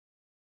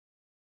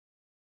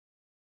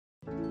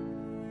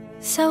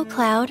So,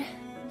 Cloud,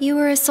 you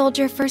were a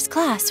soldier first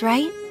class,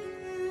 right?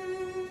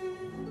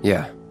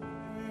 Yeah.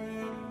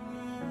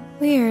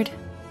 Weird.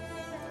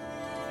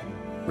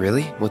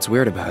 Really? What's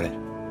weird about it?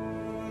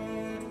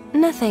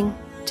 Nothing.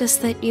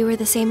 Just that you were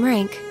the same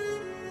rank.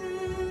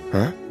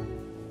 Huh?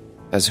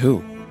 As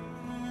who?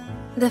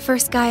 The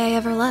first guy I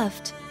ever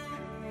loved.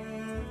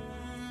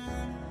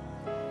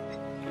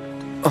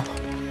 Oh.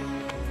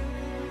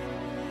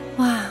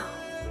 Wow.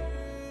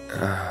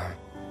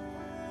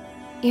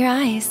 Your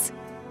eyes.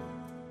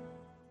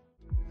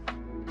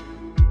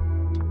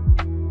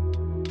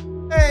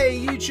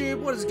 Hey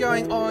YouTube, what is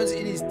going on?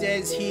 It is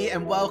Des here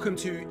and welcome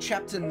to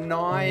Chapter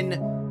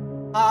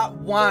 9, Part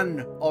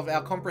 1 of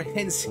our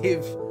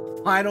comprehensive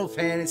Final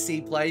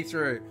Fantasy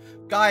playthrough.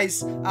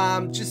 Guys,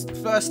 just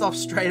first off,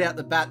 straight out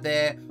the bat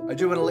there, I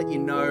do want to let you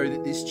know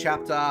that this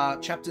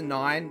Chapter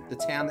 9, The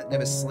Town That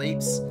Never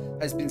Sleeps,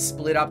 has been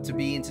split up to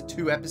be into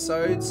 2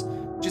 episodes.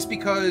 Just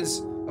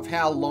because of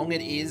how long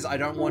it is, I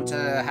don't want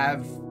to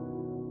have 4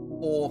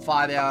 or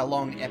 5 hour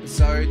long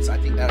episodes. I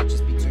think that'll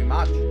just be too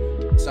much.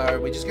 So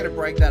we're just going to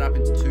break that up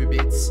into 2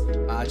 bits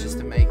just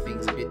to make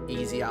things a bit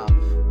easier.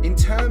 In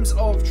terms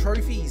of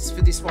trophies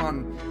for this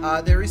one,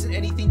 there isn't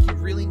anything you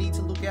really need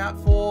to look out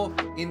for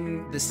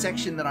in the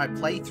section that I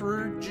play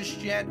through just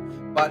yet,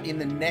 but in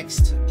the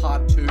next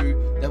part 2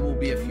 there will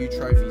be a few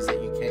trophies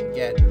that you can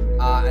get.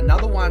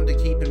 Another one to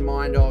keep in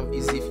mind of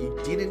is if you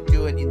didn't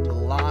do it in the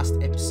last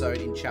episode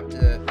in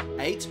Chapter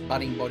 8,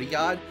 Budding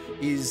Bodyguard,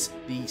 is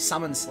the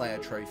Summon Slayer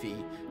trophy,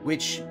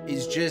 which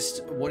is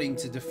just wanting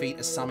to defeat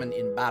a summon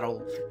in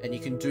battle, and you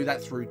can do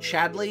that through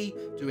Chadley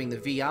doing the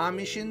VR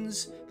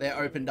missions. They're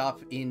opened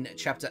up in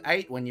Chapter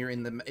 8 when you're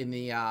in the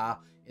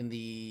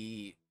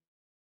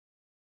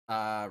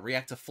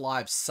Reactor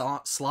 5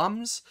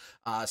 slums,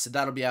 so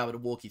that'll be able to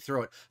walk you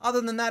through it.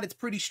 Other than that, it's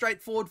pretty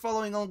straightforward,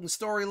 following along the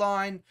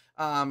storyline,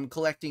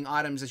 collecting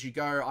items as you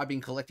go. I've been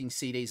collecting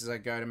CDs as I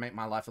go to make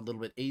my life a little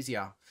bit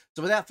easier.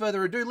 So without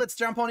further ado, let's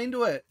jump on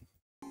into it.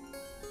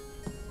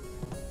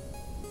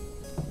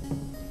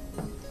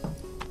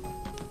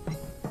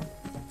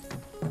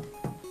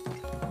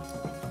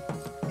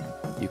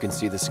 You can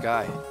see the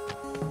sky.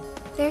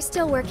 They're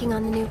still working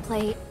on the new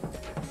plate.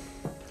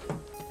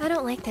 I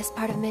don't like this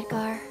part of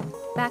Midgar.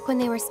 Back when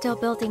they were still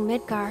building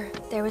Midgar,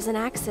 there was an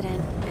accident,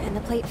 and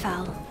the plate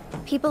fell.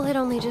 People had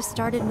only just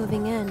started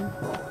moving in,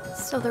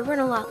 so there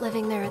weren't a lot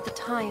living there at the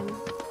time,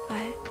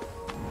 but...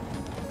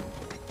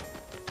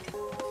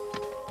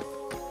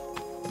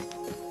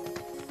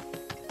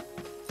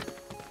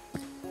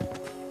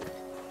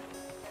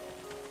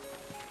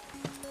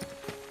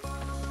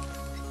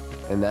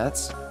 And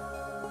that's?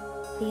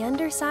 The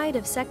underside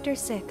of Sector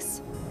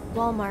 6,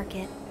 Wall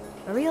Market,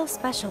 a real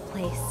special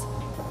place.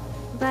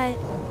 But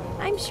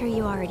I'm sure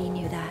you already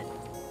knew that,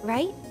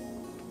 right?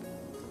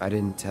 I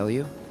didn't tell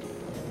you?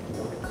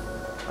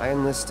 I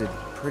enlisted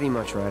pretty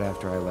much right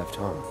after I left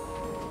home.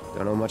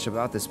 Don't know much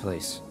about this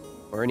place,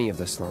 or any of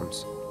the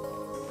slums.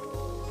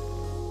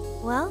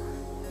 Well,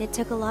 it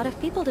took a lot of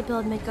people to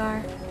build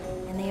Midgar,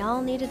 and they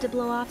all needed to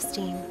blow off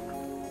steam.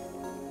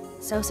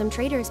 So some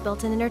traders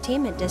built an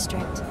entertainment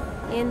district.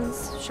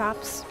 Inns,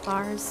 shops,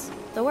 bars,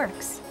 the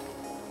works.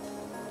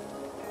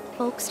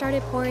 Folks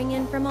started pouring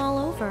in from all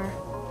over.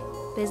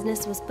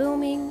 Business was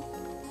booming,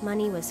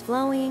 money was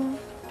flowing,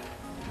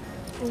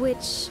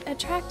 which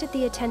attracted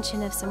the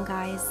attention of some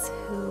guys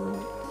who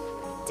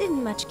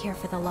didn't much care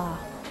for the law.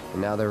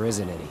 And now there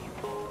isn't any.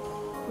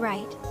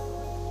 Right.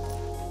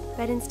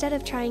 But instead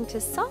of trying to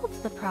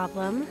solve the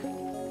problem,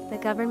 the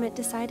government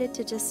decided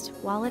to just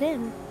wall it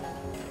in.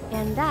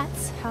 And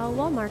that's how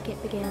Wall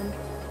Market began.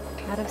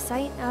 Out of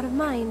sight, out of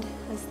mind,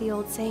 as the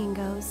old saying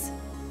goes.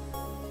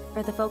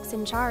 For the folks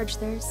in charge,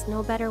 there's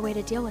no better way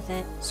to deal with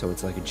it. So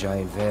it's like a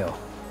giant veil.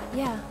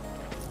 Yeah.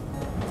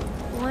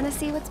 Want to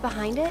see what's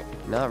behind it?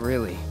 Not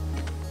really.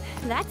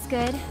 That's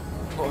good.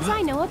 Because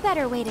I know a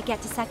better way to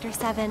get to Sector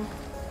 7.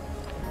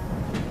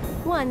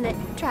 One that,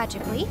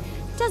 tragically,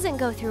 doesn't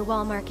go through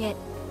Wall Market.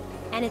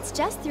 And it's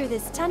just through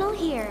this tunnel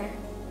here.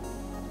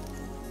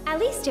 At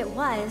least it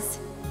was,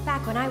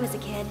 back when I was a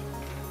kid.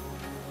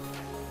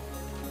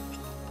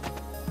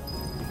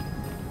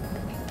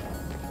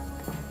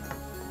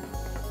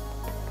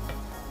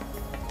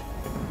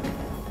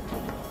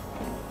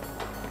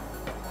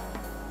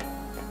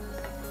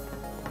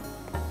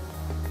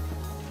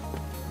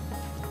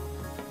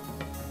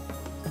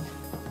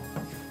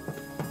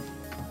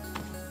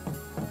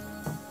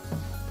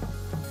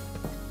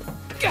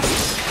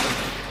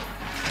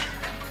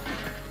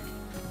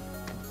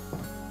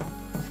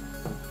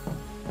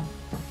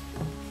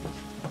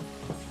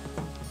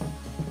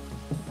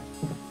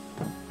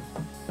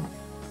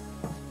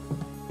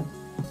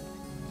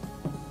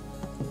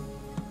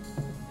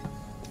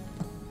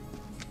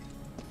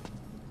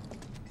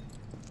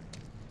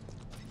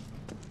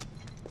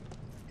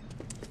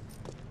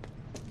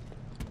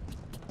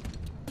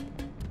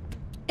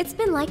 It's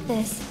been like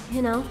this,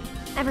 you know,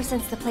 ever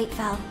since the plate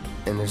fell.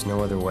 And there's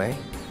no other way?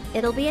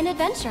 It'll be an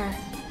adventure.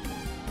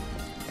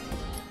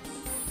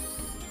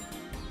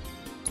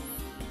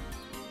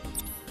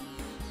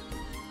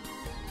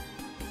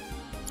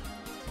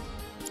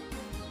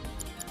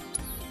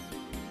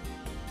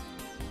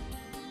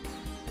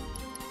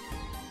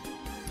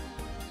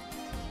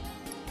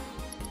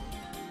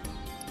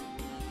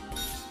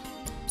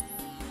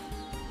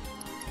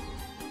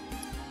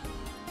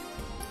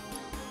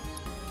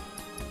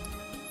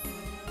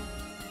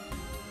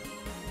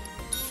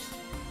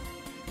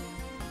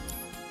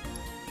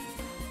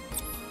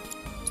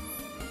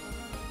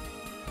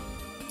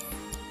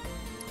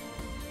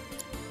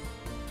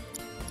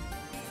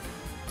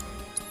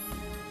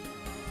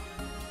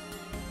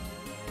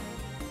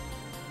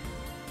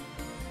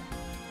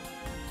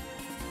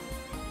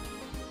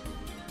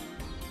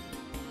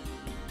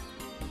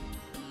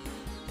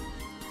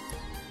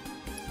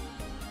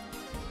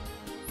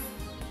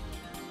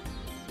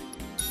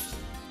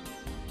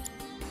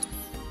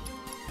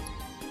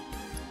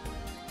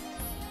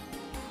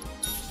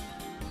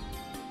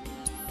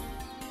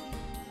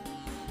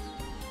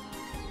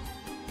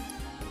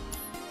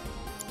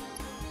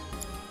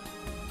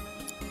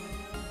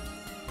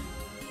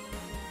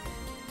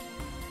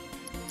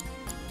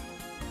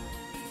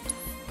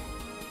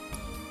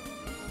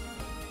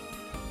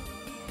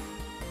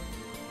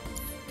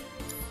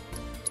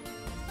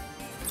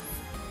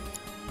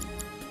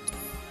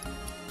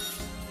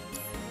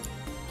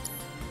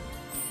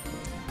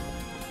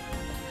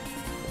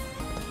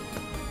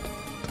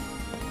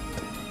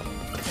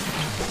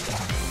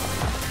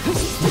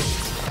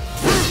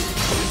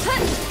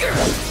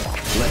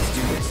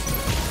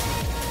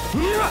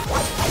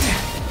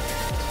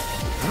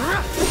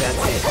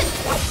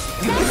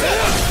 That's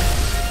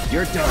it.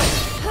 You're done.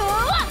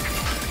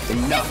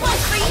 Enough. This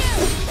one's for you!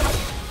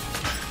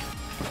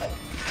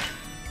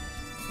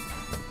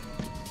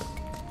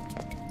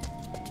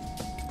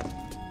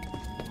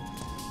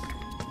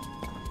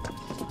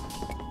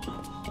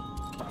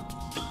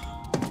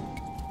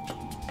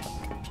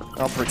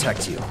 I'll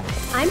protect you.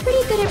 I'm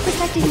pretty good at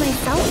protecting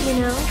myself, you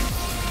know.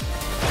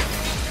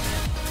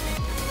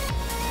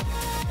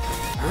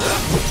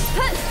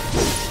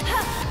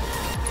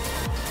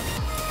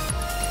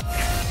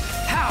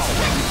 How?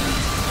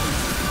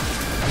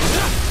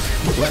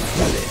 Let's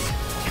do this.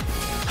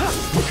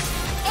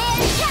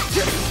 And catch!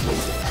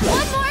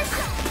 One more!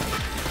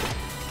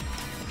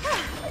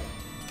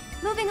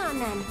 Moving on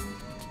then.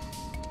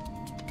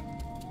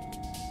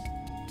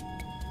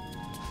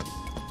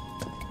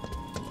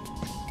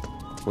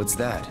 What's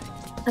that?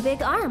 A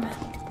big arm.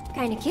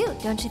 Kinda cute,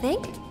 don't you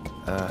think?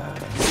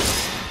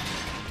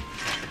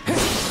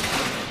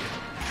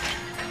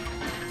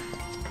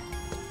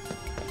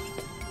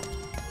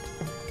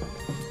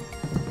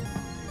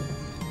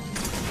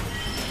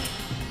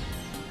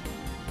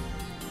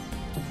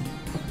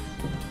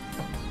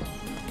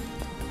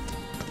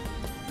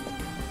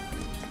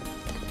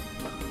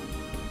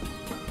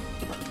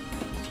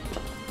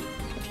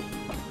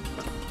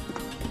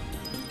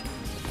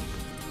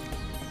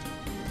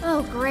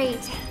 Oh,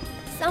 great.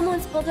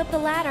 Someone's pulled up the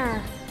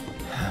ladder.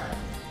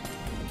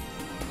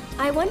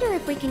 I wonder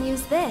if we can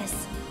use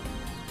this.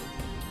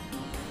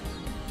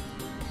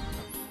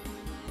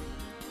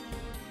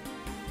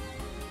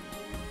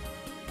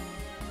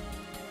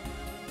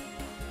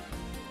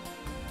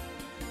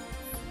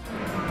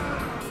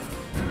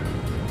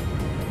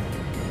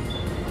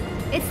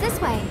 It's this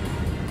way.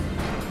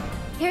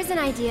 Here's an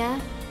idea.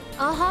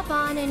 I'll hop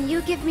on and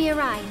you give me a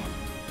ride.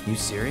 You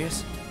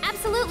serious?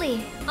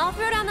 Absolutely. I'll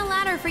throw down the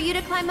ladder for you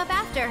to climb up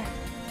after.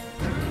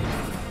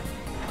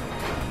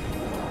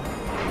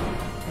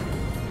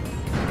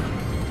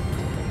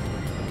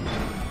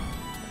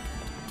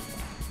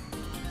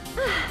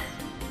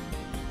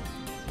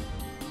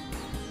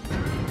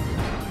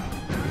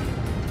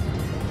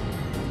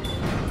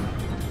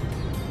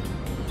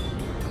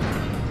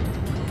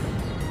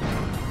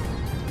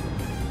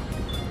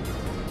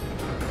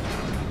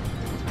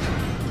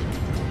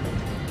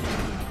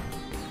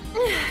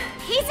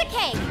 Piece of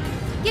cake!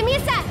 Give me a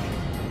sec!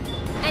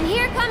 And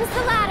here comes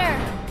the ladder!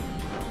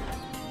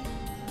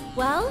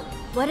 Well,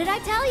 what did I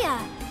tell ya?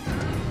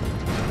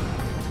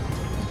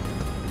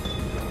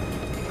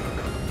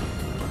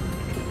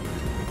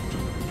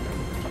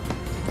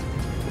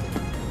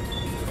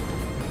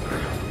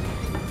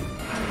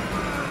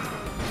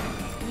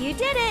 You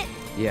did it!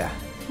 Yeah.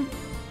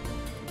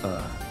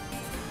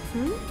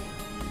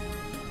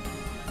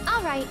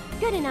 Alright,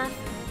 good enough.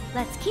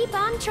 Let's keep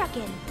on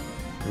trucking.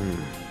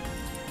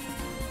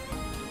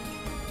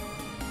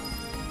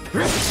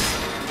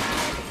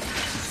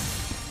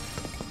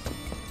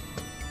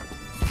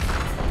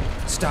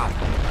 Stop.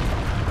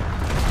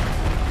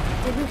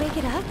 Did we wake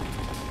it up?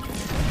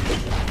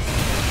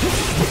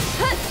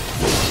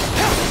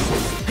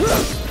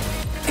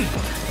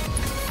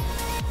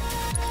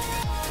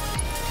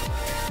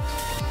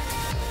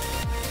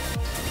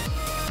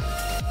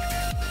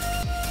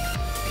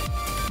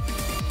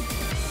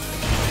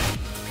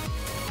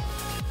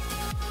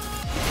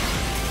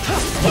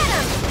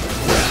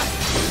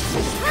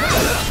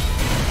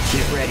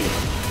 Get ready.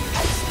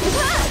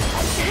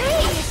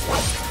 Hey!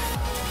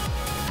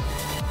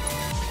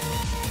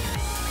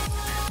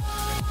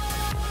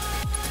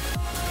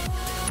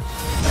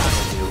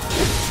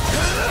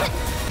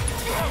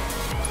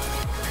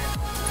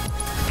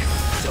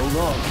 So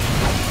long.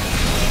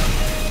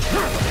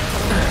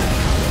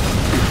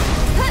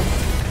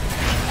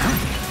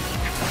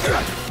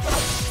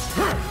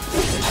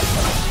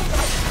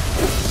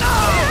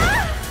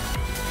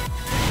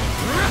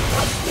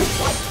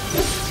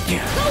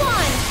 Go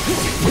on!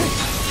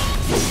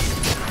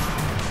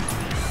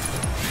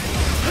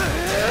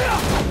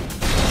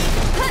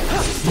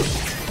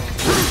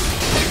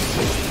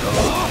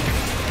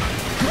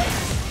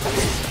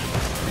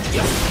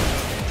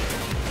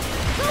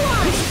 Go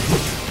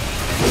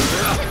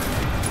on!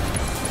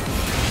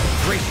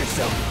 Brace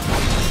yourself.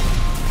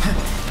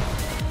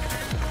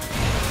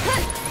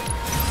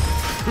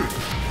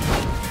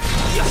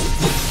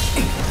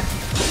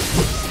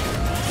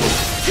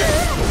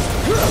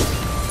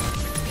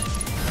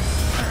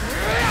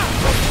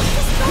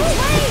 Go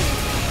away!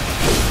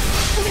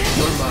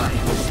 You're mine.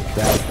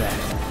 That was that.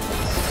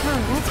 Oh,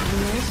 that's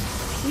weird.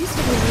 Used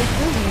to be right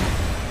through here.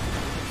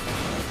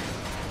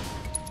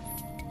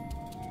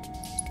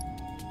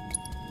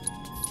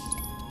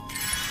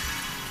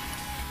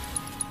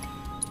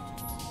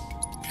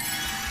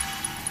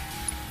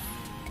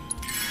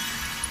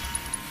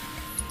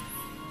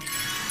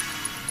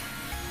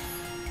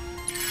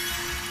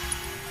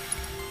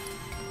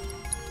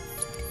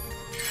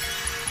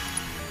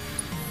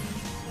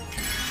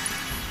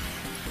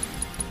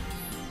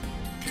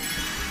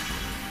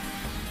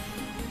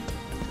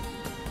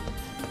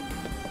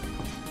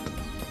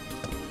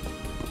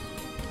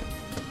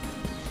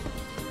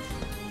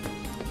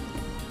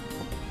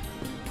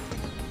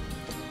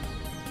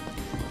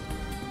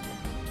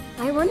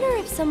 I wonder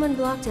if someone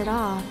blocked it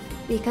off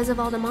because of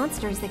all the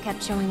monsters that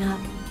kept showing up.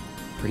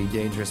 Pretty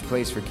dangerous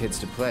place for kids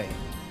to play.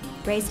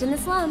 Raised in the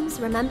slums,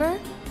 remember?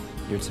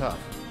 You're tough.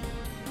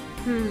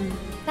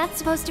 That's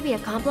supposed to be a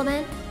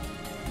compliment?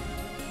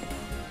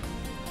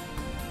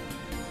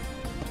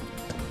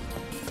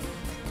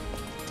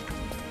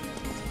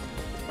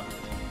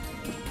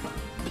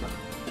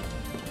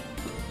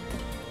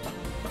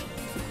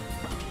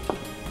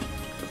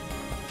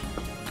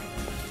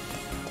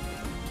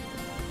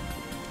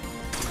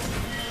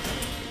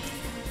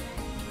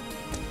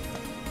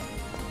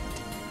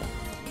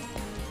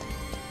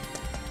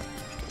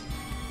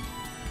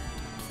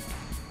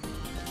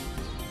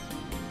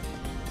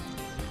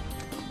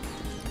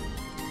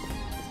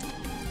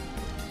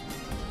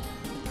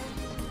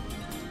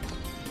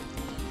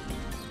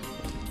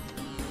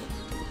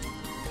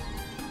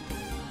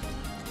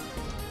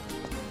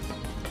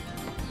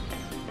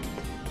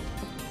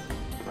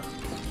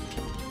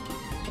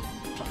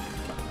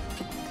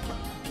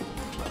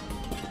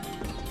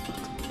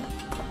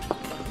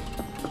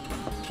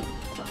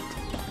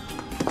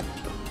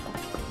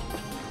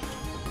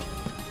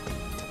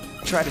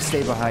 Try to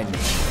stay behind me.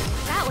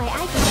 That way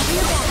I can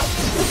do that.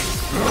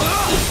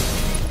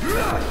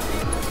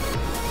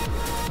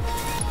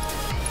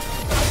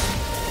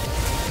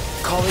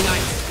 Calling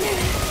ice.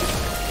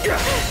 Go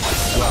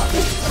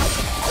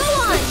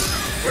on!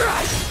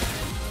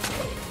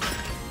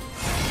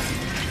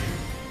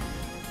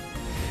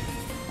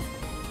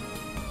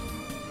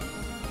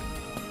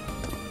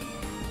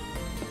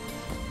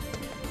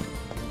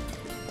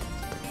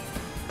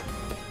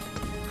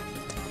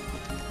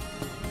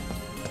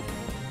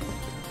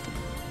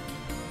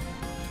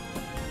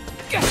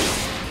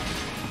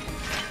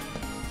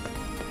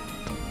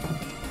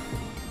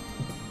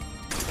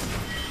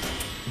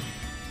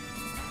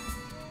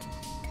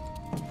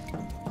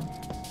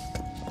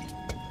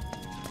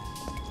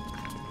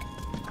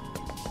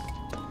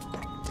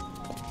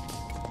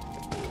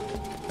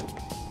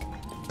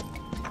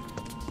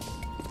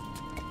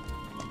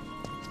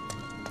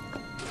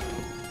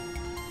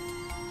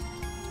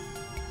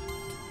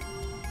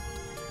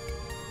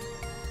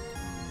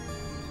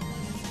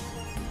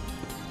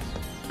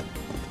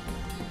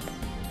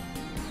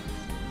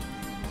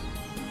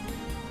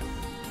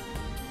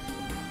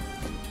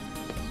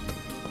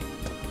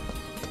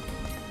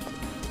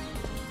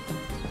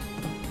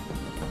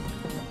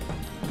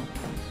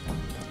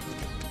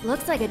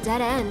 Looks like a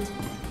dead end.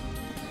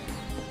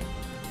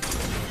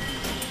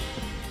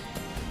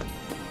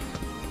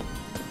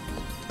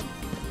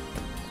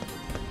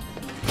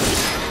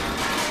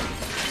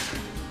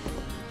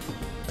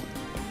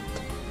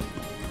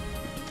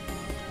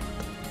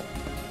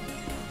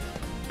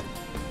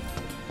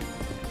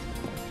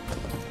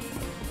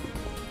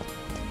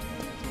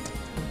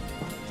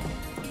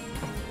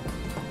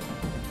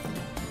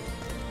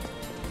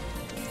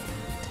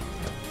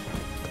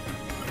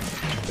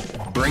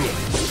 Bring it.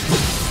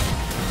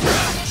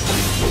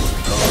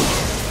 Just go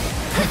away!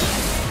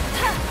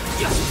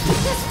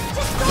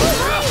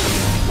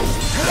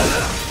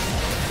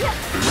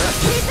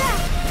 Stay back!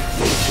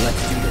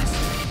 Let's do this.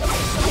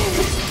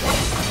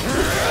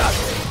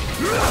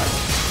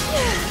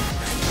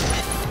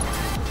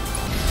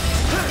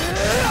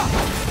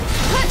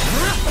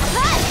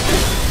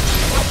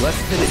 Let's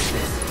finish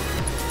this.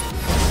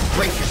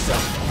 Brace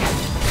yourself.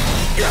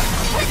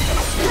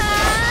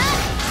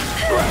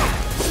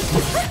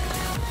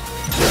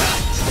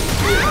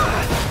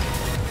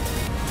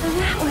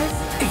 That was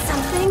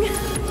something.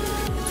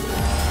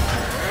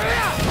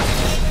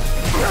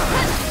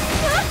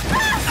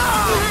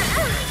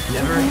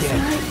 Never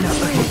again. Not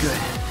looking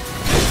good.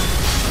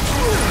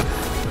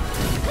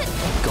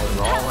 Going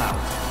all out.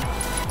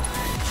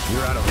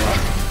 You're out of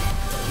luck.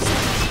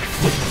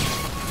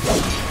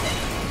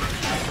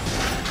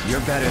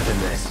 You're better than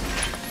this.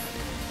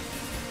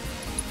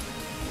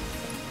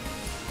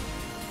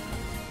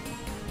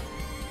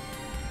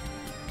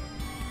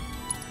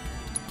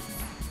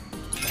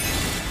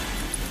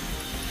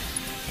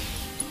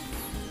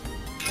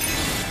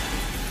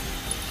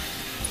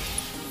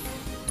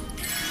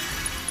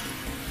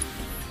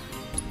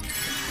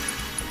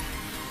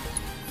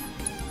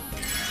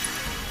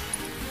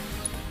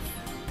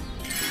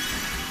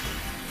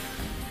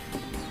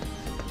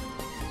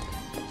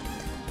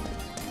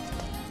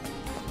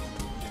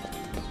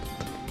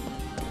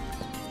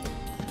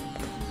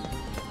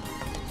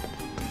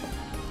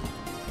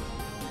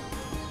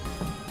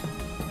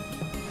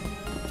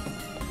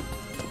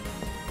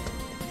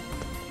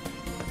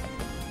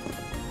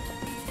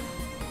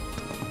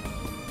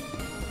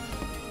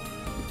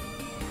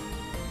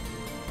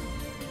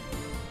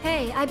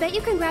 Hey, I bet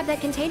you can grab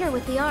that container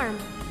with the arm.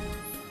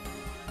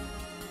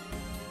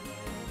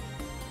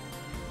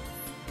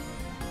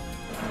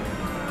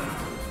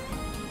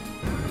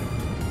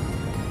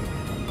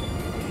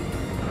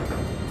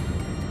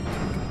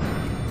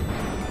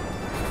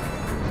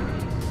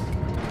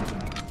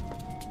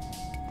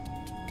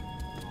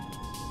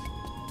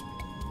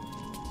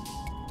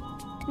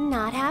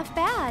 Not half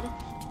bad.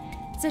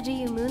 So do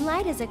you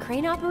moonlight as a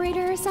crane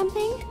operator or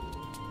something?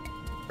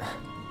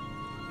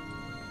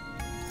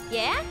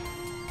 Yeah?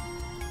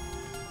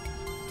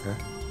 Huh?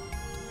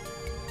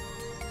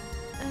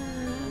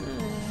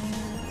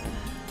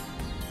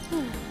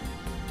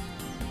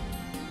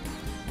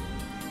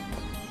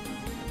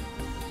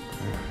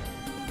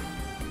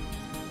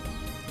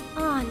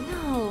 Oh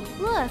no,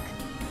 look!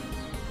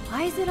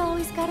 Why is it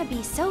always gotta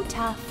be so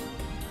tough?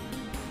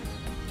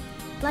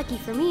 Lucky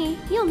for me,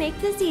 you'll make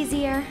this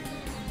easier.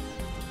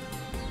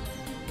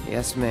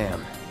 Yes,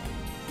 ma'am.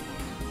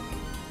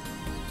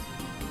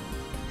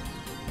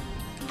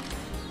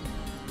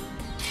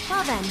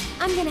 Well then,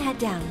 I'm gonna head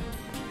down.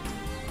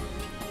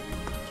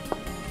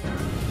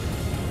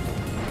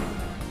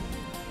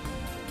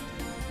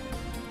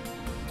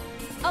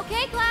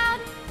 Okay, Cloud!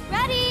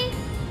 Ready!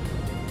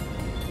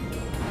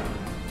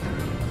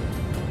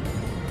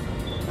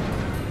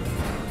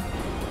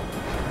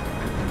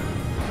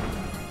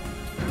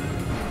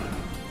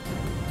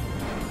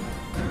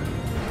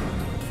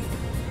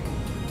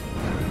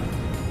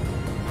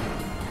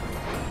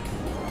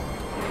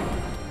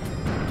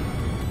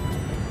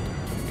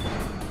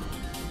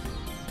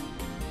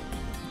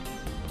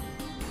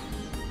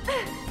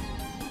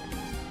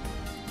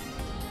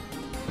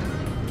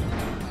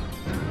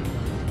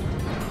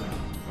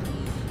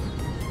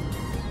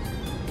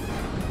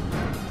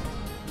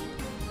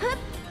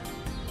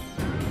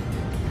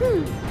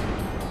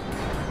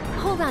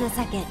 Hold on a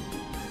second.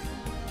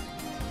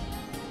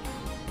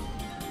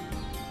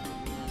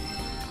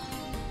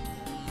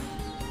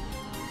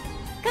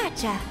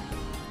 Gotcha.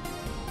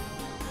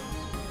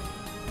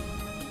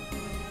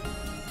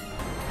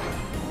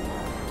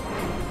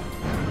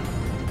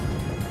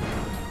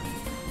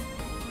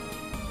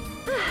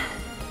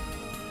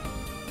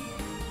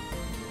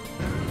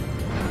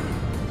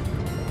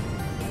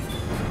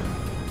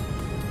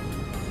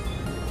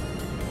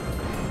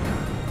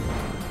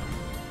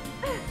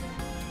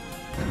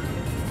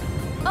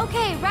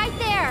 Okay, right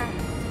there.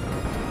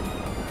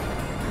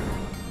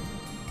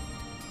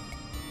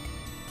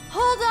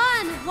 Hold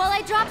on while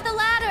I drop the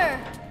ladder.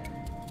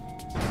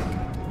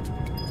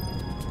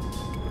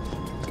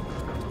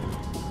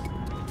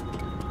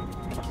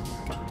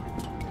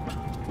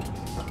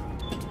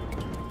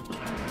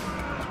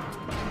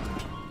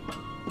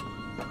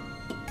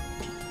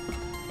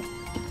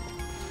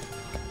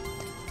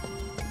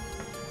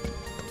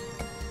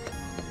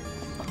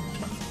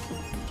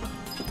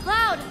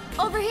 Cloud,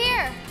 over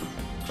here.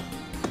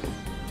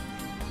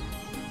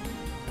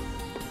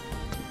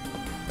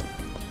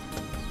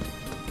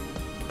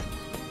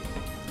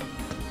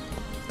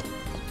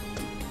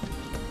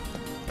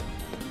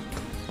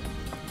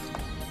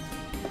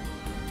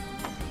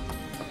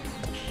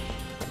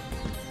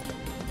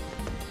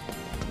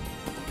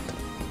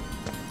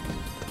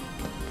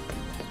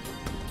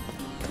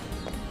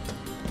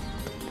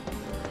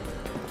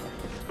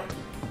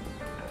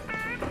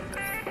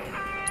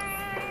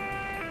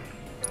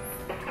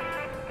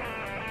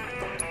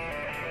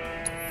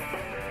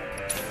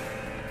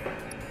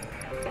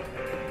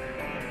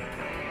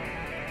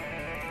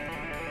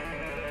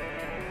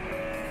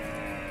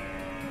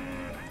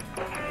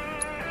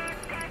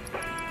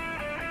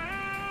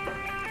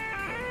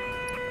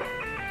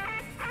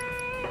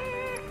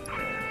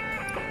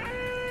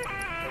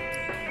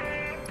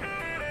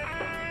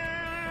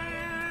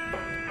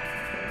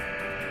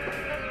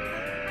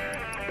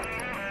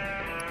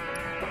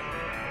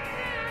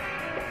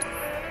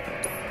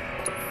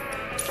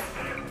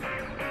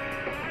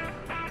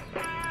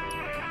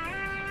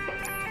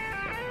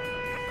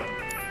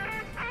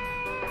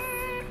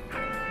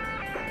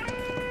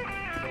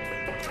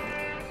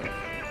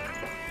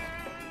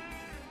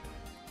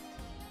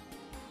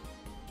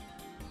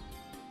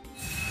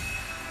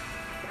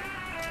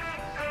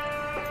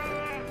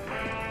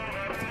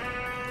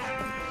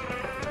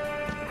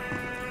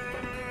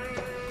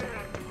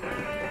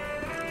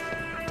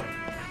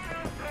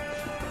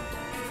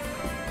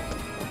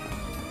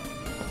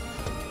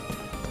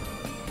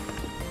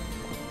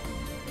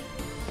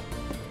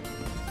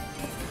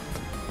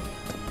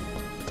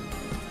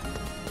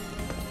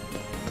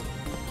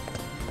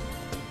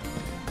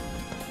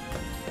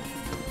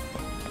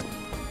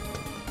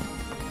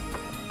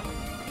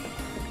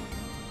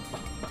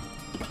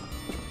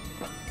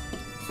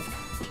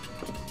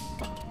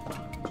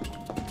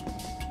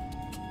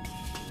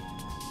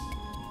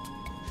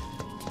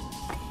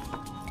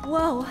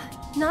 Whoa,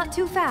 not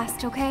too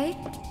fast, okay?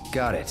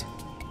 Got it.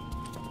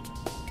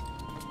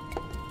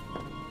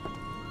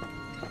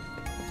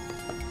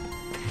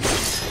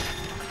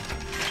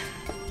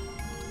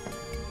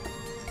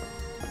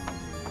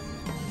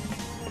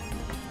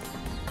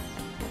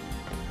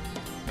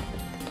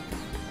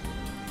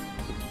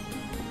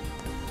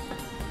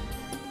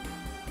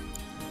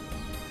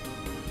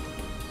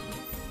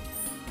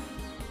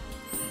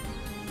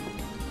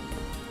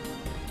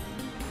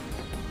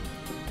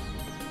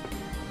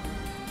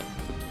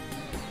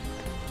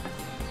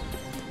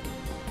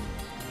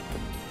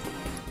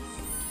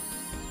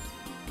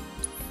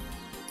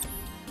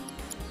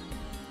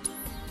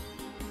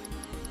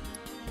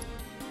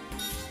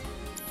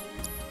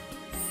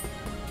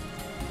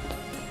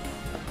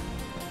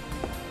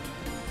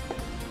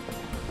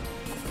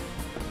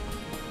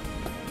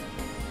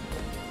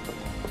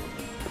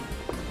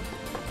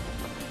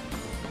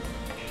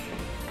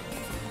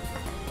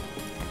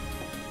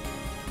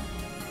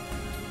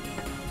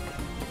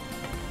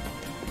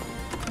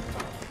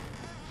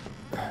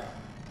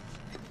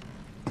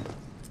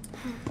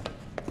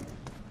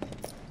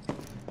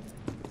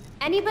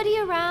 Anybody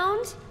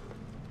around?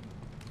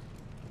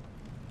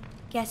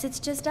 Guess it's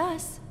just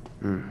us.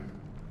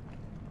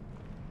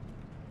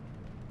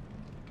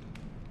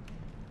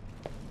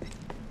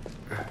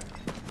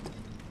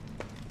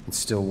 It's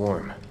still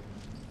warm.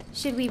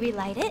 Should we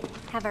relight it?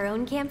 Have our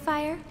own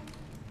campfire?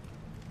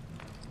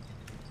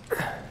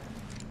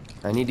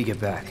 I need to get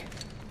back.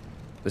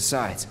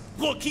 Besides,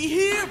 Looky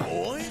here,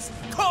 boys!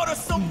 Caught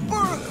us some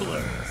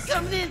burglars!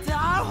 Coming into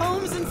our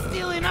homes and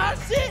stealing our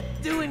shit?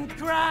 Doing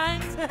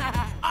crimes?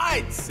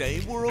 I'd say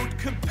we're owed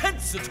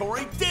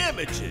compensatory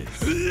damages!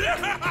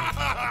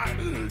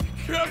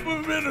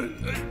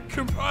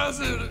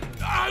 Composite.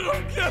 I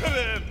don't get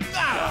it.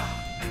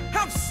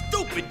 How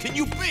stupid can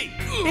you be?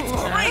 It's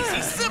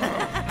crazy simple!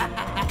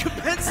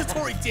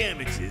 Compensatory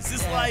damages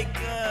is like,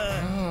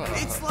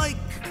 it's like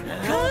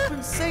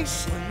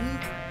compensation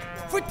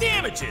for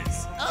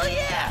damages! Oh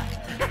yeah!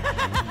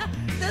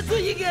 That's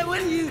what you get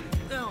when you...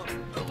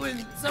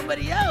 when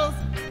somebody else...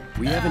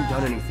 we haven't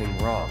done anything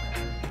wrong.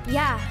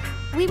 Yeah,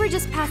 we were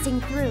just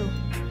passing through.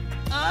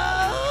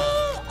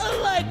 Oh, a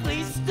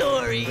likely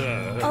story.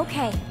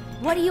 Okay,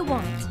 what do you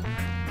want?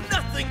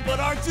 Nothing but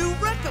our due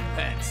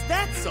recompense,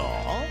 that's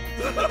all!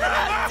 Due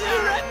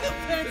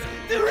recompense!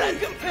 Due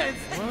recompense!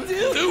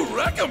 Do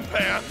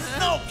recompense?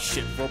 No,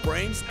 shit for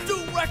brains,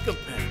 due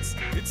recompense!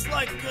 It's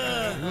like,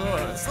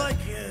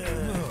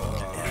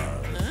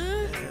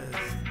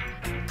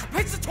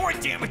 compensatory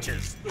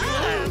damages!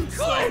 Of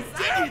course!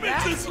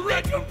 Damages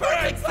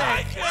recompense.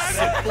 I get it.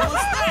 Simple as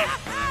that!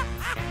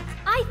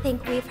 I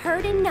think we've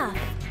heard enough.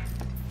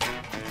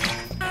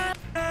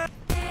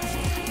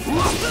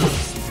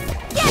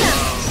 Get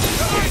him!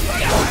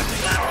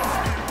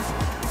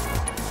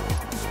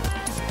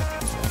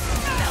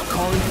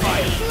 Calling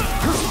fire.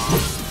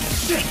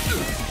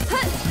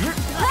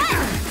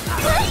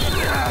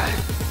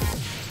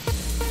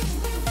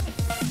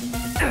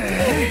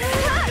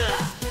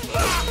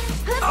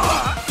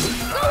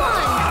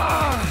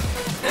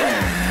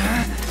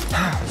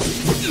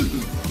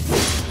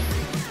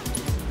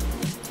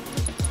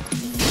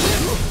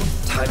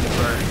 Time to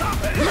burn.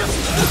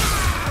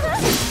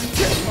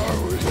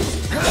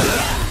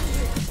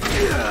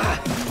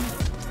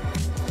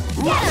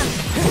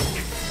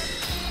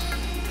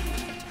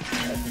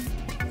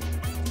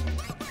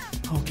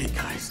 Okay,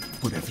 guys,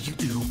 whatever you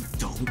do,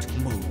 don't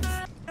move.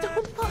 Don't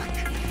look!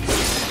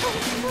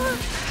 Don't look!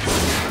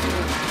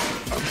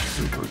 I'm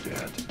super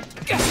dead.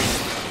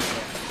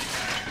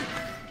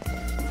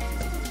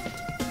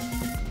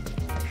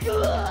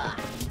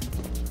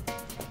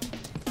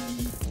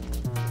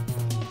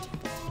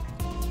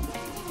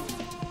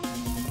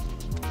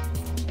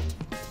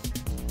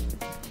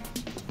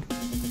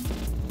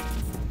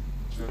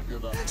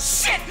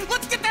 Shit!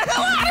 Let's get the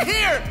hell out of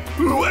here!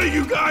 Wait,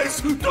 you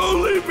guys!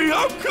 Don't leave me!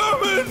 I'm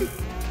coming!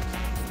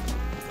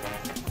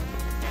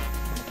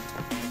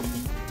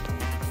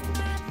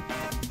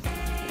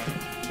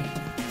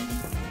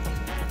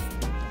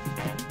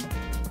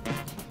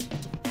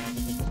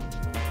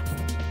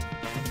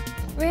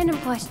 Random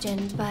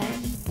question, but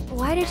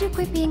why did you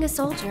quit being a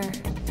soldier?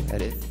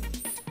 Edit.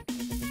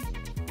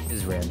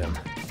 Is random.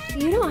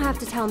 You don't have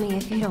to tell me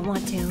if you don't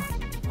want to.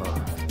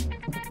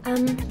 Oh,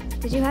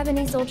 Did you have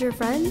any soldier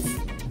friends?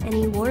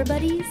 Any war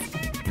buddies?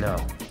 no.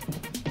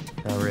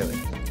 Not really.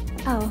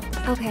 Oh,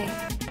 okay.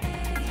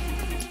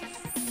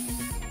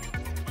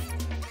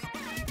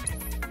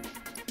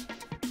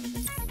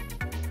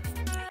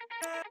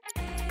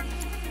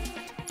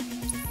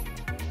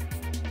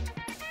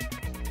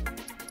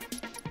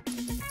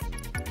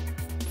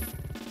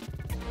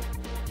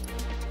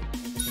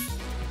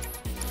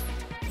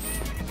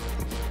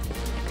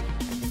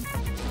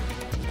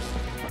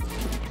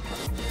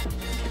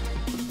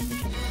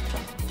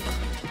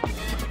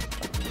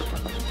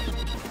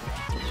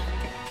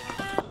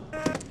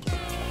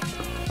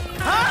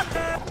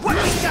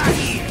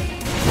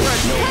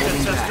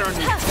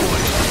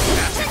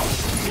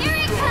 Here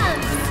it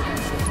comes!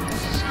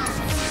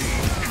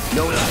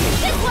 No escape.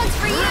 This one's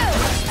for you!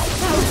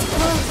 That was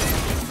close.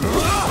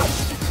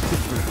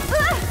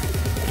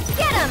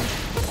 Get him!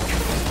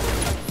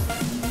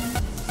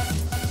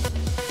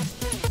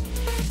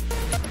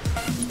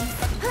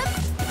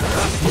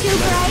 Too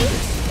bright?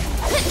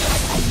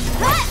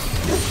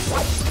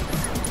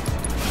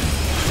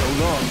 So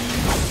long.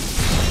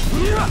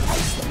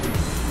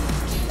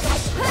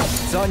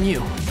 It's on you.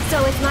 So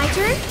it's my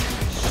turn?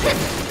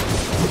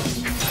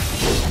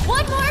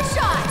 One more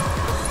shot!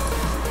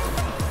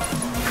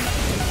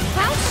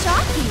 How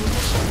shocking!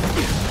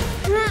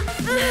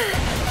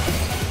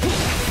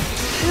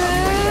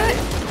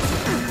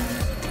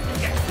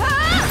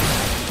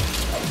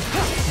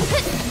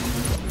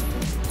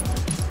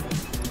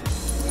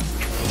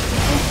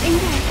 I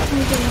think I can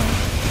do it.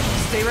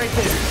 Stay right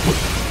there.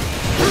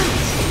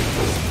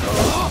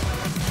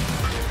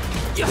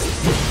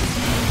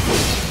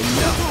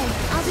 Okay,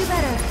 I'll do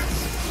better.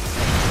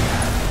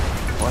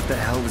 What the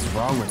hell is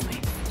wrong with me?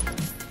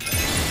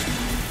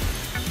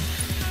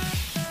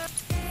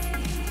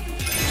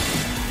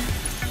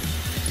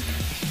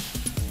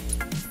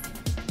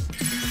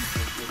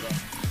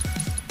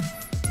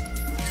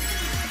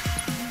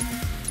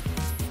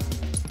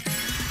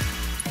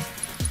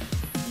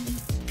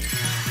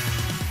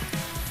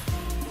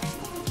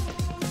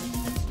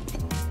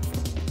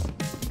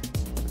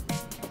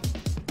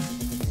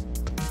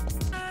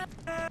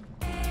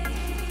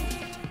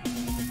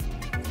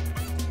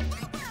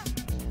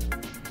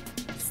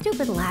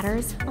 Stupid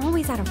ladders,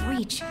 always out of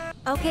reach.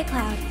 Okay,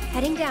 Cloud,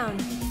 heading down.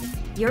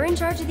 You're in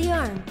charge of the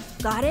arm.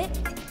 Got it?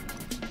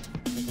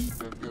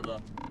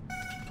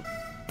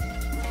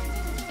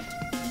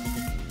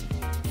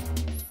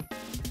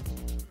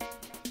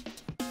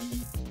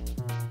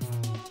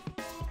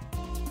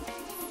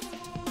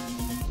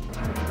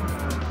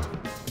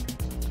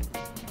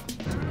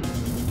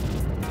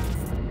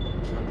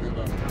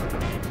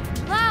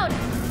 Cloud!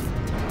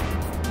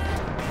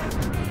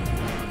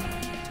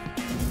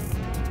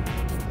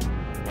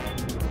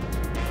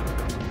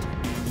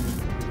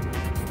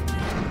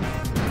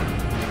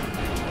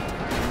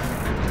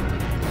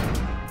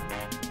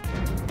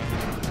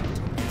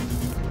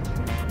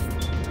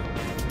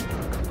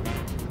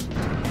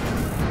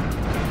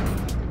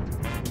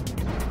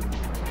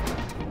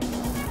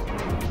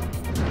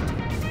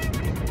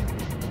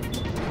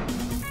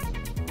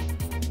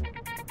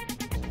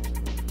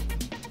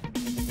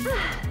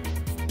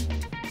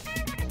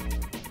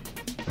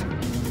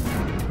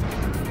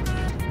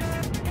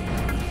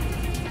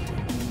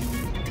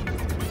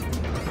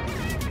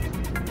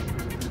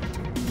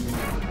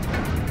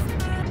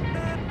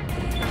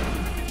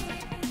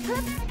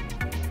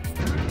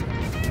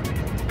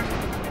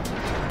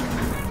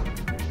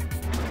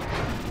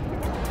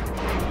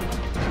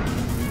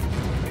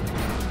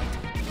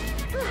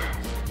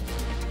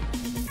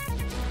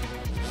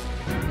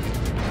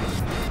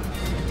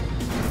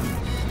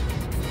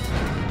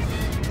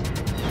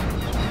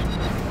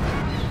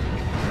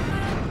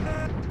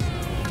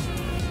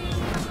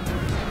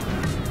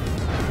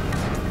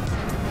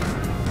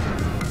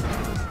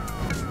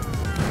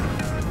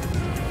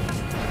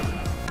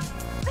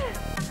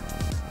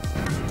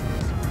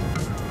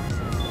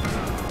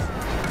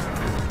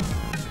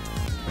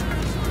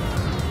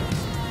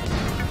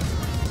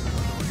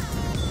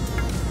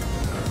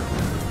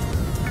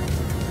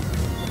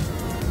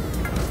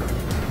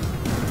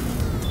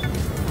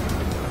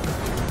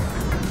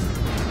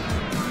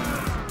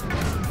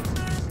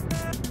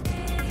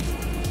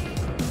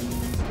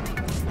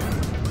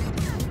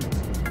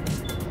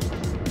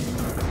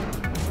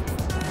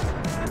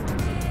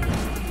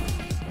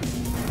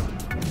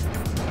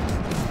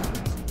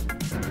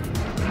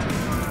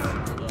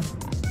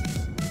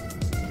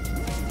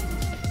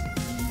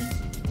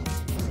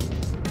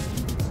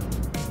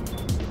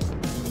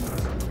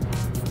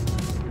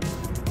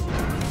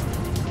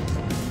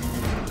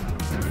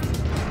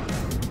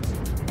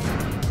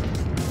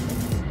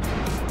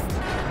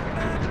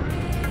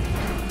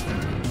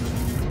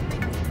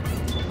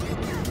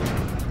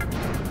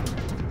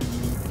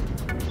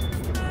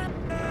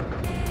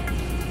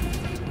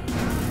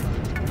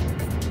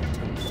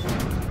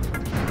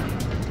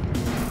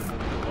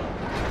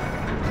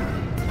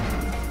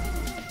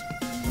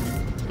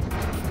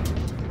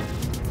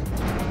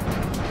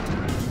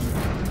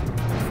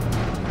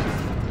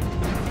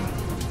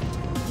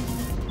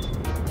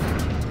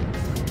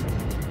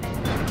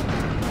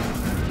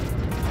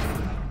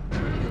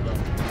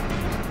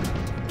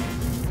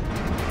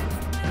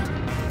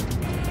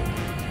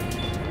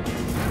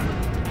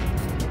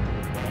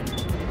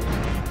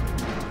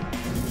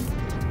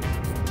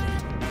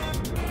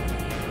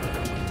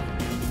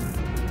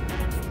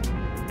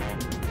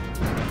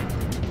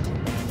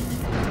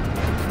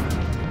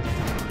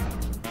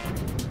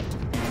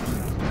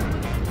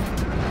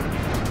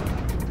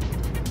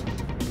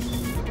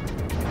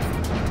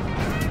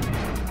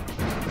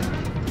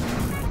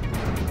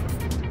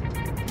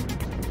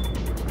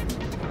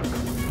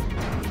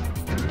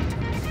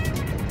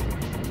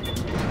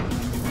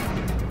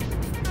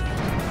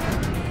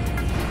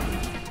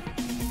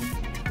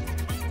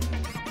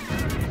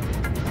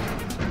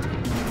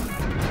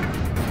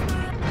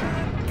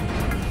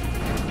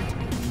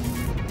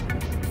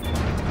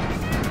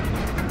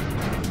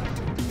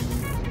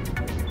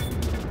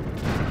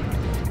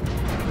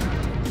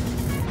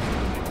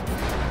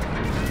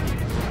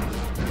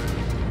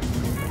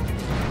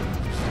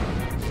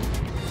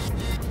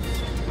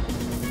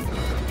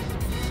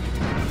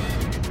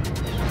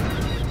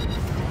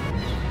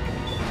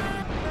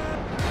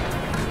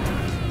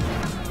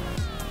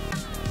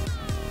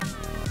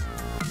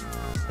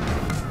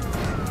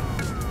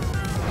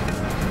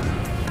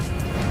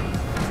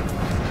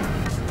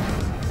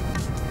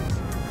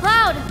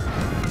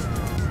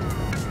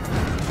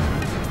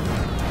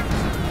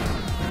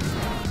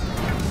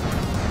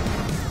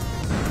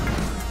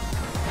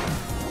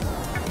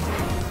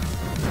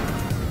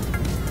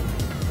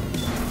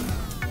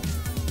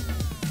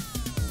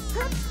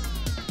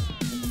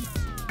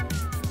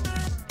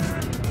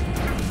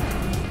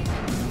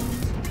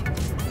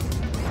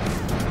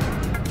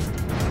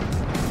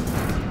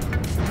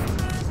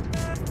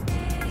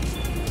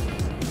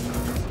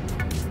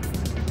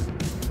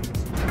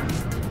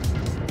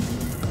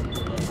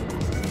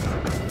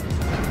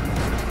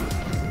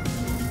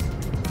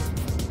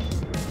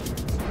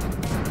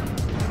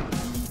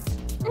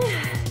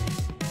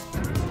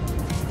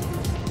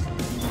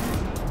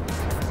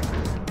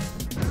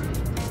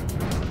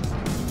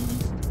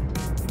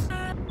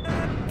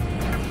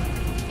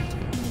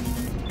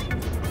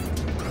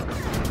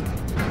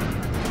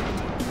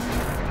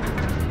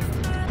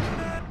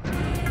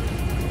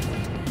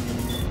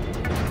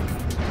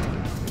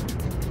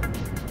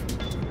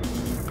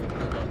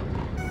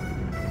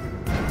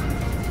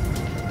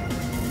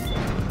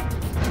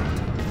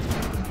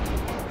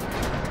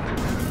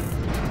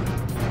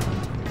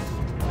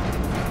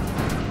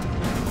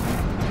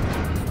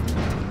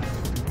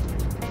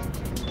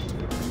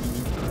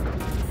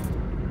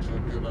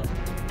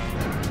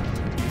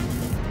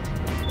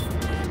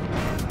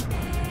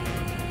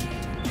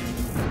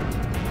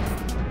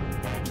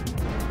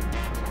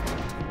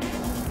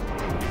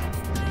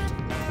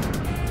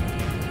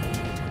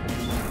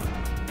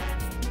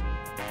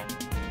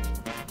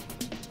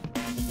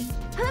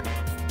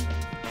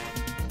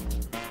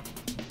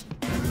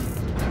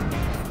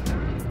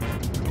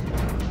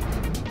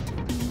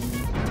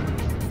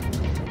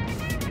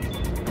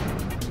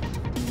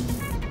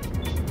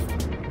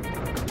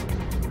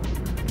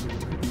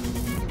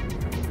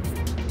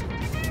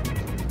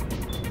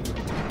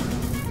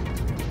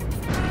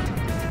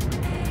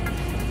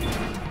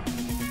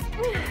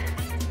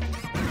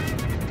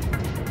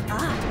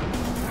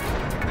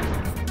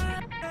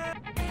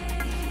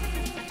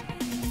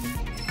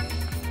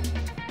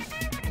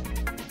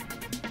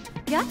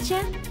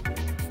 Gotcha.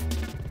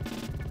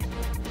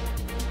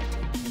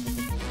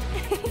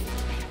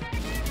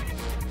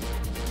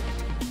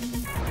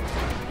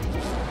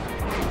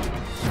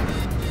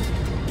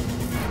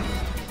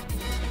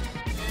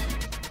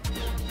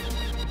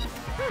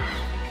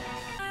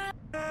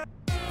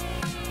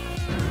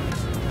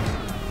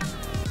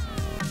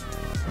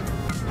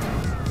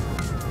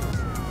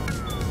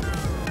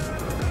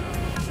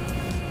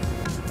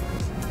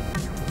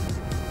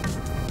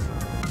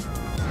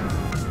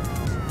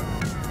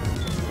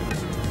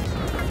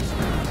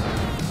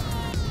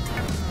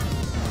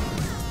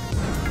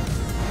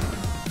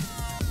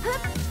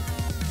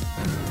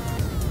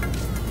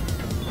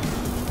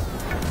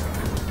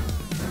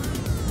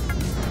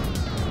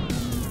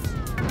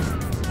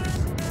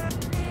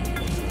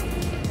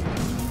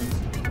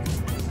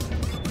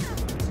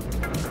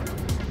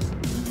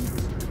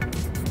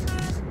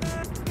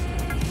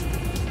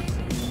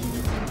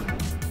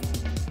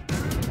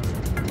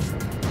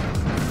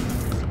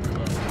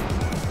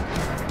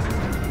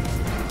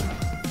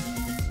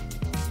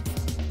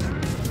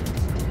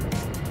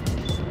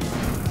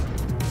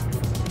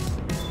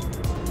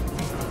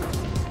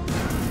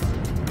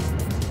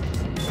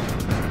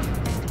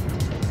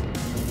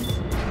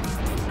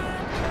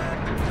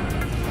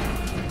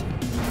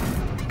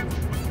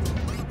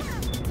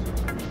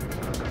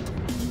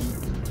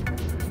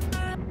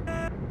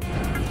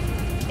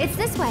 It's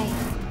this way.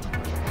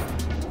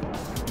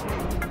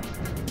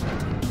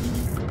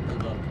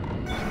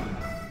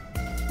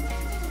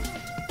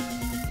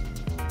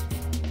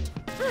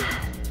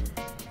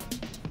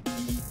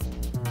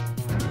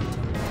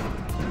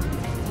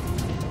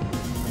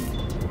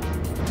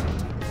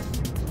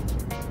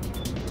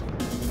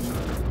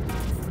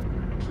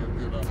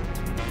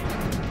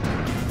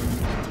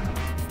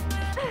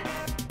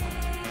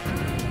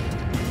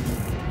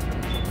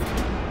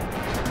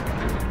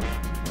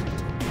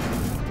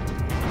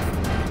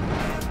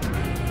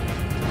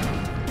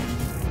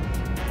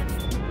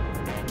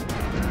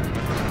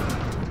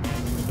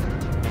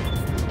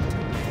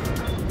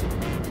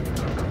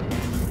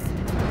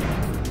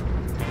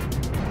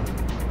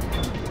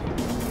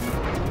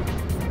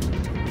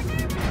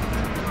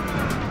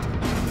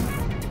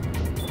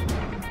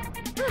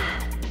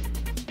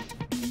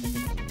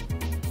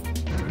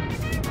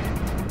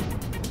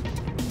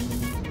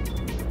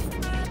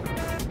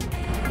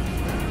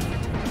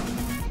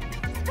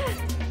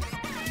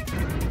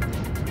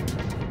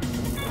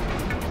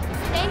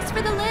 Thanks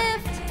for the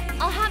lift.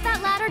 I'll have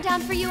that ladder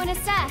down for you in a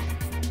sec.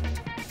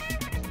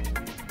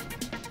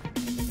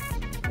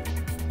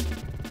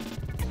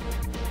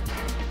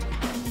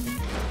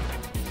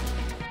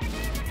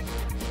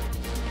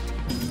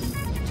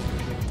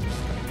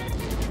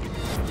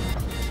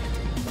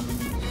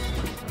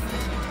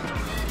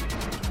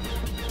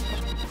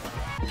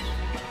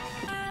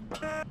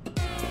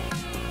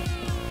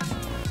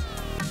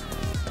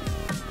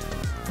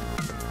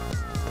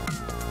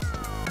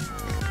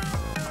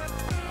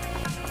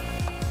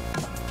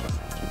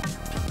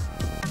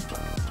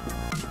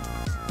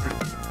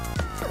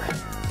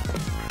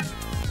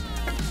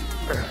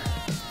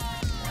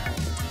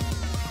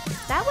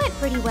 That went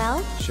pretty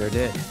well. Sure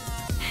did.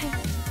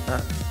 Huh?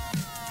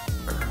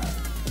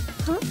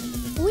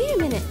 Wait a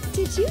minute.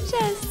 Did you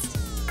just...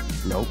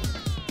 Nope.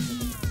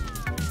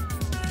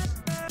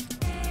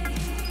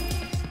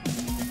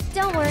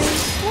 Don't worry.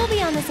 We'll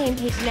be on the same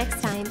page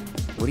next time.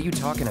 What are you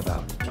talking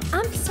about?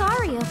 I'm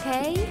sorry,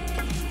 okay?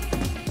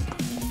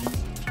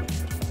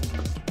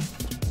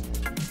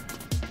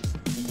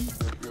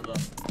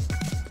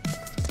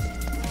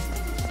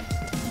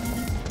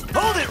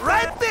 Hold it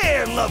right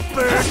there,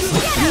 lovebird!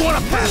 You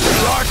wanna pass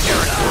through our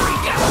territory,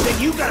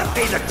 then you gotta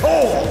pay the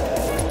toll!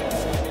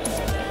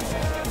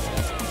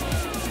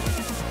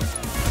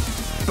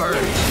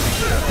 Bird!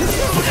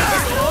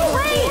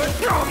 Wait!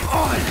 Come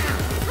on!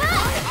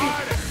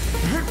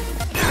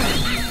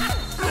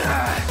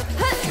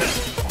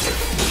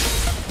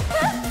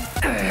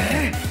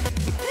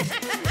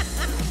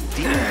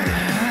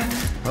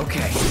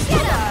 Okay.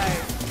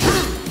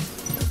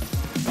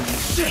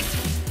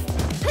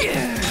 Get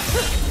him!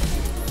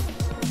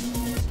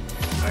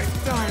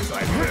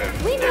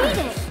 We made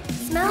it!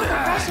 Smell the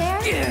fresh air?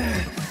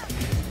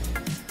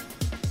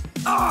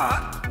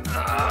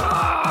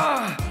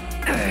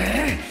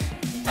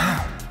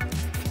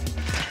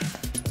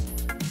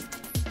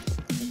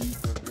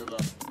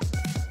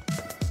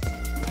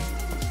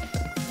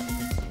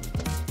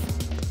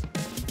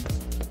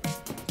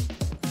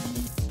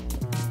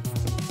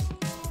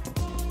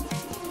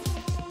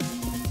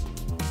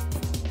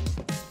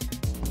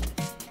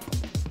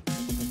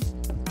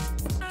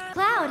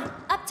 Cloud,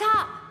 up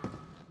top!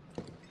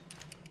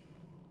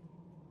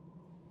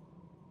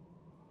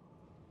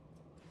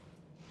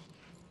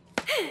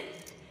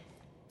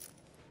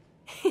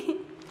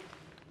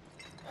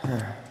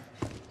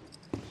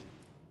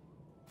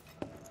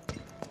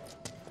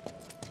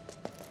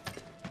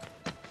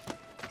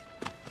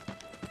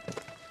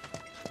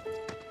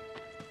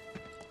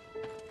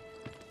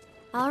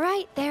 All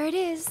right, there it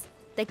is.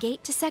 The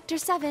gate to Sector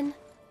 7.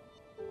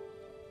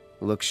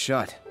 Looks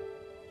shut.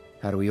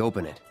 How do we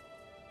open it?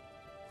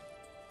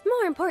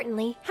 More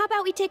importantly, how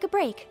about we take a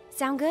break?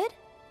 Sound good?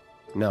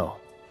 No.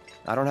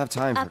 I don't have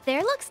time for... Up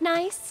there looks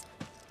nice.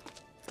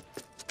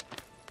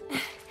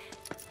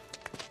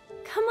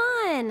 Come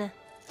on.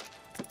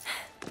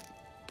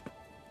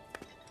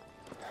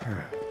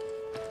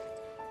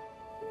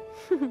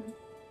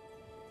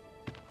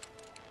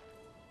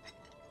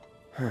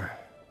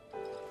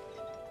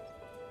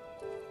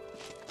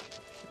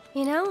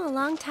 You know, a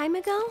long time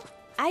ago,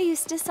 I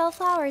used to sell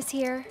flowers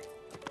here.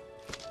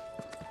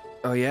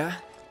 Oh, yeah?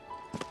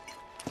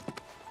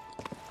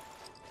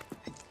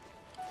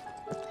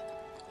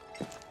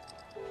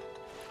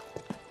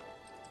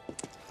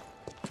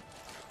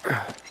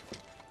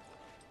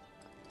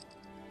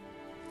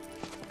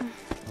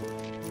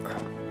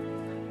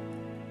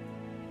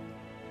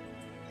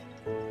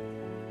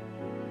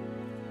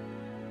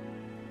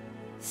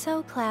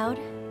 So, Cloud,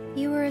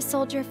 you were a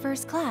soldier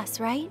first class,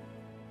 right?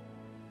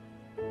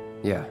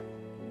 Yeah.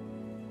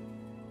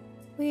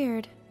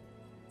 Weird.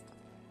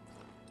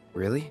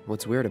 Really?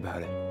 What's weird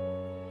about it?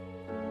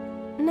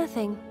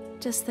 Nothing.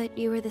 Just that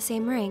you were the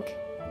same rank.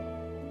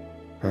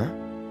 Huh?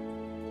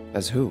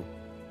 As who?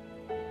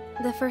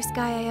 The first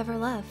guy I ever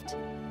loved.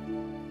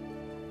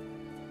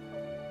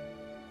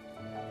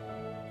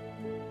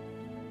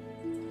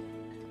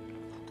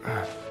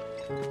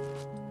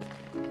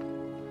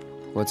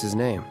 What's his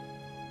name?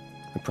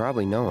 I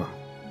probably know him.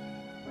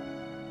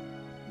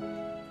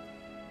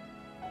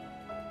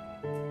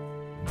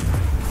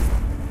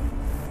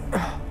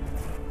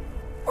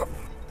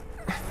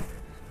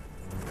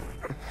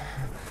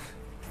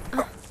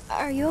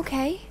 Are you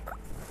okay?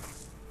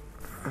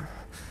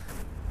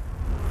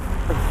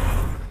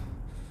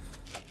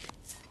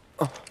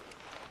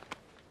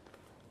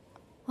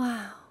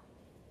 Wow.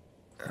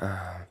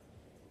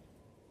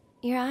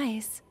 Your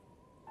eyes.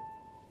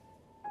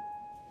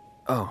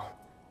 Oh.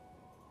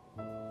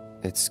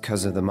 It's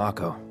 'cause of the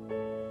Mako.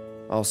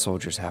 All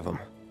soldiers have them.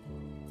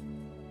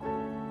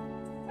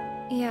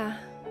 Yeah,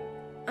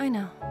 I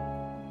know.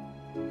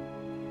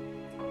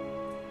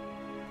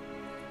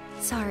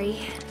 Sorry,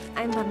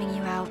 I'm bumming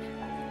you out.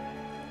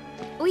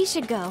 We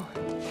should go.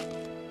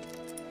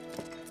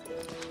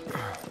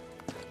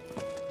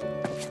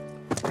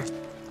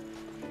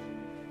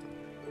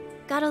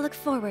 Gotta look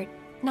forward,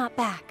 not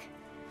back.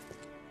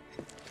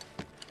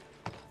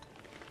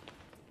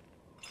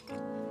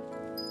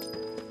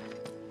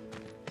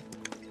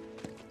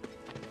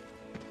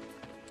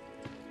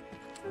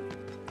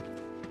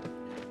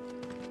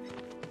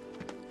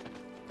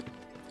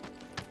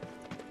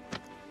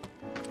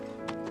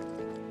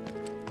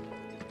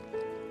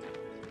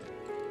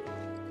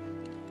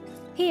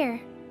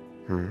 Here.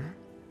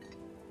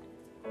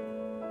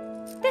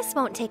 This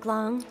won't take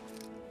long.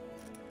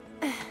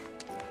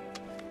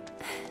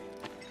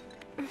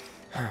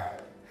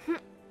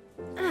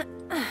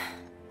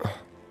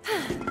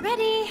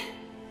 Ready?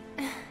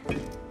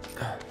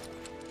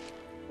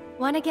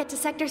 Want to get to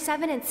Sector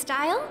 7 in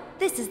style?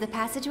 This is the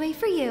passageway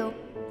for you.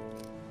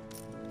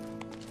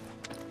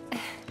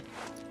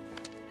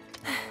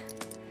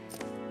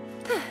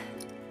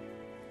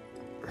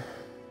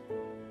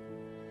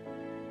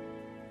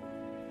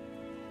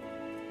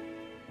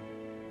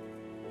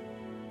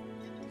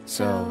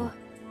 So...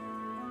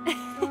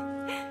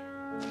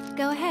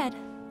 Go ahead.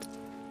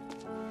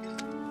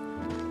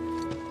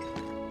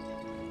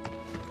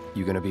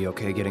 You gonna be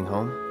okay getting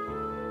home?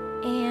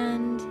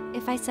 And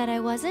if I said I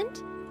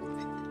wasn't?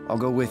 I'll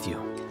go with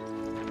you.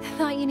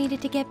 Thought you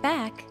needed to get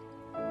back.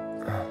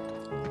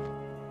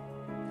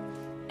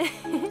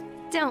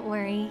 Don't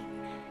worry.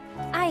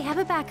 I have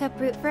a backup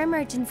route for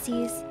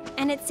emergencies,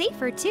 and it's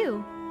safer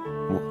too.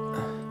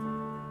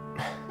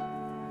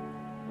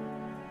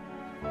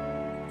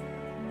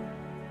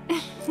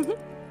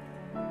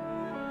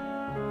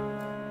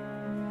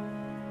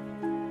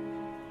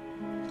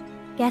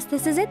 Guess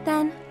this is it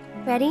then.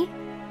 Ready?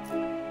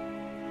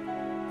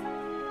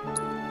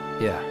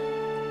 Yeah.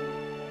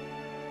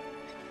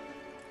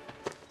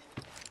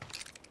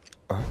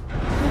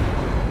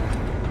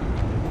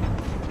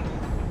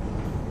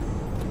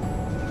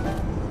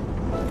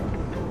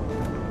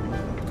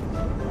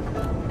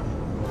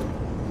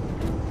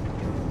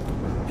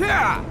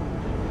 Yeah!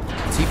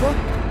 Tifa?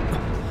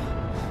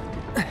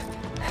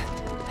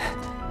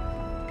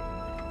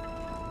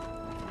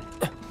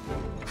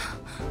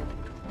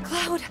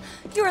 Cloud,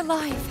 you're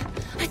alive.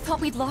 I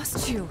thought we'd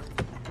lost you.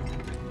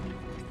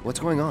 What's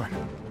going on?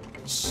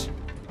 Shh.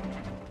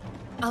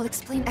 I'll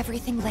explain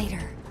everything later.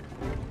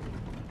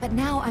 But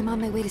now I'm on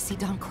my way to see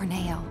Don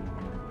Corneo.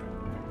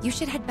 You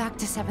should head back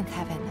to 7th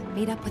Heaven,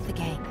 meet up with the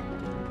gang.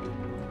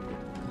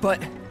 But...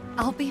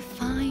 I'll be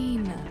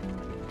fine.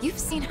 You've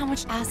seen how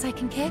much ass I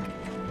can kick?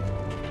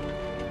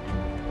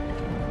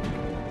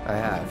 I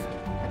have.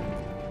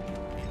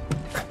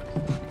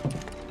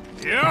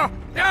 Yeah?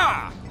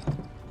 Yeah!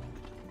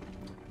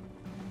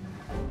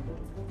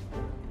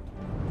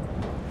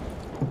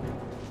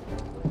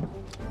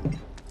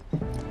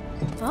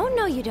 Oh,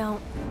 no you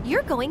don't.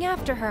 You're going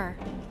after her.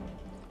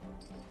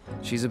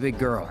 She's a big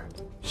girl.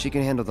 She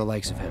can handle the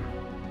likes of him.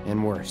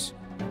 And worse.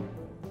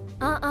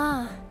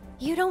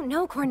 You don't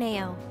know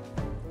Corneo.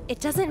 It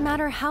doesn't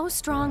matter how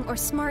strong or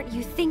smart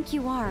you think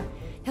you are,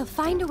 he'll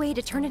find a way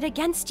to turn it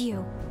against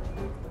you.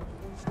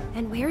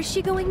 And where is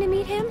she going to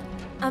meet him?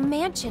 A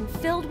mansion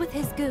filled with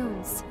his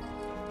goons.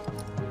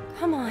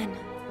 Come on,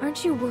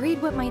 aren't you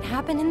worried what might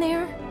happen in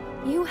there?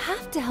 You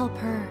have to help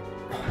her.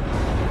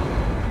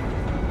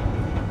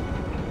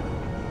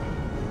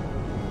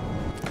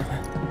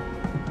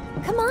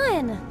 Come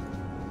on!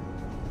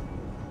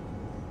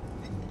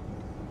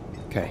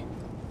 Okay.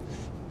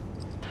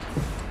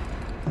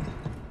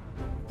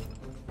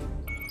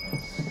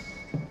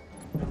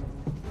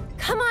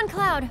 Come on,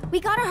 Cloud! We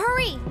gotta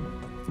hurry!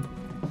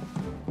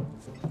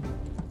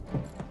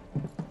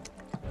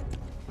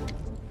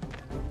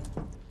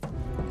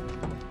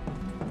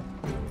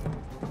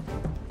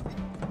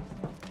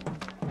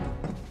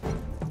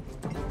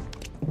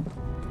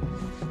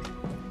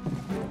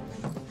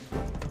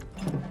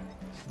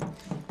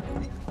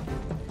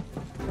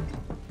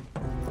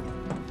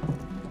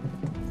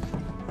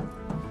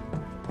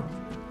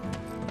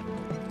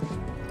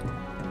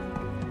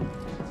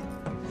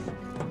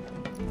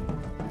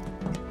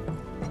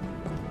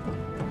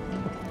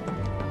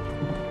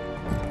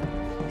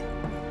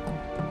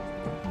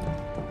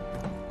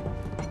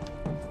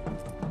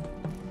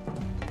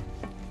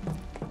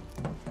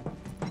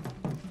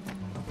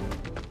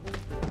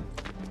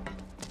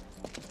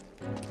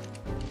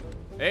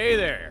 Hey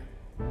there.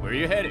 Where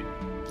you headed?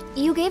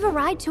 You gave a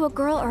ride to a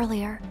girl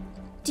earlier.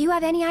 Do you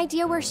have any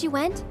idea where she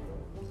went?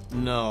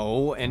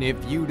 No, and if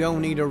you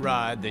don't need a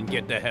ride, then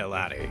get the hell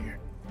out of here.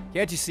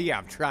 Can't you see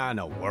I'm trying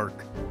to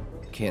work?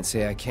 Can't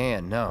say I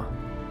can, no.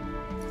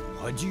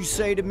 What'd you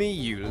say to me,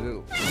 you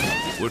little...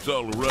 What's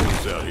all the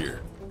ruckus out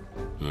here?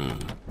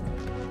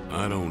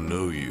 I don't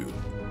know you.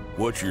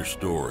 What's your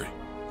story?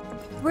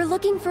 We're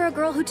looking for a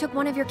girl who took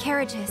one of your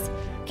carriages.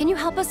 Can you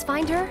help us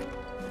find her?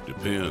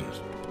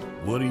 Depends.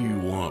 What do you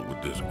want with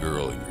this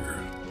girl of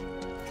yours?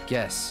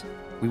 Guess.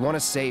 We want to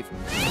save...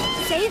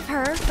 Save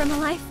her from a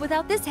life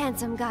without this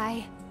handsome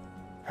guy.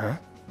 Huh?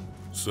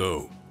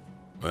 So,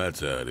 that's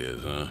how it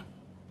is, huh?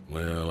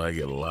 Well, I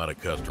get a lot of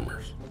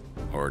customers.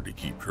 Hard to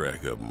keep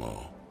track of them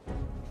all.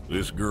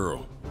 This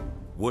girl,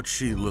 what's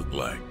she look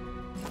like?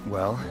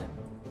 Well...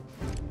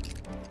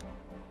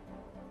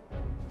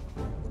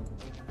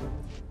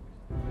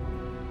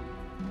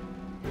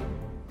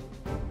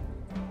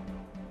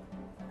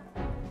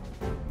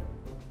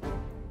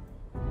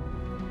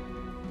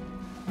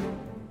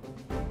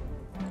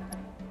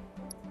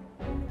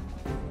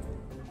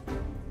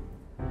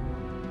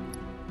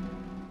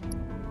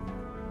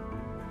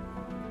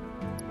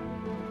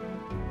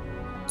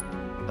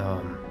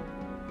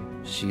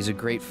 she's a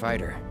great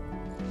fighter.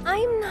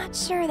 I'm not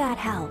sure that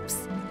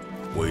helps.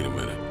 Wait a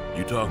minute.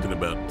 You talking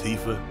about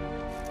Tifa?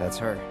 That's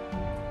her.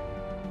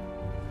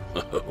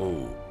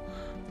 Oh,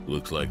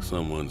 looks like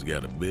someone's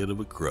got a bit of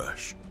a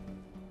crush.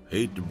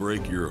 Hate to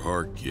break your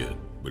heart, kid,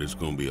 but it's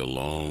gonna be a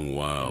long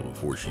while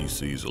before she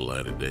sees the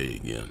light of day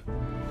again.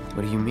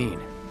 What do you mean?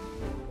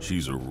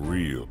 She's a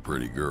real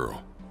pretty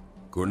girl.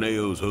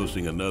 Corneo's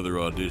hosting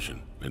another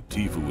audition, and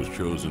Tifa was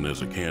chosen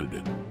as a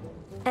candidate.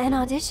 An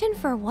audition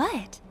for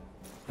what?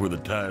 For the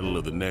title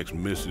of the next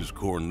Mrs.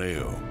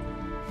 Corneo.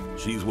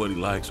 She's what he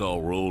likes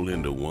all rolled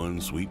into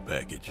one sweet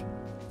package.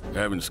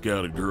 Having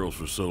scouted girls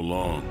for so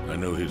long, I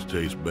know his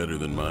taste better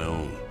than my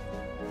own.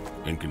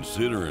 And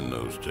considering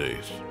those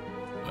tastes,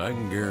 I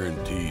can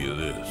guarantee you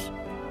this.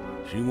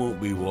 She won't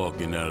be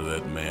walking out of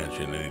that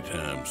mansion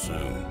anytime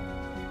soon.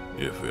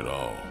 If at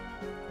all.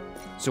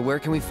 So where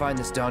can we find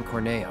this Don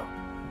Corneo?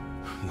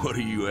 What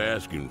are you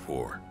asking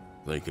for?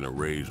 Thinking of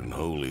raising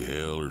holy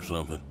hell or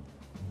something?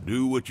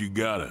 Do what you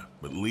gotta,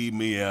 but leave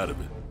me out of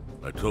it.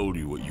 I told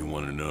you what you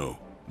want to know.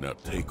 Now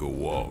take a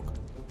walk.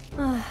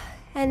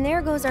 And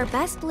there goes our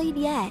best lead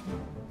yet.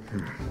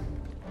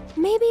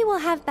 Maybe we'll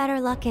have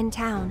better luck in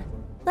town.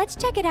 Let's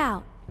check it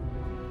out.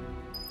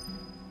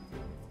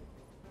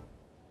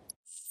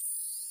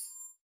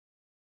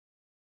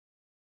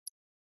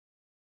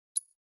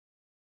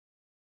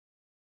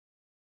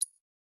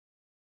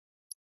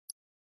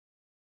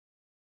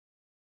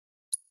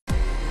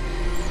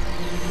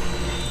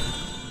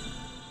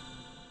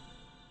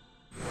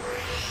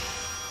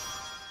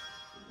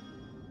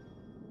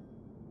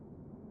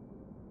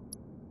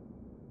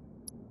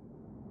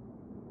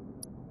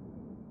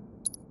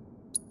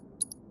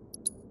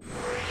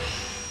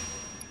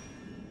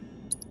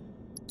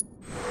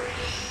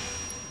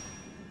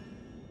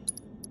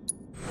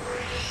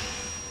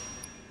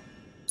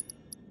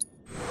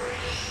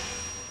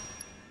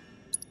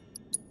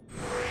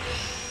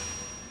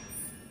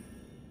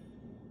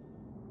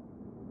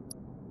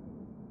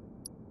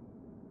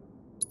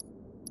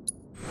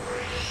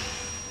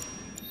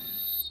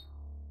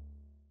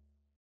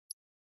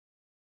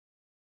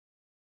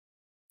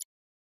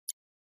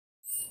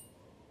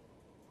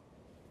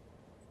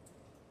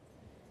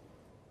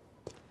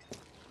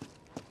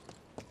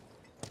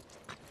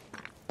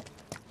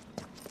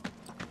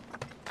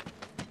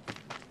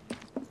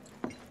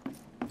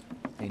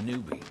 Hey,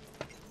 newbie.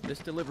 This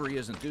delivery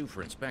isn't due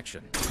for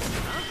inspection.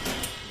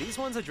 These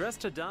ones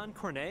addressed to Don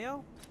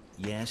Corneo?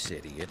 Yes,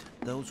 idiot.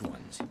 Those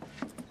ones.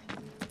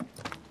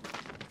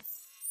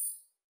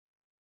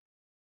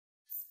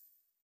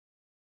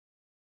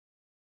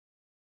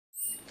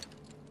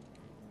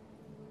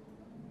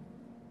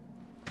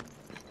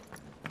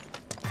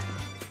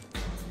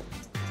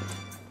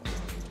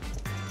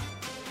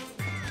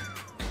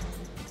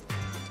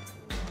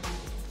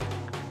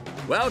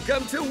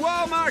 Welcome to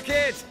Wall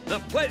Market, the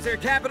pleasure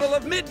capital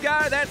of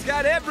Midgar that's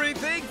got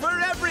everything for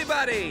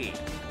everybody.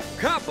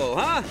 Couple,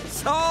 huh?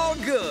 It's all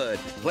good.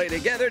 Play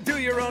together, do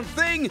your own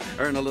thing,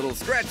 earn a little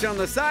scratch on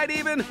the side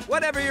even.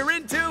 Whatever you're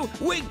into,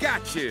 we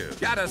got you.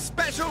 Got a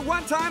special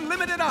one-time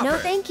limited offer. No,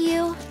 thank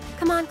you.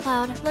 Come on,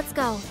 Cloud. Let's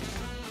go.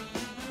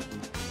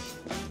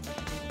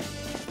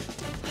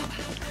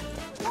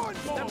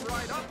 Step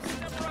right up,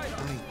 step right up.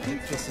 I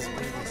think this is where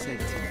they say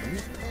to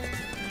move,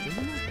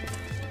 isn't it?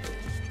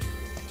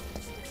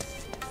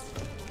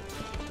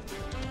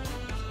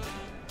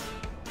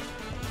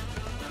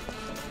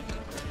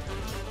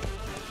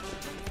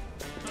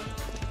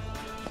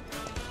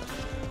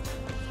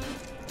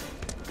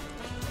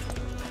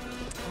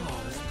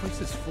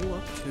 This is full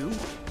up too?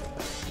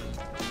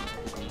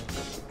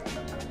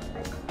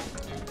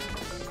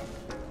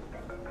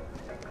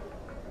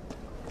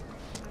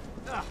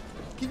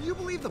 Can you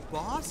believe the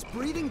boss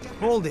breathing down?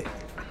 Hold it.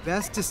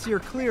 Best to steer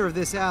clear of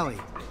this alley.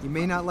 You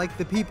may not like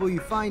the people you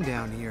find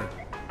down here,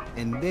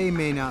 and they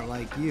may not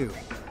like you.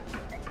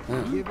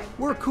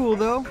 We're cool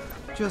though.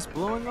 Just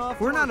blowing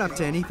off. We're not up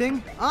to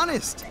anything.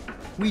 Honest.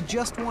 We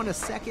just want a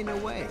second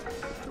away.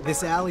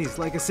 This alley's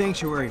like a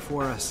sanctuary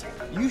for us.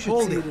 You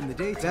should see it in the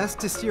daytime. Best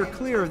to steer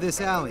clear of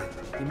this alley.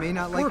 You may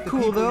not like the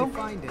people you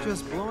find it.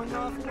 Just blowing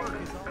off work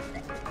is all.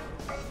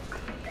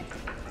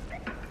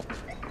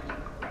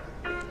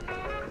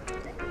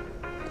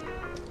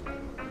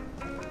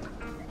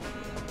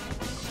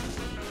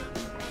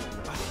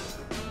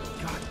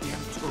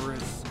 Goddamn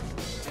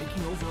tourists.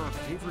 Taking over our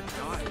favorite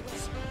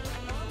guides.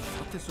 I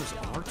thought this was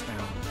our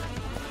town.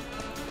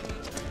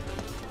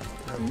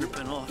 They're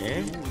ripping off you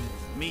and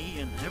me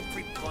and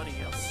everybody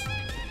else.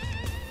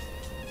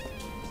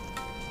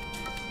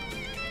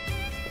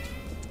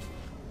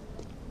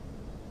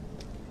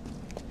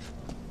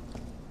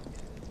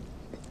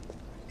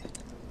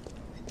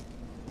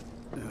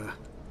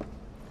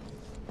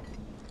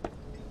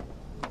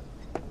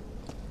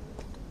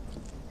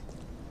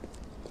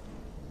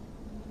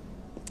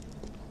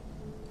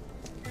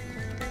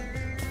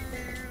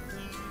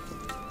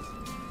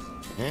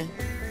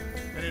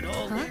 And it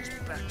all leads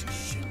back to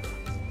Shimmer.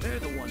 They're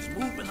the ones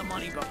moving the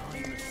money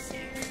behind the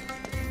scenes.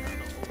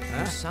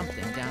 There's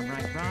something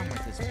downright wrong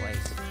with this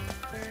place.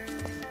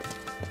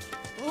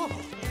 Oh,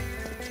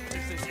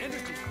 there's this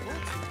energy pulse.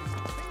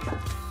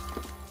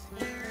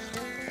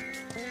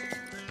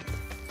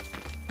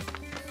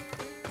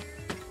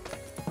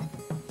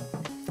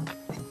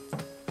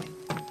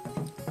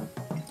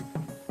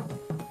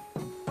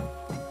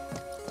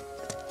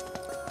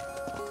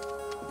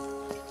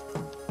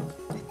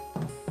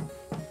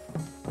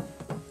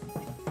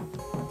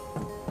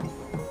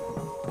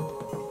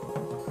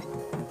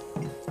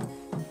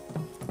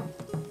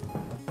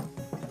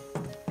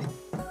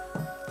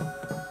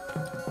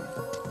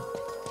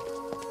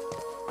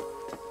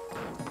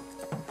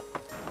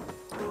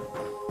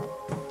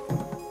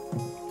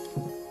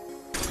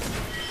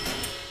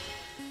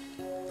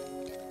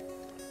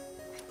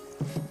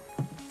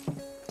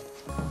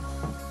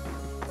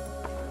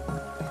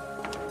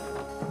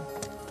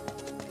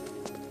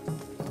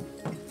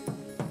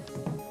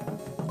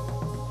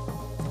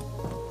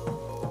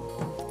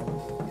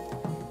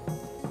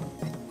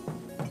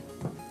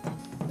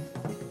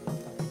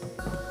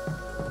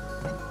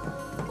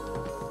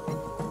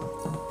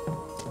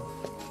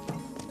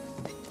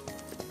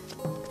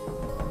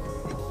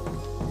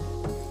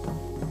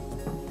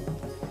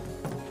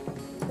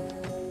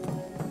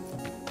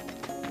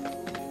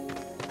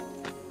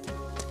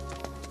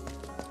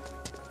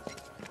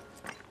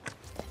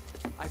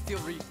 I feel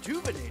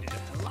rejuvenated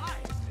and alive.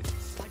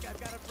 It's like I've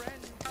got a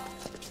friend.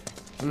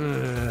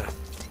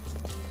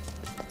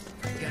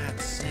 For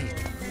God's sake,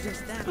 who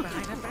does that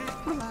behind her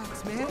back?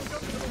 Relax, man.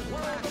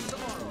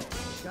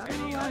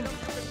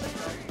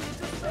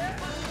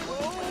 Oh,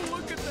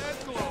 look at that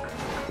glow.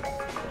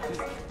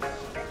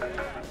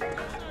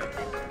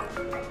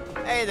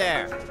 Hey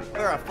there.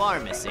 We're a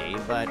pharmacy,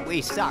 but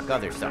we stock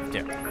other stuff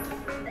too.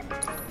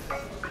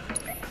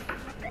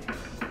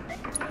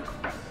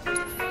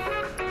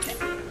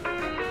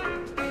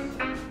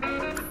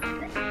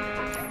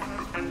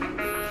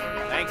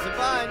 Thanks a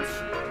bunch.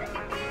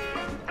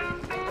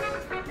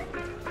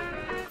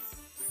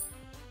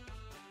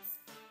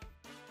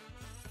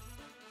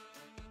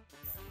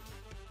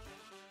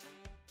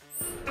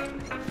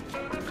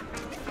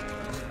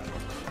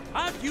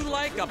 How'd you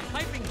like a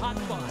piping hot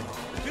bun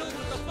filled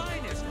with the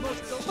finest,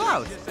 most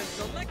Cloud, delicious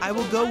and delectable I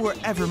will go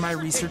wherever my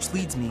research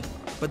leads me,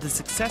 but the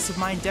success of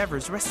my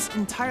endeavors rests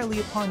entirely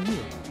upon you.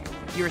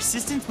 Your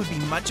assistance would be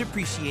much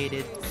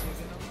appreciated.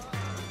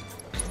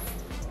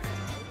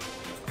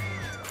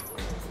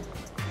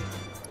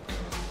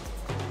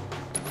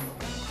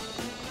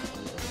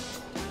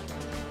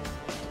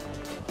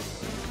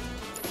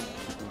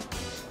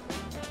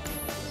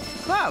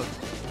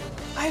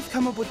 I've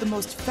come up with the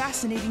most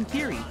fascinating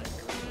theory.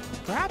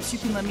 Perhaps you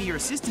can lend me your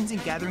assistance in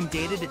gathering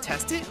data to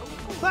test it?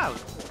 Cloud,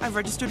 I've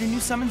registered a new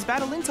Summons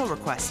Battle Intel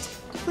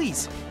request.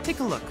 Please, take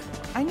a look.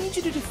 I need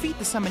you to defeat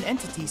the summon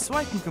entity so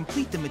I can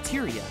complete the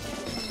materia.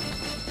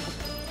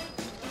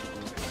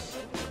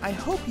 I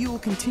hope you will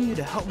continue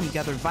to help me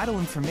gather vital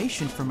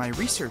information for my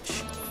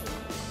research.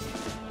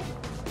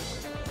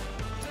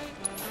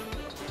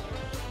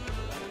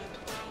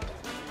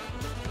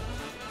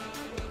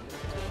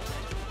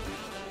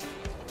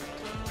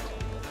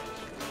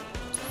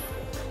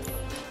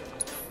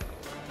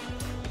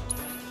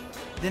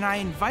 Then I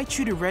invite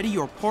you to ready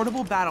your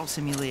portable battle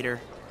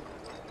simulator.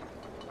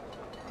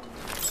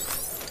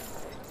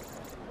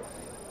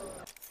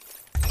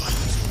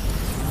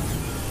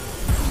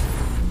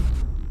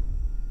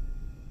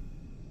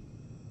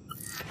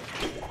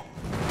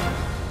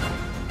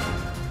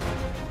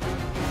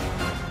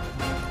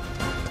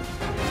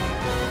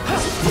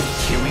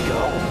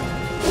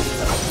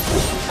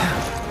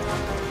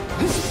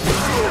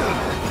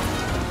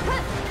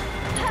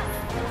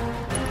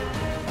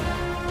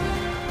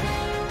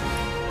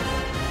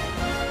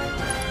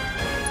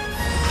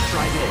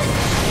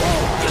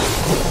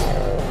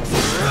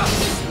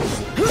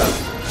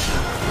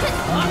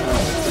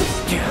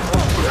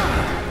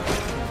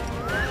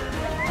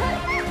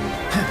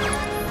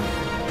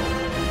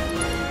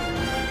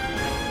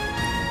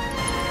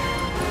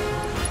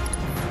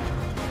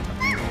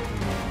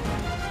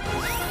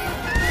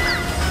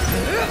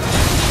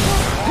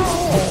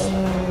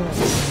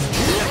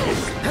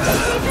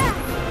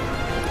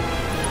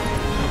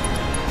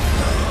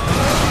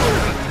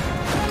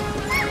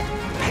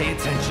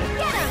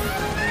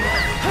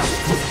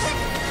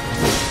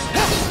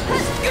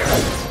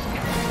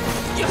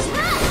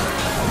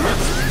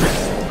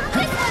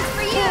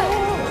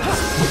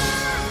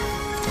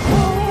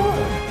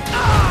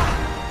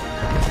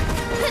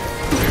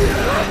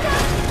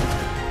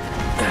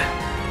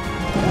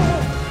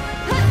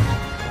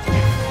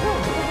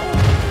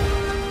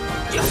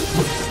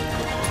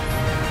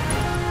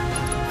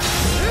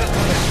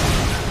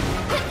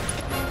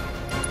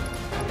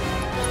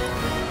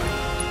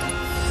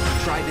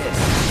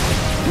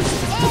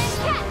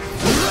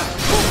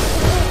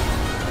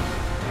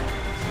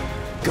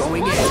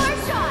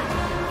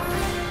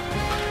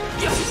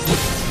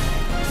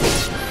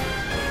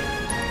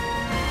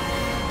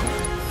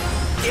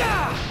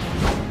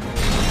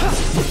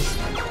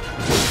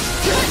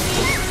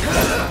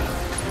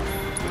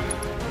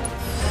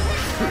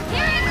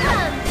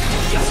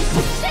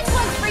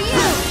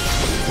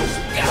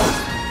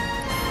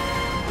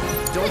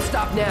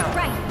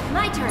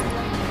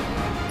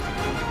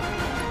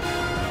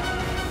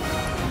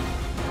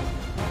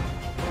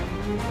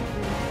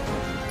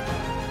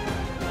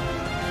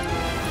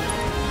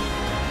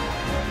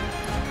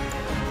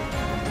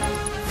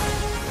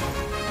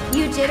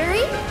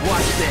 Jittery?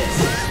 Watch this.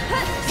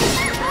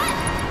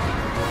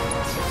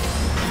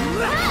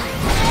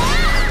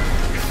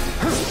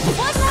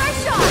 One more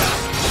shot!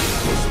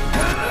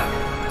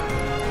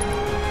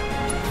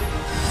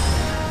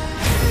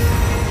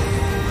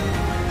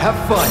 Have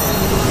fun.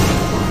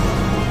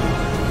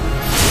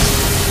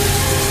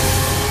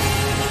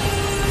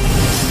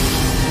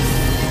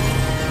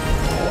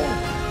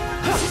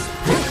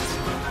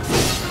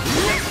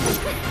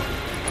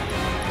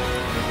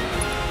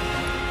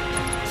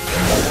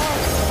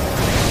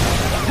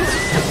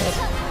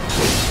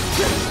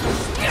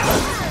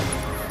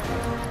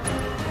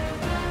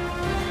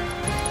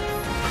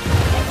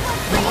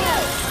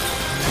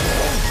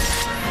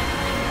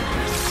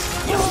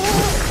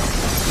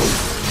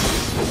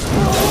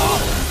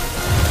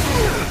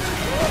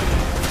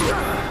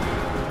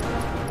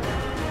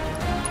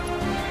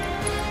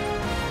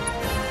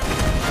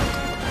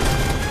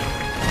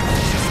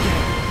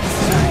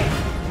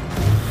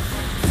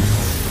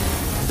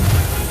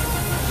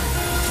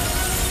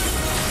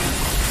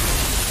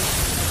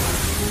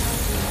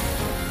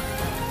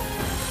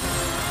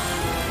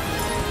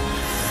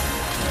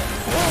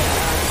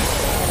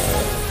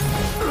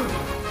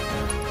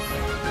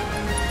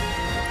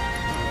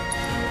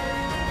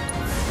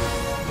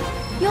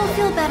 You'll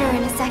feel better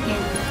in a second.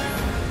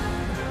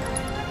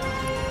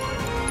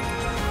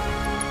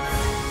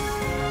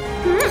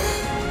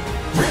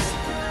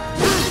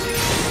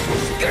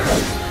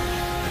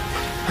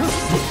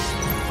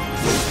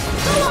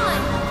 Go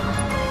on!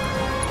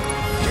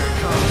 Here it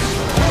comes.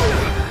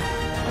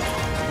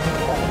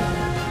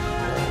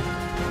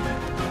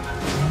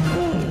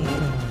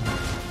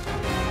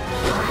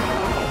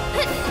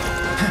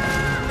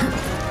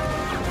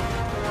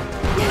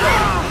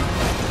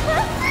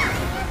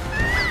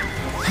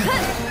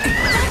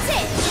 That's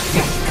it!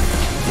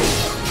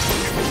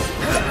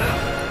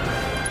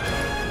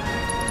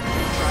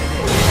 Try this.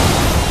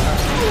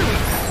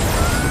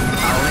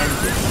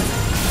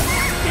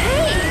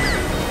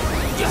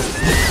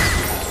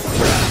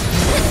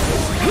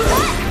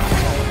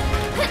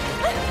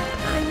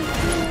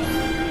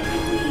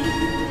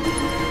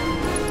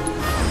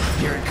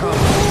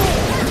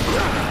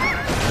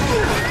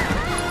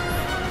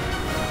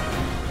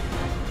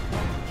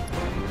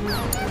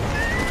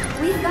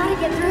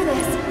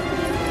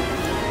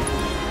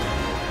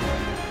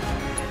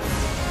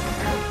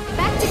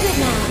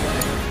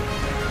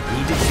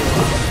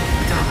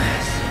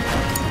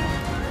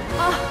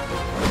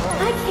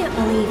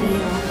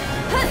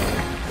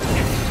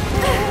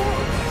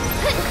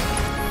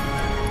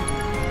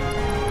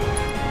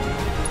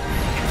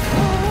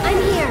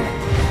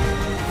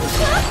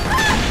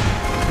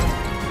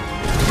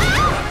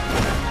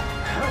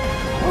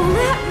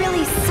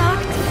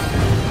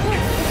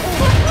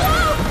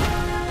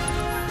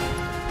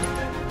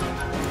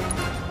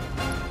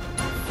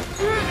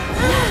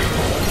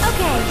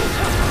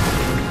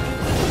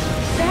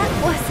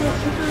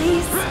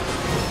 Please.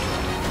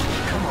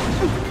 Come on.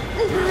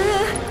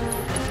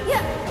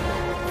 Yeah.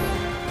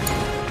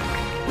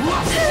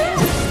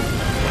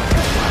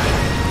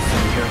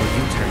 Some hero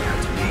you turned out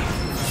to be.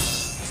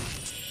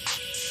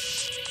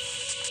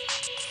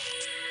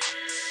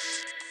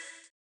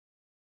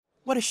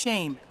 What a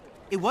shame.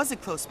 It was a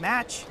close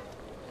match.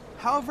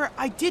 However,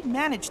 I did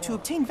manage to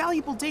obtain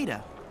valuable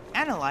data,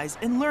 analyze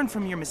and learn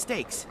from your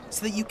mistakes,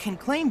 so that you can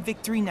claim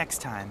victory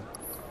next time.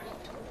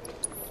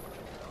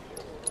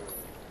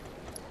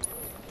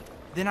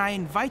 Then I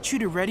invite you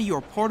to ready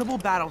your portable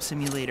battle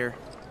simulator.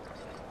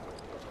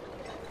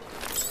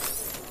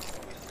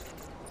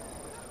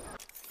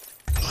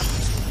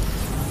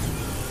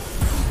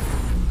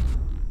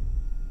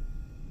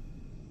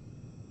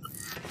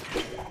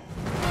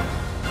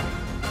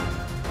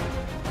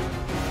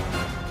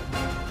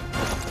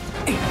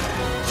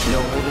 No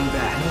holding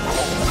back.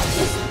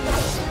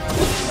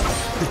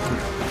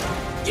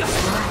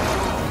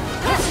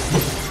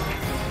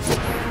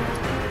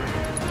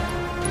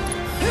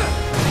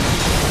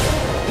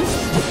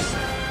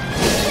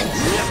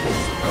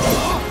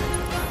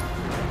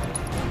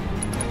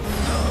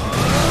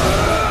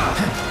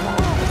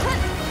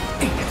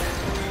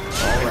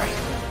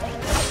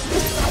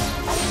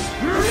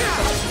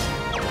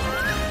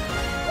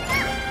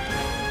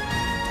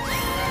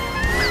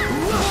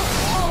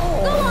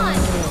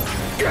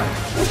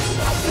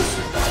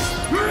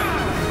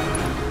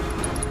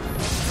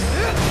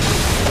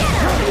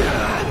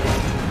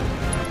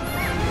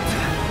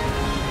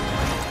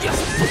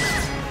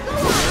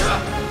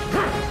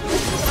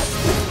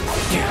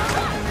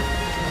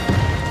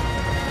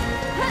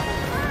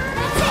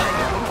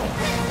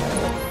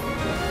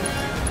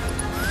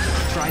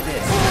 Try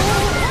this.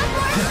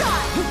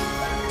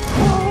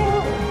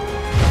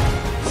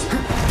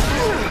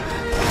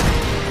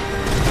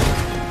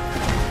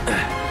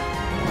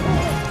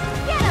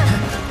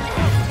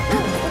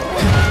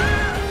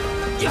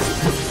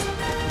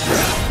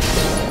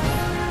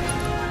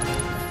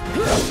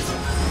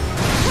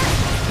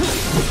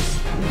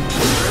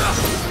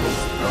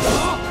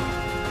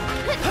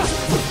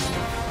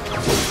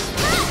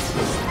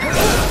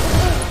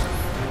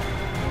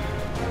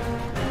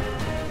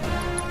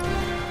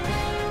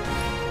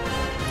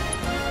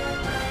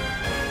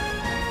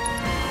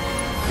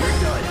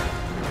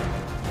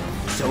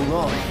 So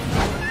long.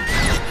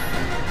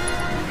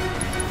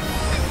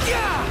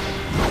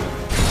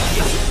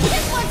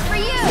 This one's for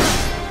you!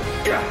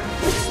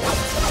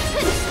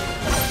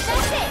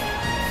 That's it!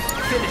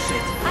 Finish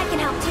it. I can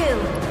help too.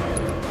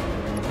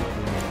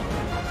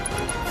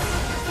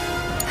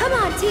 Come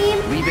on, team!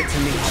 Leave it to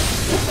me.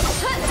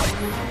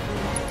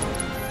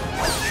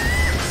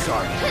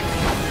 Sorry.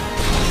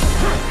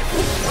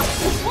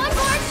 One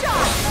more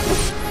shot!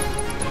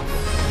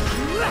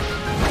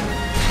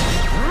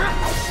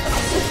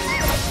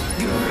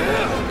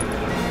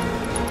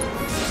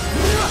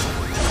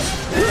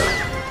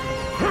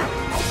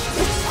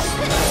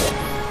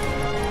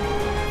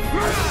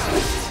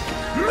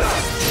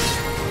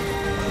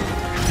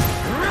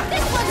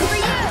 This one's for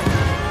you!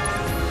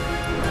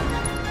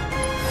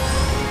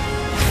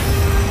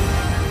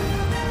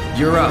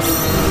 You're up.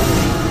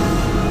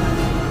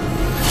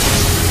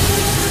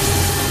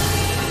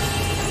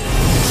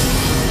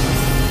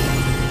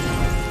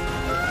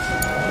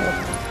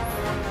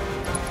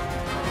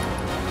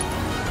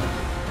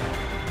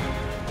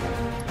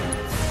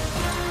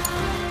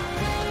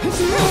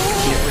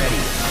 Get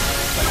ready.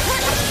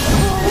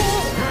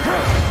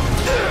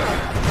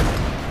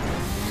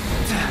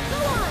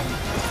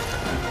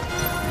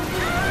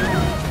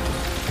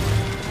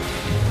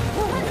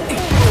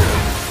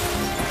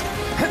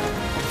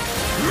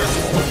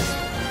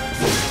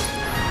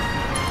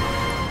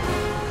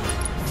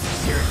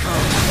 Here it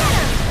comes.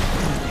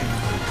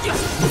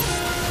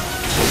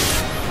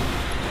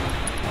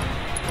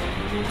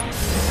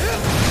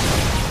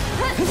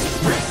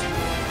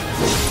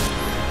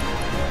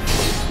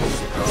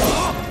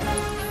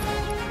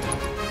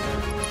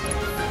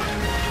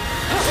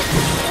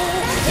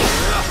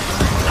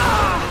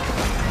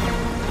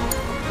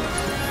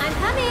 I'm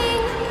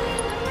coming!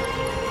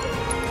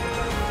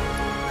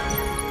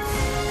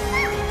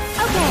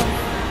 Okay.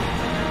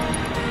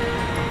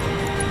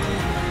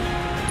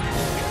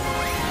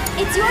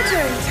 It's your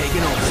turn.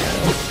 Taking over.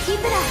 Keep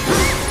it up.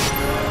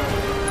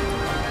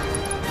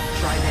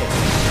 Try this.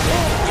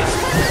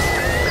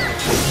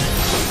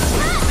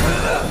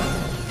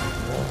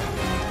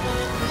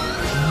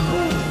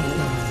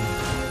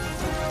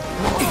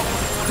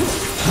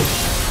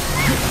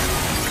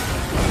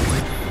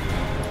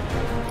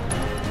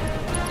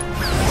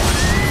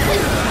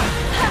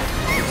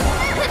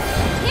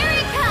 Here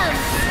it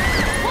comes!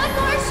 One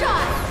more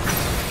shot!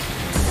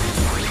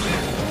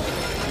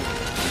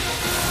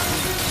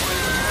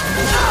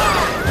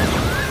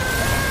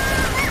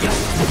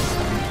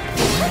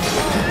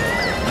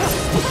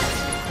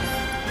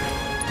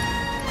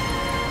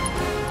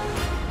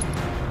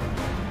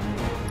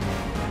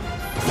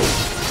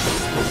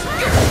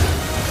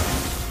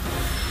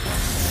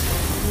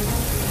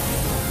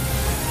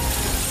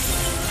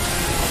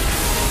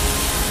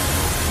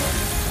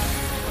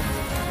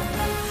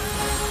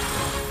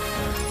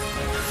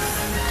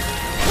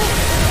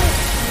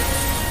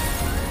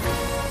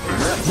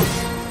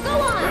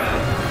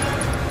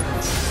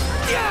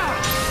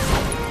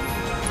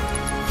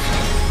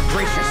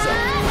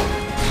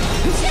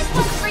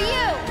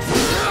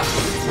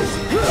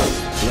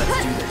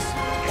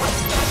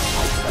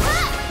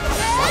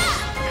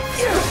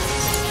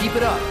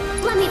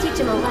 Let me teach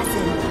him a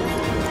lesson.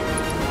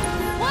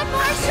 One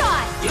more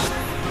shot!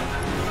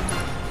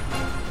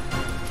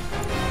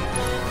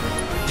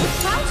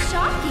 Try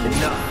shocking.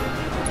 Enough.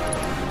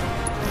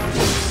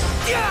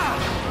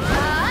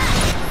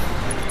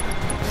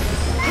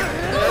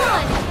 Go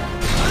on!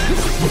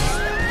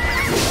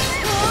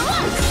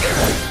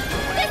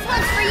 This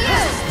one's for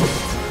you!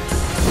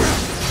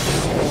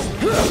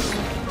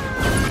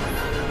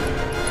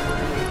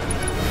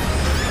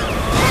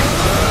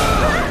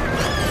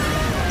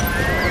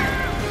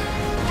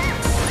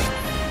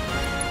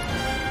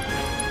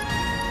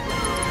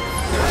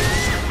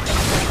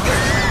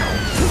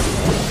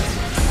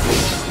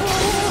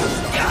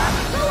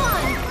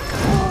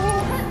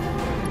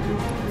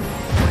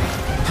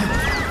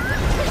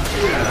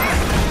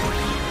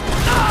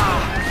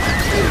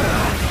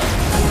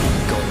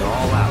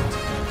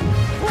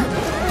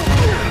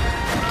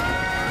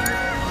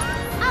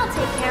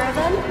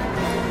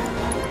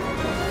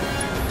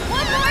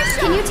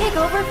 Can you take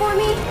over for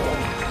me?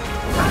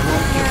 I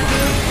won't care of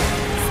you.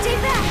 Stay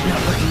back!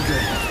 Not looking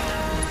good.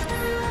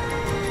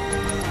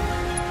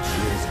 She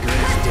is good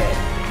as dead.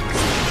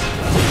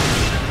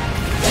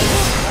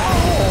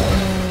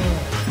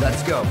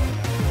 Let's go.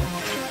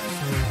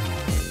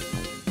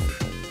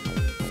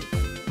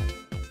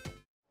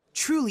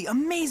 Truly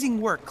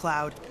amazing work,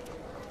 Cloud.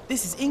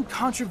 This is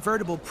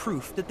incontrovertible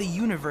proof that the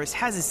universe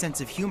has a sense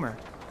of humor.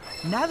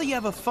 Now that you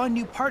have a fun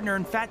new partner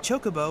in Fat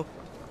Chocobo,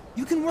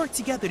 you can work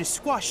together to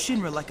squash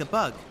Shinra like a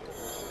bug.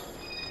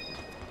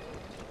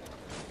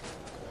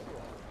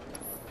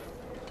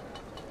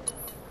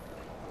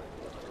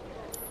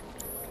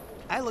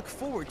 I look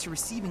forward to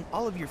receiving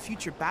all of your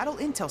future battle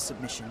intel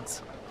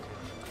submissions.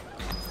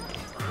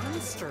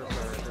 Monster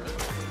burger.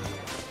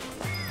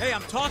 Hey,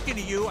 I'm talking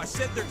to you. I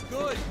said they're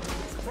good.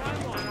 Try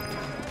one.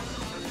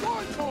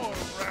 One more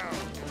round.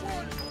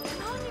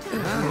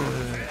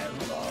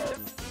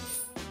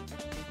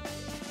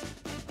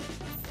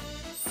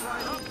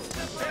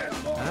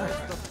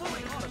 The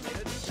fully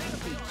automated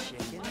centipede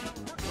chicken.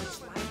 What's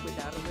life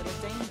without a little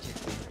danger?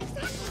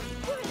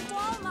 We're in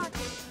Wall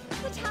Market,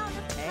 the town of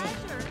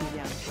pleasure.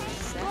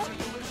 Look,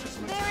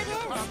 there it is.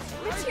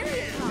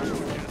 Material costs.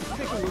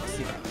 Take a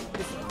look-see.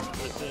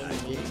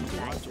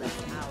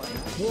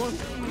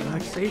 Warmth,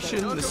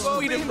 relaxation, the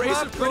sweet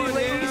embrace of pretty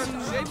ladies.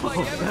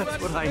 Oh,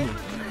 that's what I need.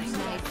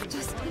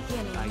 Just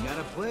beginning. I got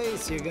a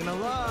place you're gonna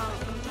love.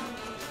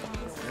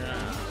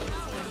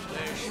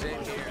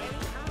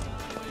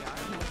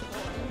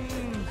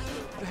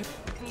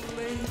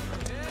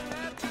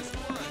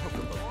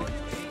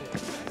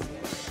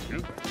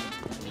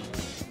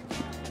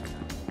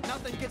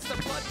 Nothing gets the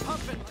blood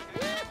pumping.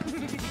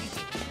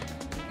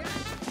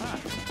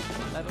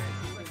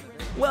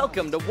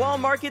 Welcome to Wall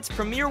Market's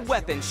premier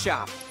weapon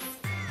shop.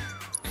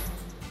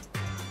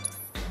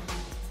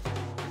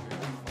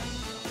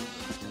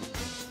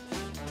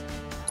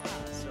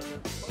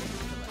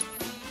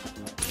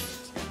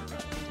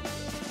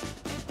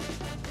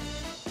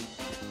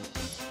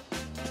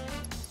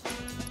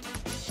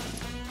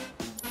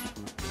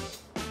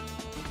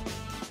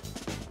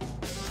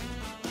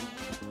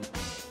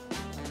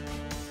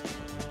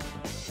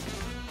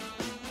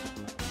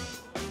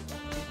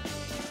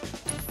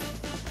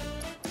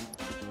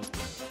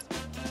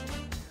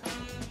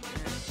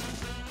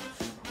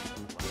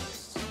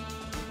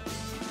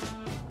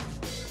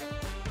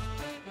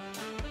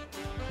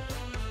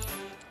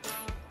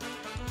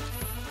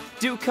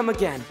 Do come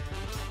again.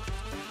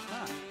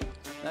 Huh.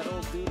 That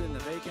old dude in the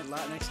vacant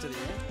lot next to the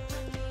inn?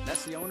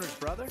 That's the owner's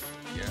brother?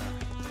 Yeah.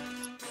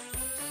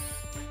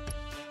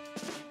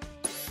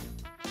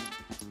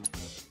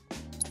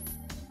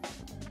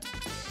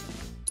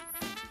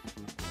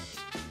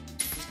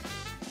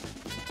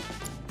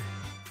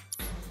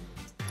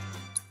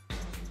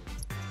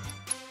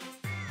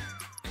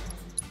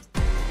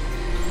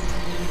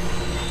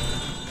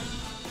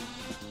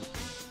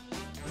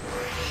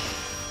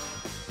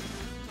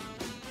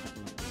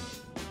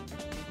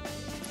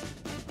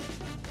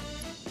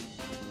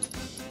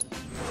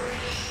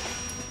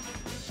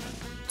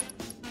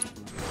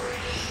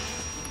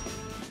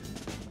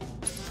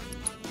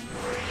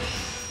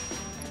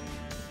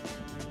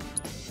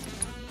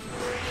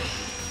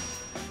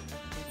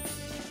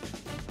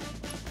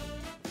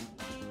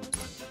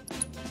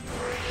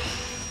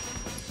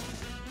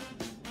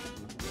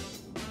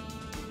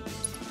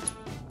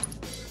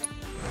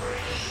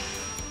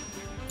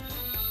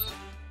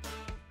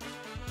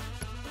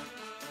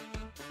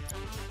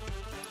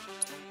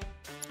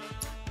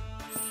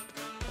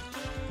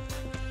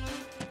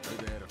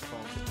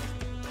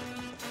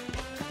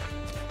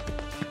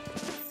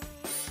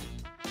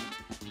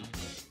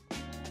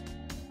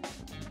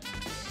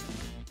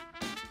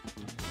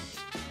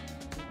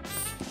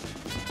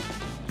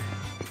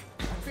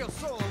 I feel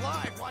so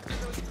alive watching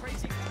those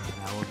crazy.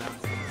 How about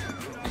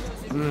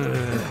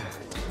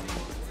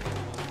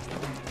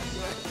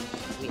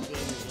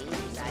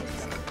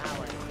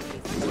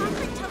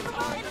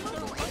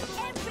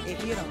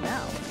If you don't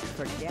know,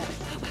 forget it.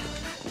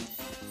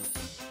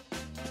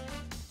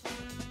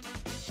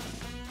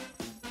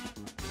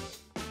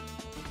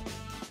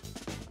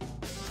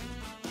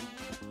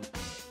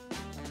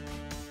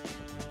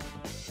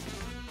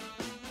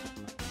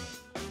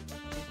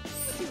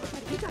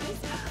 guys.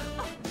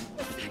 Oh,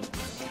 the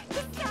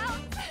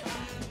sound.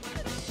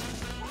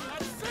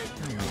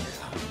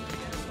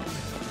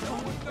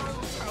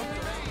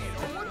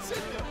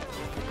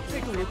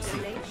 Take a look, see.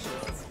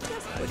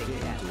 But they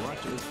need to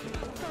watch this.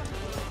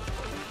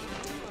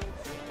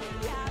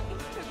 Yeah,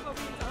 these cocoa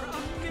beans are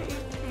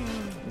amazing.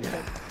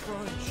 Yeah.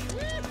 Oh,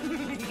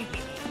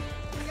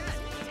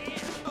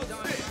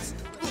 this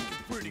looking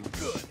pretty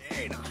good,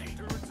 ain't I?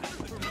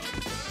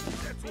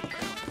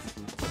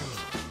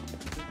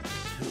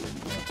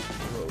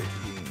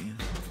 Protein.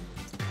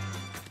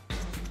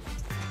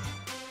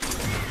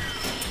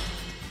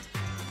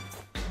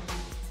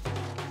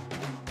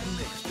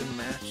 Mixed and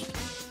matched.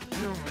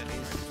 Too many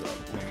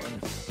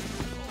supplements.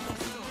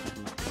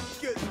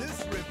 Getting this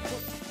ripped.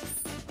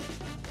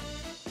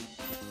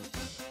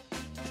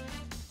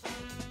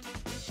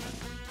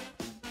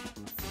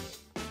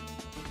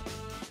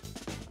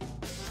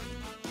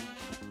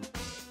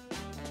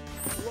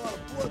 A lot of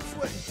blood,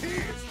 sweat, and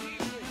tears.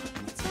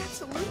 It's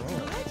absolutely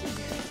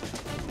legendary.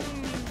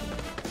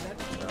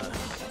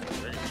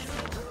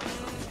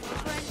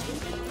 Weren't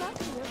even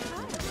luckier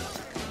pie.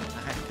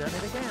 I've done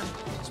it again.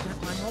 Spent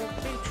my whole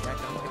paycheck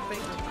on my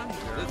favorite honey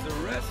girl. It's a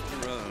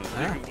restaurant.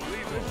 Huh? You can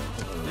believe it.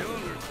 The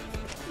owners.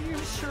 You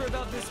sure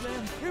about this,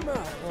 man? Come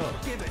on.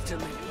 Give it to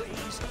me,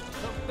 please.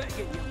 I'm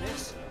begging you,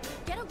 miss.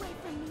 Get away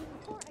from me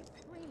before I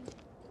scream.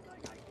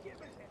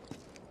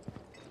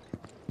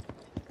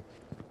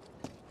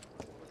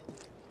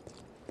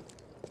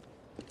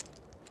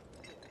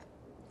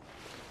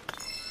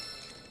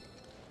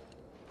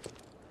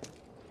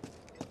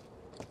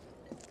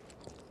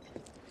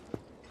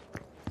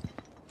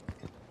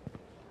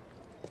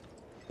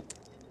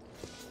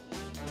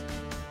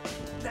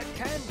 That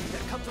candy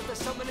that comes with the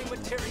summoning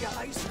materia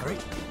ice cream.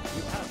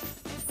 You have.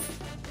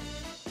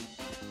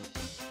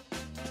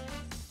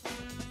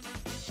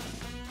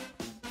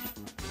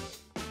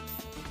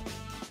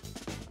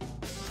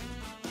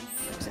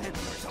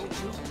 Xander told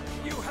you.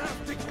 You have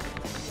to.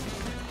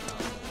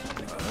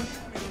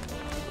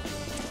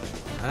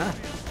 Huh?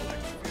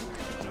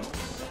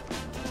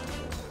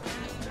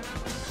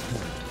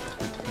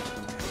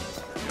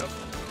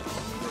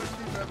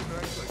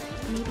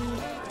 Maybe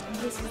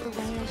this is the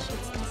way I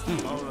should test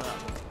it.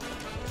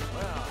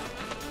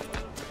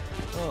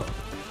 Oh.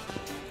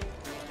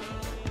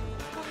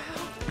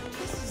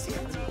 This is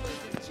it.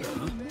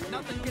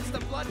 Nothing gets the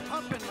blood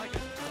pumping like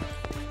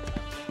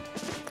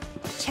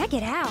Check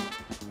it out.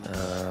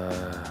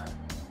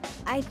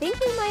 I think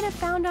we might have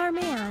found our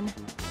man.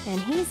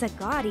 And he's a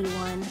gaudy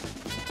one.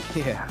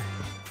 Yeah.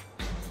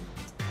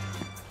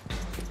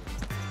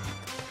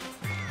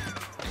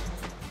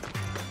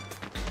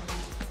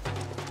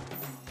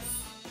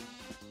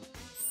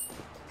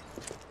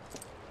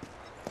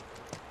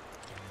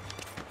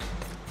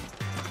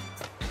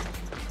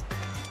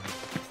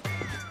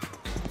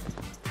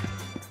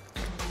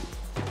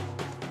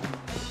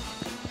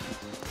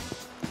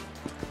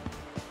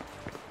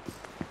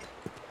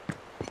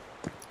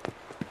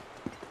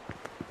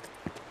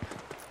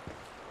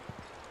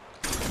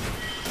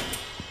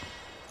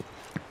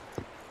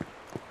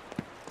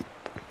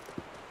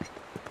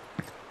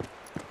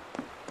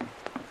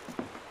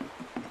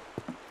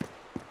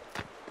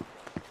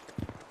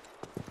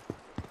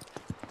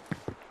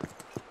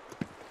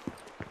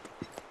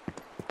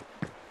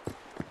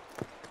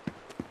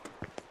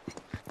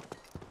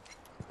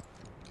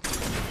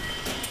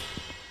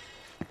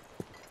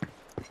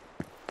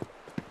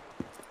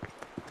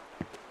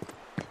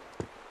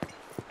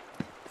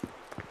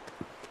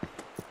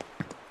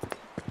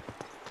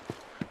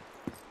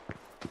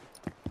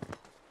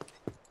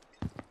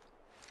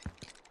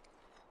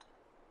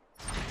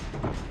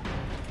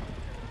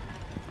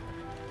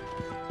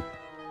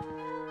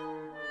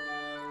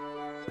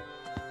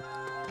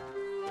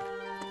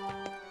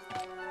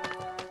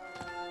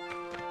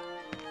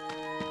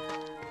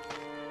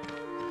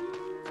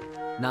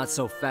 Not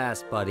so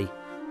fast, buddy.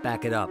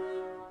 Back it up.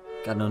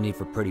 Got no need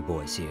for pretty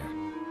boys here.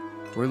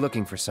 We're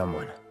looking for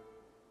someone.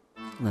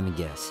 Let me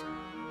guess.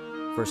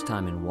 First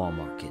time in Wall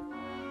Market.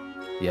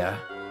 Yeah?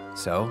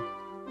 So?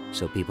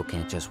 So people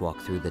can't just walk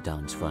through the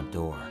Don's front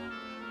door.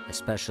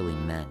 Especially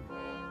men.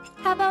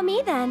 How about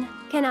me then?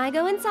 Can I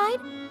go inside?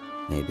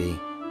 Maybe,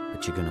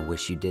 but you're gonna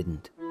wish you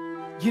didn't.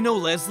 You know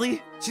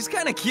Leslie? She's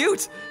kinda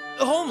cute.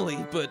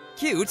 Homely, but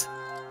cute.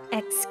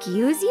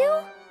 Excuse you?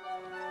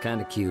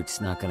 Kinda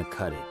cute's not gonna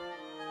cut it.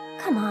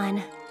 Come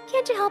on.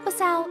 Can't you help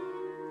us out?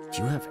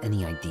 Do you have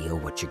any idea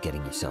what you're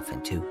getting yourself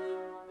into?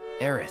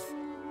 Aerith.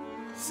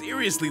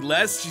 Seriously,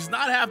 Les, she's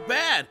not half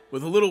bad.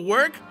 With a little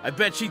work, I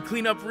bet she'd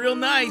clean up real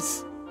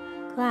nice.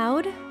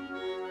 Cloud,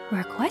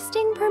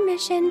 requesting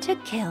permission to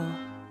kill.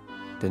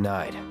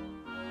 Denied.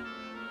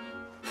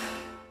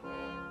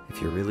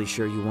 If you're really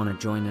sure you want to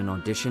join an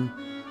audition,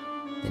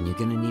 then you're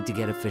gonna need to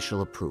get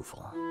official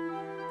approval.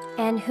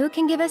 And who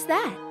can give us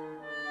that?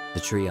 The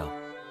trio.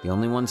 The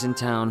only ones in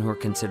town who are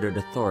considered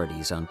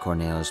authorities on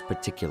Corneo's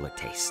particular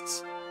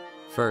tastes.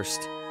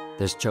 First,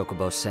 there's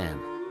Chocobo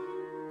Sam.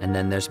 And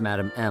then there's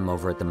Madam M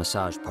over at the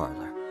massage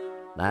parlor.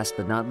 Last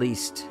but not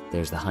least,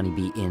 there's the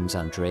Honeybee Inn's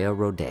Andrea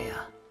Rodea.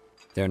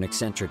 They're an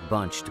eccentric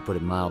bunch, to put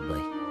it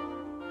mildly.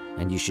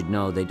 And you should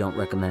know they don't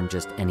recommend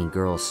just any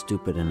girl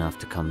stupid enough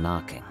to come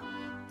knocking.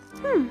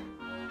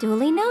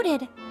 Duly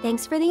noted.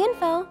 Thanks for the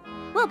info.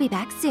 We'll be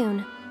back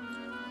soon.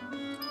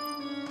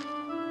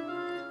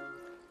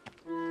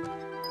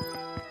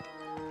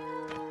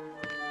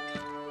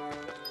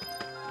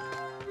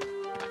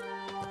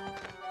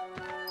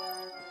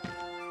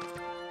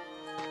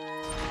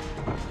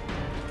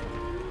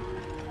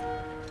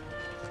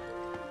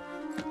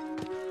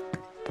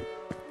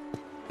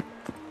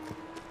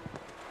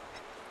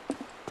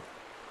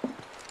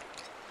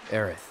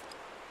 Aerith,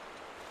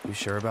 you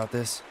sure about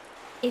this?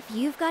 If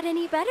you've got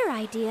any better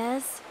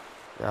ideas.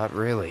 Not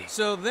really.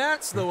 So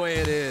that's the way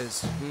it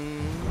is.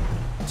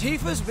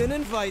 Tifa's been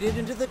invited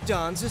into the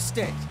Don's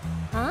estate.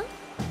 Huh?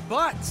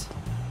 But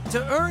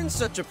to earn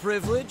such a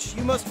privilege,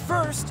 you must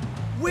first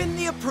win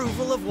the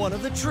approval of one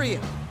of the trio.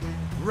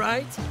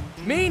 Right?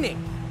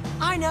 Meaning,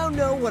 I now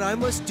know what I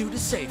must do to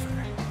save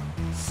her.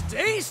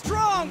 Stay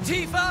strong,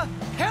 Tifa!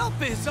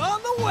 Help is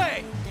on the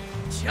way!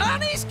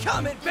 Johnny's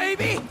coming,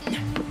 baby!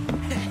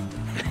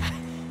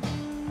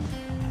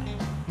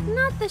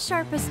 Not the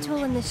sharpest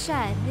tool in the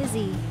shed, is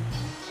he?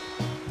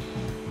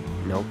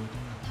 Nope.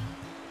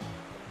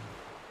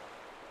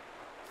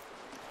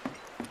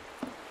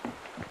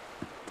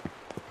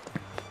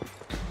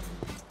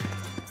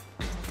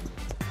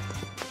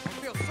 I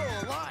feel so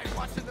alive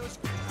watching those.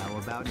 How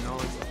about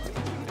knowledge?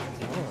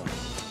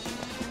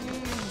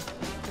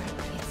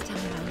 It's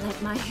time I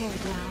let my hair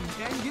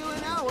down. 10 gil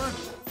an hour.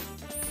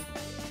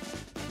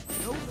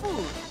 No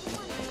food.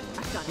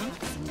 I've got to have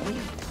some real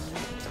fun.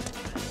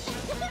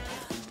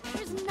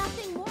 There's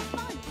nothing more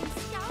fun than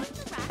scouring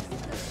the racks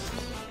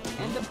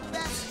And the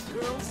best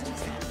girls in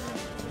town.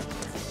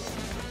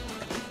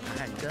 I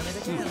had done it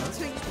again.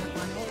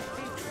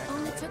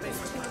 Only took us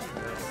 2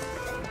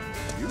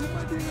 You,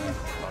 my dear.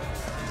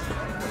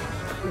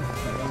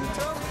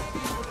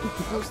 It's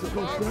supposed to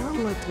go down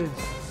like this.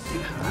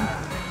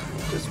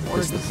 Just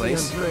wanted to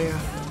place? Andrea.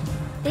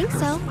 Think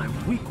so. My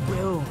weak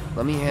will.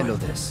 Let me handle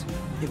this.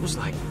 It was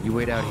like... You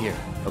wait out here,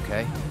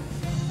 okay?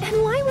 And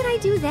why would I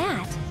do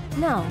that?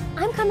 No,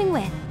 I'm coming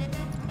with.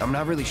 I'm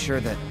not really sure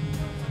that...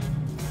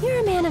 You're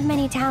a man of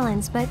many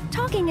talents, but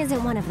talking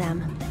isn't one of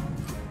them.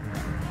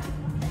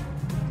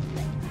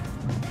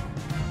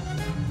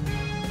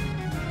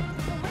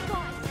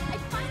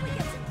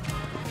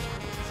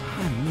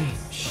 I mean,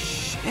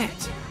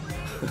 shit.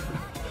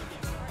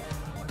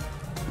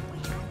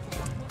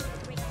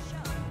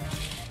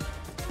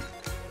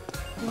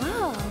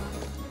 Whoa.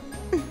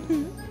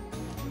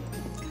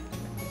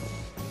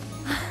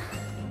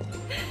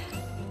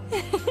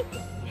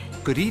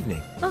 Good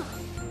evening. Oh.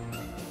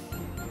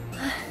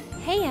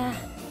 Hey,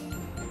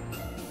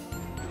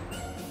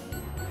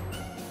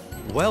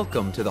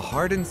 Welcome to the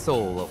heart and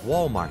soul of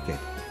Wall Market,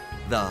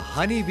 the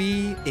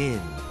Honeybee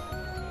Inn.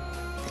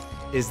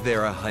 Is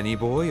there a honey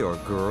boy or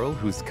girl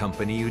whose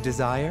company you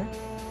desire?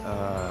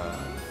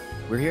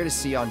 We're here to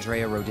see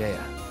Andrea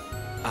Rodea.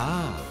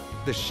 Ah,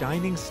 the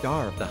shining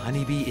star of the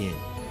Honeybee Inn.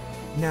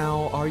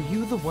 Now, are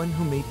you the one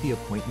who made the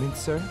appointment,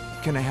 sir?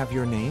 Can I have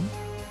your name?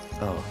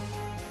 Oh,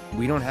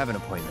 we don't have an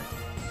appointment.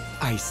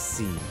 I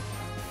see.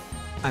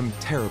 I'm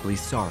terribly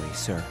sorry,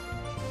 sir.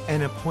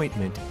 An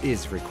appointment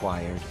is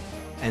required,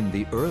 and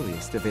the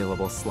earliest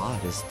available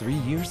slot is 3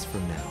 years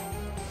from now.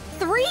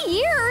 3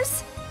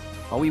 years?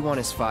 All we want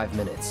is 5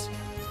 minutes.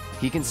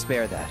 He can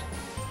spare that.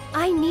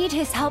 I need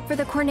his help for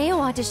the Corneo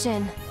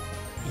audition.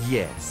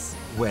 Yes,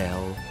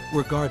 well,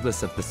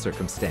 regardless of the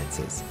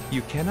circumstances,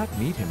 you cannot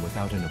meet him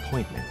without an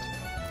appointment.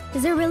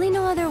 Is there really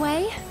no other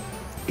way?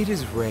 It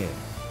is rare,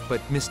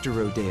 but Mr.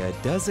 Rodea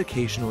does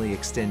occasionally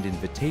extend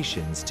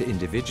invitations to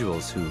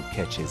individuals who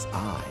catch his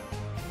eye.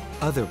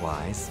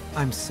 Otherwise,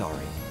 I'm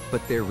sorry,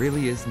 but there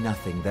really is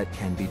nothing that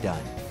can be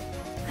done.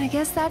 I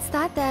guess that's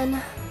that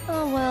then.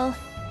 Oh well,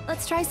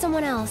 let's try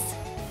someone else.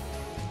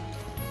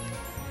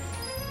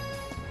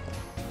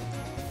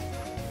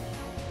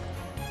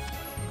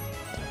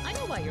 I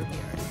know why you're here.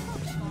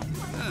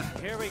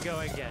 Here we go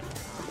again.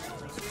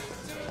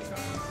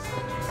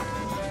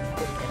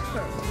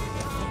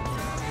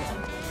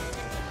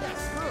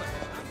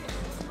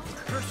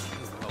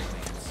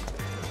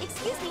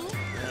 Excuse me.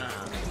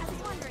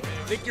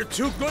 Think you're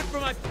too good for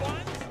my fun?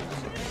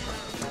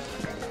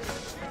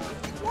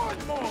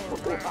 One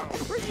more round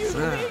for you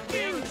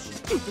making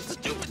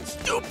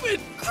Stupid!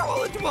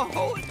 Crawl into a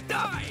hole and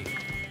die!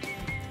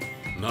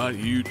 Not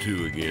you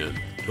two again.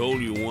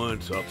 Told you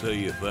once, I'll tell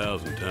you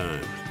 1,000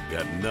 times.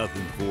 Got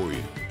nothing for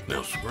you.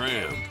 Now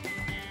scram.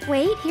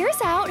 Wait,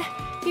 here's out.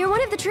 You're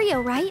one of the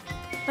trio, right?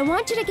 I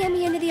want you to get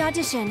me into the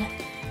audition.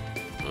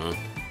 Huh?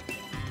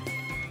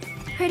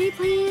 Pretty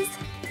please?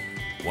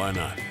 Why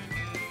not?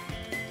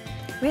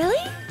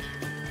 Really?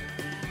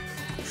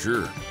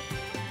 Sure.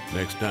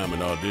 Next time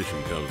an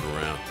audition comes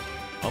around,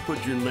 I'll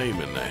put your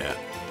name in the hat.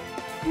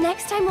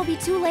 Next time will be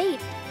too late.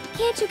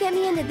 Can't you get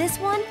me into this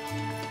one?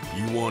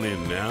 You want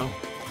in now?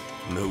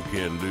 No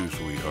can do,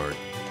 sweetheart.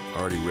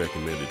 Already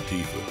recommended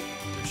Tifa.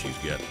 and she's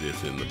got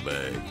this in the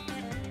bag.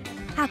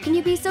 How can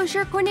you be so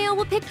sure Corneo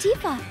will pick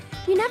Tifa?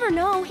 You never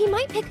know, he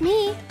might pick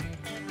me.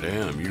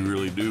 Damn, you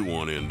really do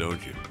want in,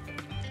 don't you?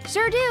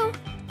 Sure do.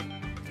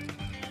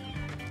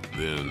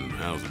 Then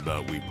how's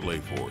about we play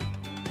for it?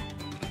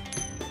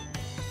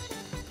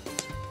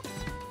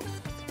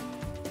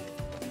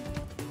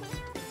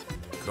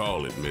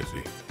 Call it,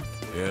 Missy.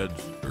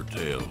 Heads or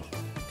tails?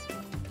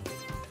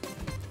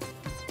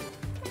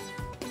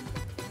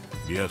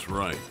 Guess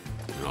right,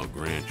 and I'll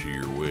grant you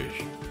your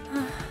wish.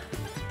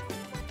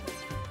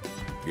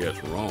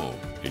 Guess wrong,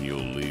 and you'll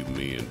leave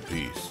me in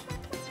peace.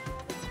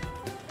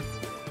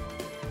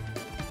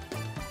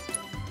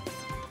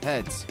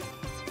 Heads.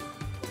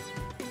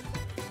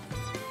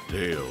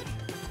 Tails,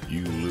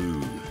 you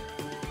lose.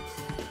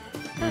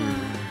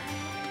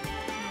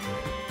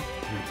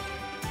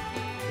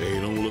 Hey,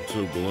 don't look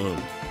so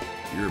glum.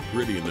 You're a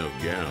pretty enough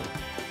gal.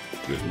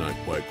 Just not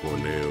quite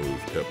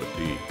Corneo's cup of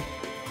tea.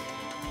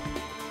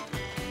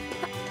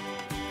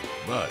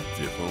 But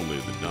if only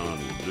the Don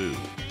will do,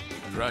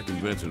 try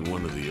convincing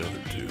one of the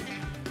other two.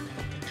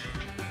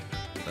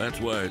 That's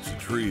why it's a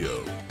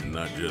trio, and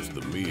not just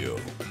the Mio.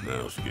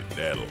 Now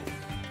skedaddle.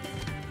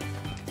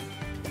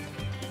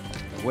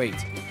 Wait.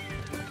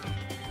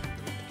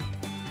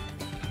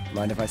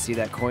 Mind if I see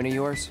that coin of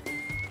yours?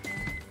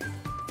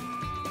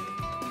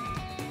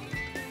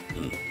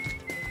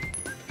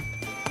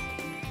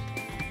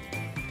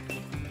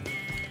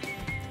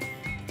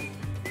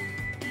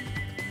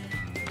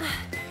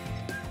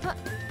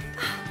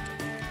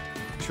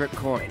 Trick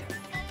coin.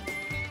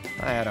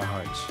 I had a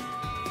hunch.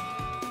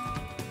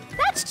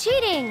 That's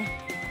cheating!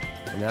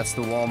 And that's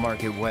the wall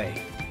market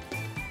way.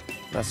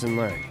 Lesson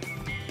learned.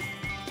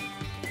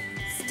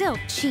 Still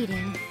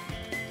cheating.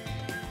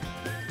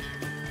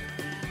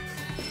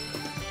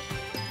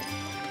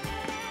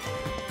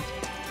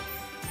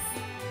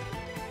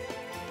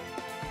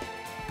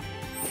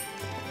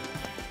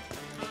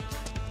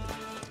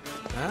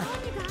 Huh?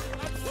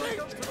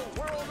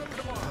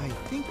 I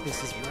think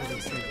this is where they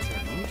said to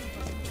meet.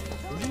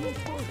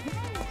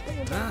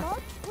 Huh?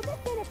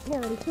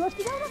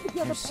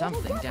 There's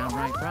something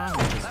downright wrong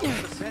with this. That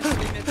was the best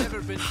thing that's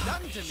ever been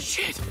done to me.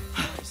 Shit!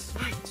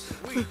 Sweet,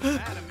 sweet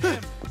Madam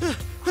M.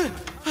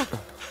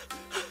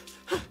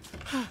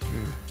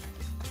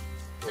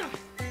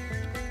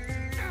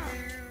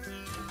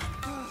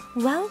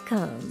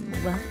 Welcome,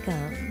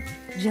 welcome.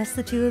 Just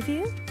the two of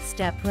you?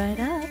 Step right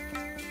up.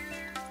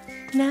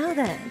 Now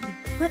then,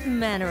 what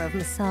manner of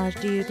massage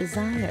do you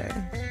desire?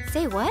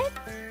 Say what?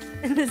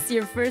 This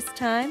your first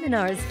time in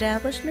our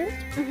establishment?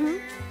 Mm-hmm.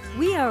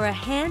 We are a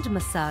hand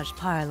massage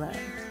parlor.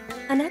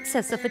 An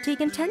excess of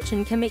fatigue and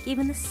tension can make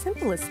even the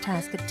simplest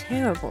task a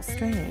terrible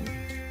strain.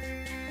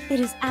 It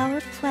is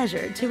our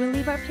pleasure to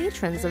relieve our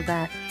patrons of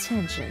that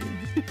tension.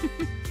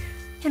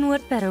 And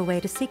what better way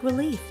to seek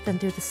relief than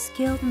through the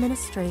skilled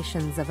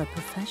ministrations of a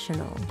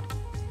professional?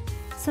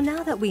 So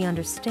now that we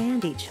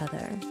understand each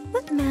other,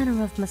 what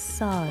manner of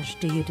massage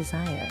do you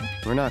desire?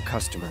 We're not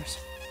customers.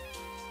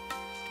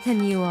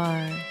 Then you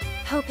are...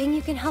 Hoping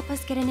you can help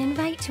us get an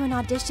invite to an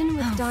audition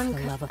with Don... For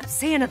the love of...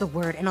 Say another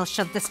word and I'll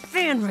shove this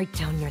fan right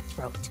down your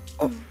throat.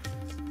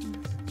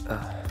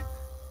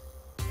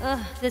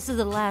 This is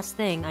the last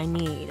thing I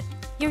need.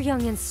 You're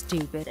young and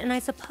stupid, and I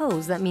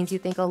suppose that means you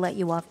think I'll let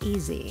you off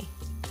easy.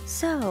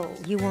 So,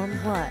 you want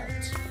what?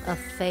 A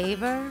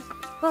favor?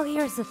 Well,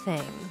 here's the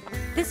thing.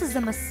 This is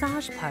a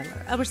massage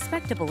parlor, a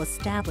respectable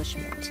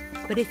establishment.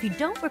 But if you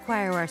don't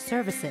require our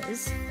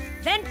services,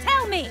 then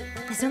tell me!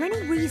 Is there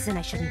any reason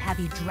I shouldn't have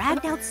you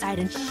dragged outside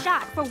and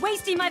shot for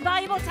wasting my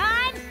valuable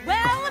time?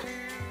 Well...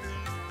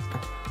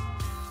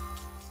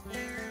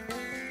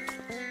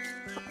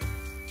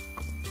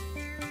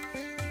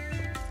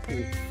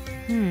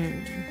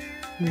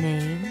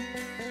 Name?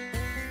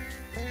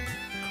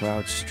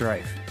 Cloud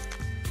Strife.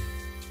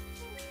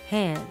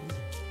 Hand.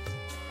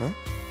 Huh?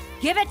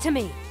 Give it to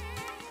me!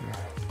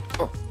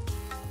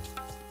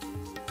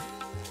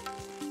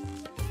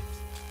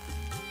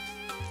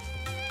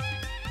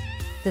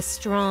 The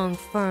strong,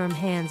 firm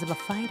hands of a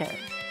fighter,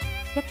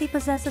 yet they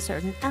possess a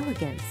certain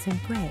elegance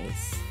and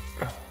grace.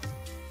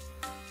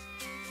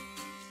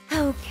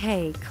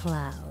 Okay,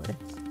 Cloud.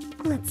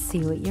 Let's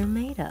see what you're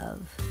made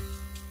of.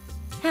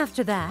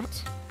 After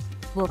that,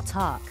 we'll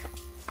talk.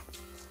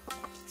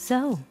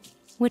 So,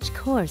 which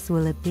course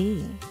will it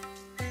be?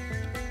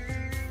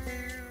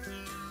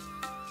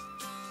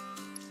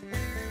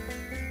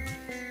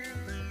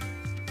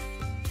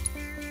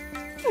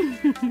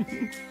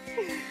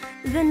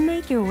 Then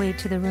make your way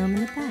to the room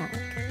in the back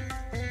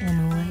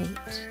and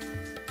wait.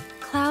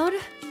 Cloud?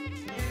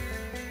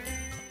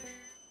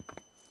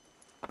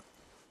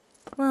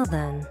 Well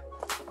then,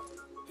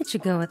 it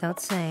should go without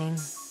saying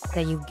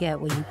that you get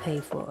what you pay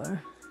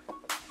for.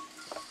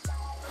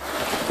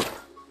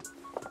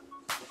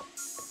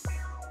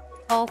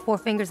 All four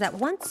fingers at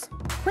once,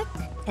 quick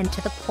and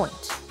to the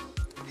point.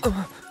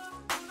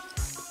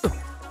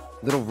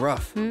 Little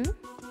rough.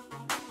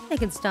 They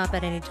can stop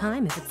at any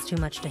time if it's too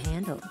much to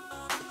handle.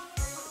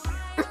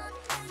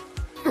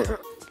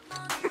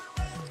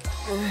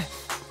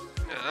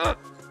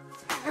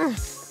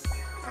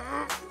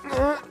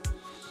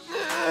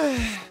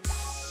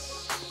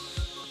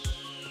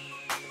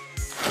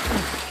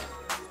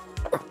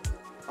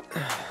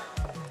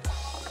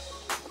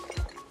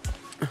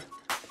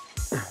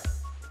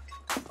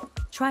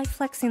 Try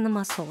flexing the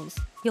muscles.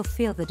 You'll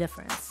feel the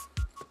difference.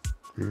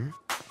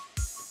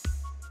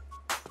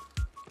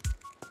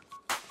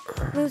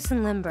 Loose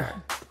and limber.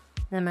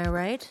 Am I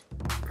right?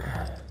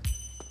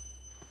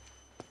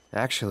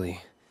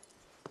 Actually,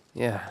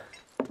 yeah.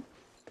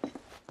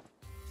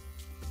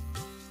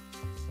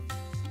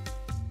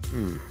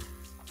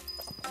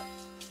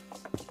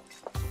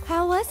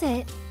 How was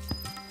it?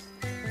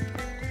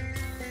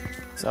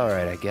 It's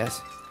alright, I guess.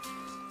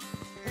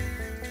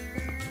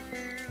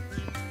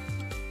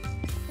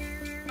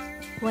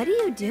 What are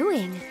you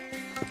doing?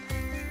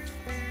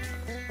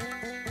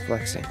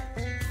 Flexing.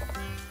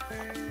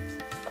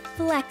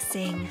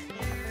 Flexing.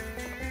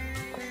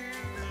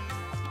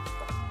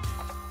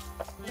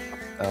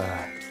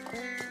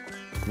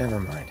 Never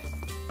mind.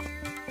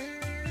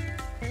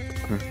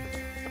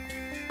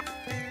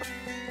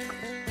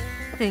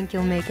 Think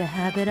you'll make a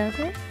habit of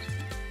it?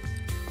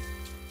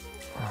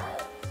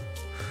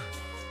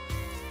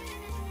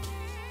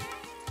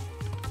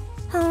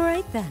 All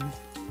right then.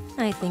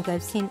 I think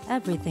I've seen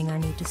everything I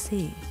need to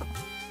see.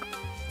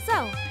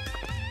 So,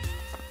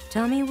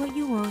 Tell me what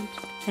you want,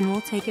 and we'll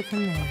take it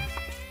from there.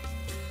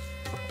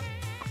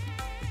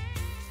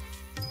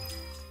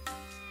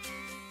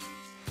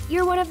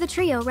 you're one of the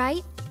trio,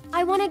 right?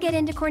 I want to get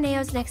into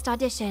Corneo's next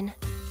audition.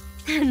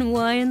 And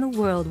why in the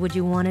world would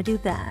you want to do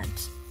that?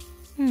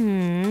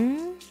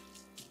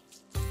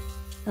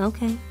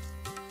 Okay.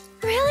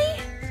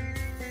 Really?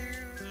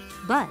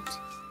 But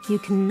you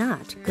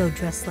cannot go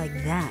dressed like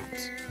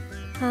that.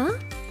 Huh?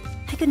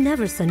 I could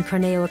never send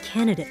Corneo a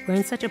candidate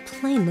wearing such a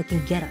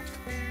plain-looking getup.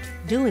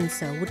 Doing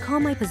so would call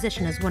my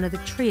position as one of the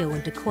trio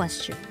into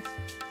question.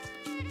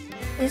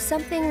 Is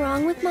something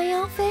wrong with my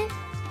outfit?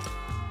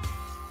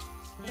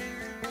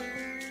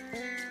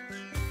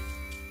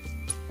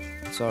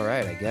 It's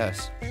alright, I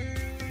guess.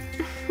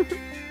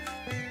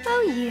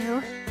 Oh,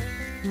 you.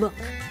 Look,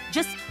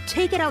 just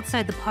take it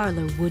outside the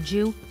parlor, would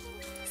you?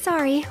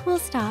 Sorry, we'll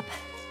stop.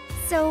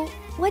 So,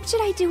 what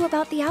should I do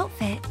about the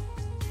outfit?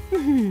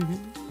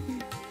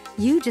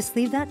 You just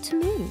leave that to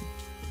me.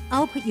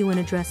 I'll put you in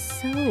a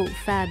dress so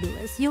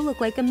fabulous, you'll look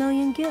like a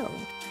million gil.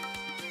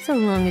 So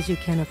long as you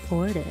can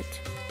afford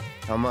it.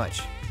 How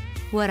much?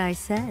 What I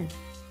said.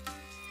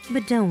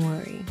 But don't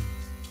worry.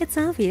 It's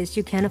obvious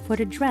you can't afford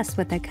a dress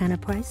with that kind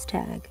of price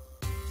tag.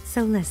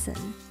 So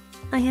listen,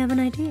 I have an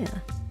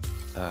idea.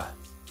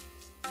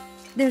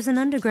 There's an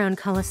underground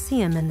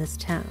coliseum in this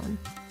town.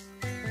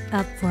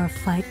 Up for a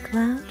fight,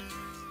 Cloud?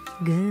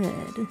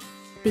 Good.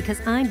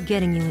 Because I'm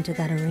getting you into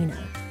that arena.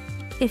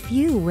 If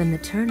you win the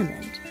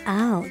tournament,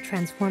 I'll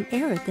transform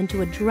Aerith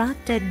into a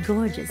drop-dead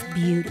gorgeous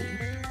beauty.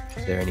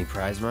 There any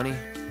prize money?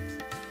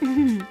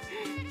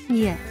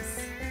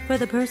 Yes, for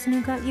the person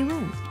who got you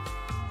in.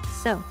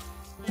 So,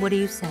 what do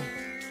you say?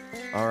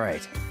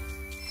 Alright.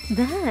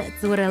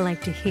 That's what I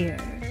like to hear.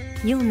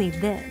 You'll need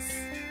this.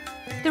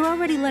 They're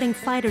already letting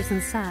fighters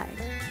inside.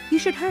 You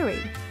should hurry.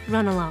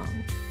 Run along.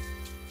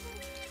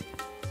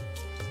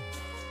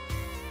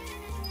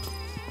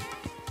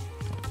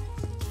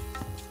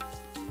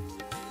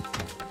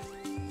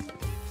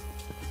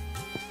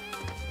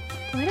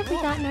 What have we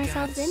gotten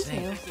ourselves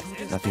into?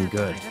 Nothing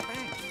good.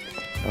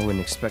 I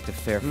wouldn't expect a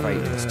fair fight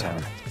in this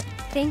town.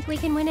 Think we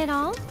can win it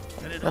all?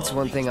 That's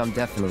one thing I'm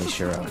definitely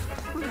sure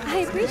of. I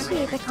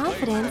appreciate the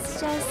confidence,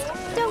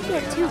 just don't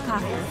get too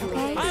cocky,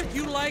 okay? How'd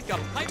you like a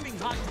piping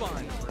hot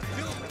bun?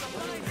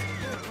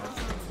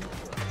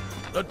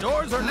 The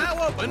doors are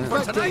now open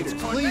for tonight's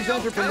Please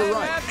enter from the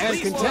right, and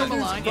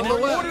contenders from the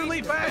left.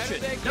 orderly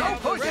fashion. No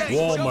pushing.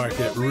 Wall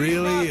Market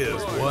really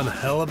is one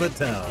hell of a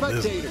town,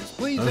 isn't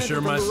it? I'm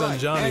sure my son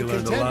Johnny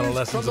learned a lot of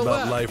lessons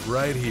about life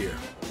right here.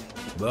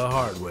 The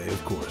hard way,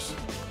 of course.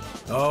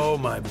 Oh,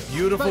 my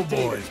beautiful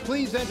boys.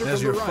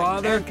 As your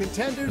father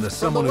and as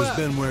someone who's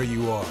been where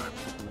you are,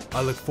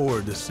 I look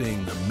forward to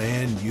seeing the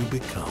man you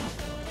become.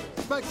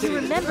 You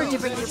remember to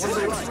bring your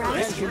swords,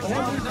 right?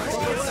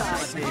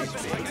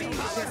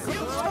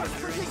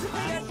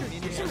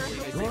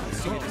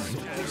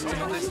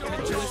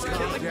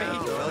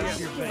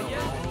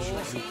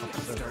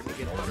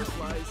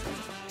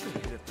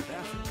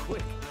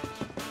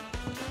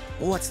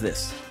 What's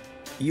this?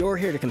 You're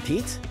here to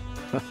compete?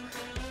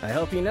 I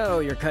hope you know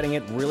you're cutting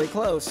it really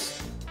close.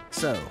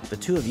 So, the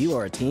two of you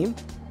are a team?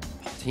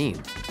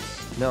 Team?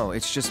 No,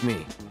 it's just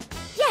me.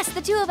 Yes,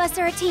 the two of us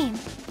are a team.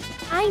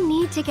 I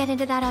need to get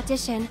into that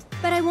audition,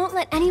 but I won't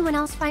let anyone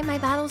else fight my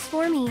battles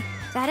for me.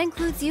 That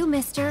includes you,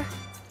 mister.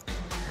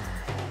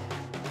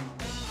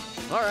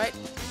 All right,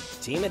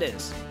 team it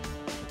is.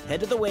 Head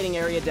to the waiting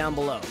area down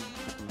below.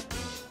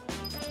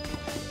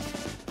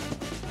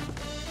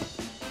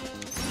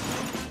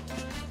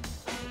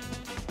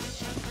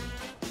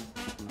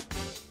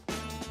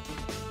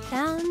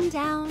 Down,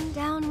 down,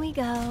 down we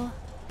go.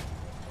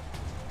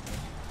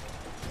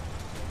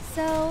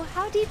 So,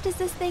 how deep does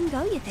this thing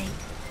go, you think?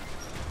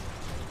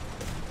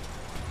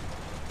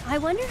 I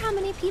wonder how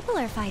many people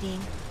are fighting.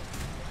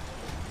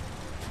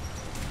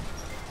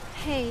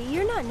 Hey,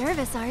 you're not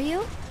nervous, are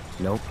you?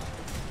 Nope.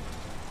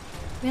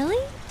 Really?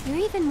 You're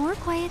even more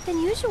quiet than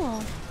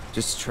usual.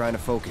 Just trying to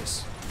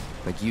focus.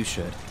 Like you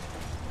should.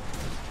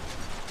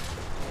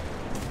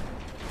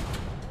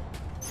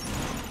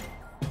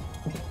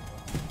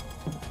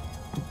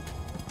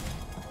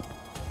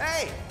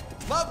 Hey,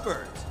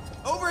 lovebirds,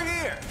 over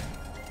here!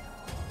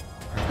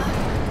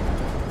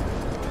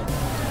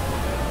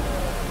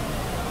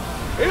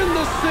 In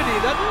the city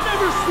that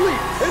never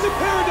sleeps, in the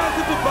paradise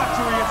of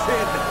debauchery and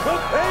sin,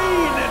 of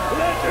pain and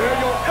pleasure, where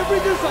your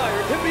every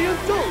desire can be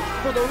indulged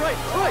for the right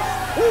price.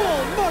 Wall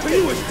Market! To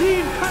you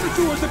esteemed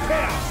connoisseurs of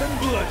chaos and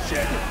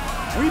bloodshed,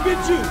 we bid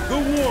you the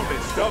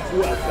warmest of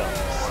welcomes.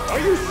 Are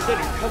you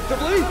sitting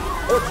comfortably?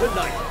 Or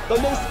tonight, the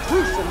most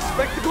gruesome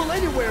spectacle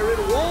anywhere in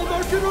Wall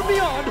Market or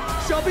beyond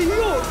shall be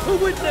yours to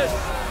witness,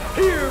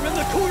 here in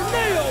the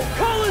Corneo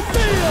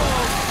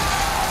Coliseum!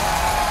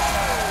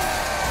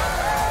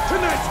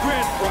 Tonight's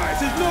grand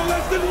prize is no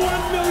less than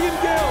 1 million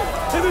gil,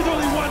 and there's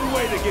only one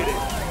way to get it.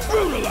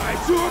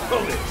 Brutalize your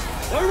opponents,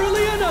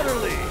 thoroughly and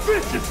utterly,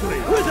 viciously,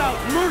 without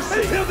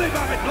mercy, until they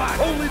vomit blood.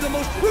 Only the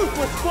most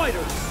ruthless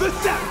fighters, the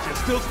savages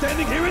still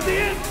standing here at the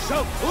end,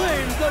 shall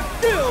claim the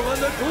gil and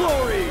the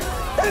glory.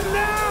 And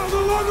now, the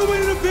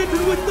long-awaited event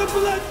in which the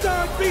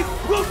blood-starved beast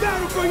will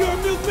battle for your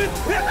amusement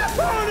in the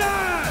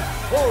corner!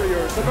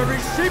 Warriors of every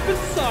shape and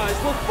size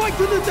will fight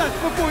to the death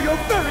before your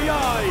very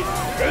eyes!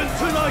 And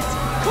tonight's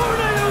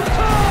Corneo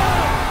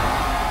Cup!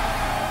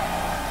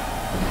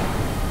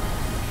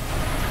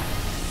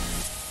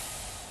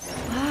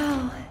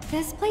 Wow,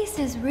 this place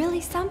is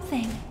really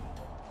something.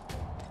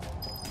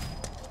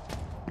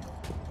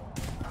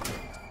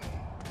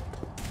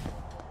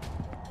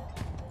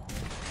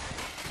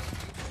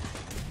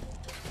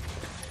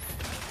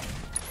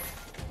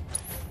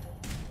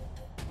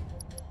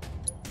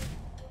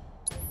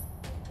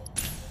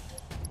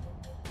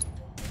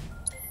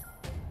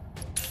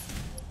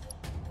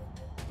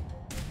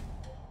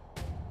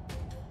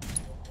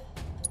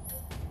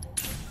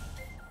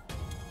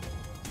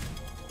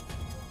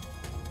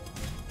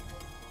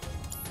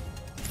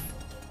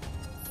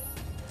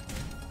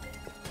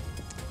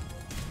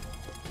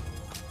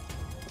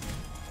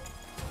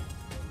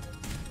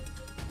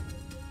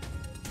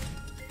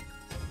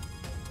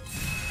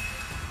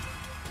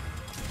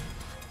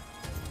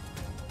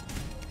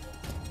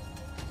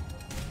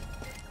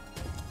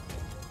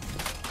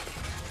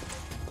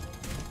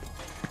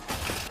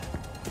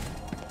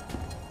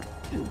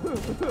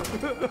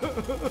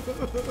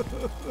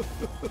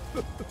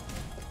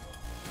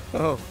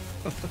 Oh,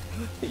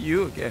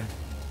 you again.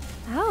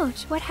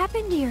 Ouch, what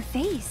happened to your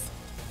face?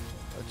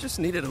 I just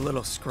needed a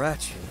little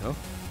scratch, you know?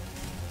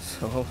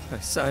 So I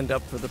signed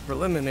up for the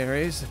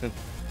preliminaries and,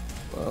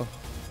 well,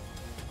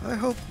 I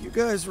hope you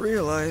guys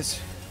realize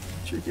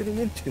what you're getting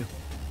into.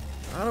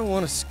 I don't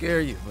want to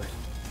scare you, but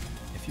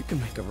if you can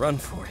make a run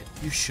for it,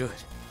 you should.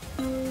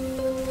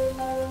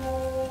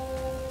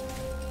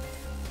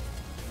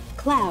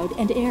 Cloud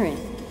and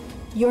Aerith,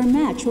 your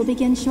match will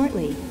begin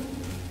shortly.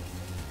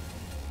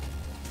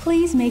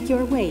 Please make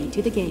your way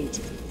to the gate.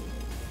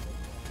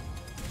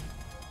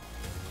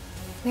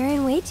 We're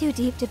in way too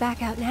deep to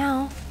back out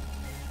now.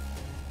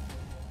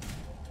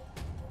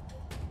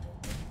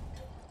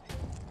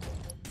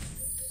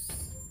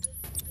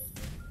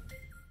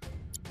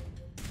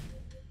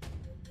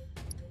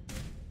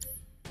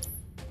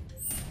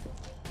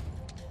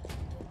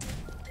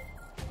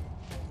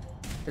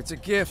 It's a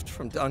gift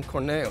from Don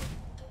Corneo.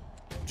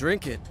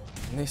 Drink it,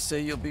 and they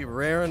say you'll be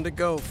raring to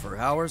go for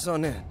hours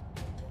on end.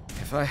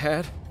 If I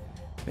had,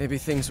 maybe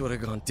things would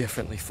have gone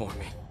differently for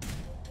me.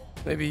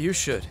 Maybe you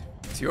should.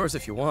 It's yours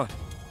if you want.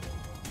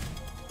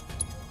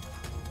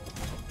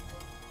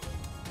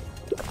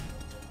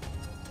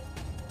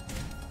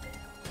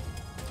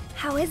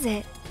 How is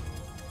it?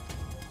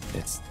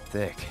 It's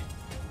thick.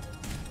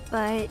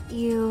 But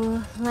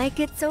you like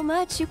it so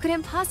much you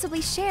couldn't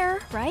possibly share,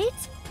 right?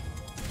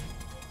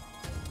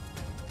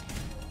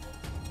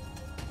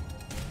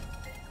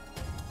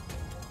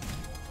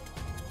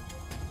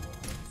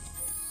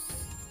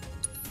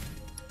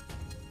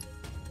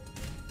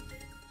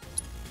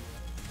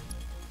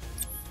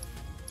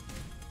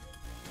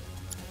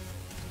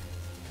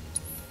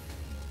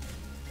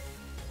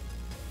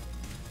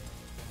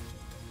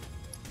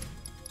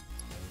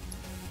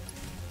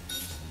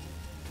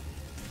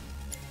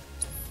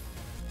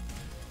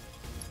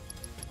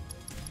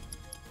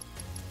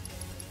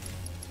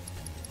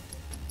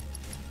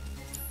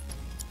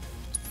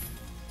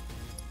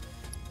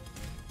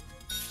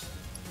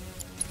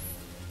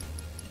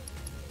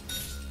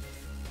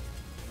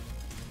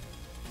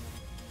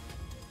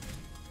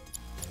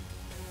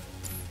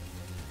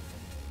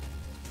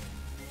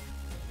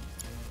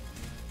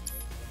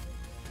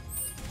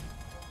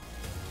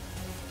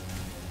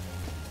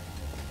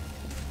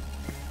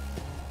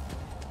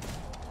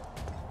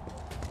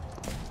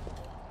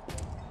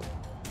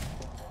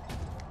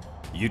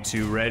 You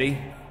two ready?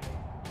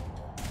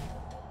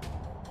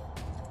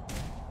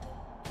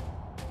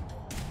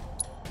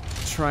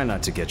 Try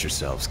not to get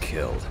yourselves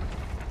killed.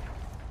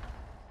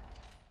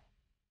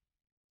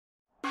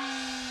 For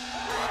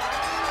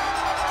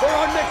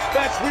our next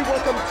match, we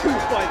welcome two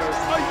fighters,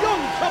 a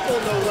young couple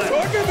no less.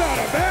 Talk about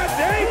a bad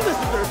date! This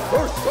is their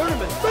first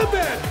tournament. The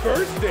bad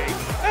first date?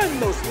 And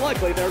most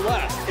likely their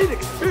last,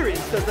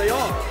 inexperienced as they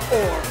are.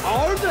 Or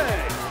are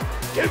they?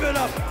 Give it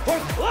up for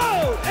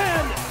Cloud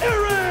and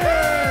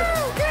Aaron!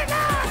 You're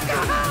not! Go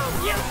home!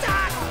 You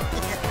suck!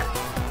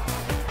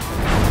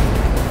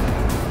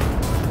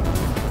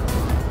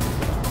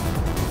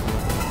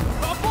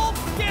 Couple,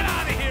 get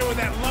out of here with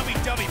that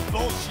lovey-dovey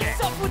bullshit!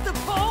 What's up with the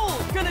pole?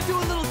 Gonna do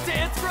a little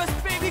dance for us,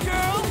 baby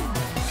girl?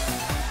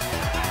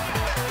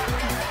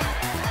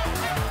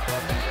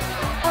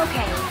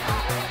 Okay,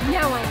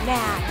 now I'm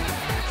mad.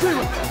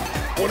 Zero,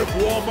 one of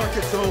Wall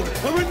Market's own,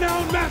 a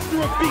renowned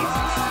master of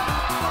beasts.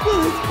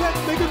 Will his pet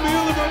make a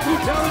meal of our two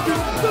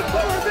challengers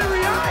before our very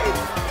eyes?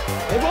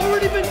 They've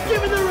already been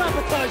given their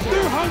appetizer.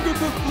 Their hunger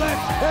for flesh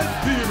and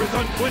fear is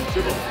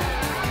unquenchable.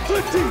 The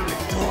demon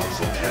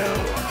dogs of hell,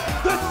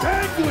 the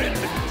sanguine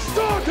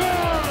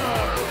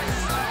stalkers!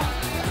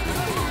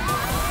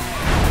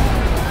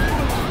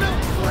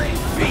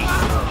 Milk-flame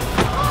beast!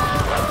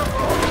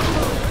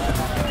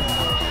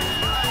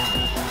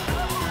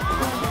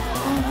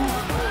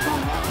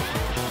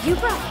 You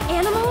brought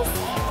animals?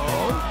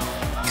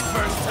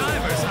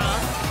 First-timers, huh?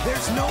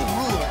 There's no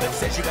rule that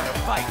says you gotta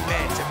fight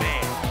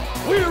man-to-man.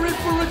 We're in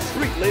for a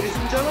treat, ladies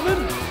and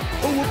gentlemen.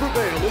 Who will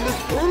prevail in this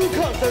brutal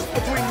contest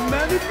between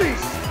man and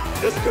beast?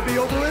 This could be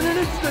over in an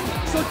instant,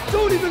 so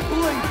don't even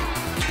blink.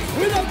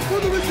 Without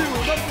further ado,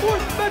 the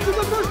fourth match of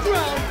the first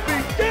round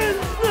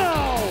begins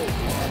now.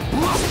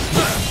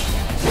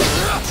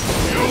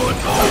 You would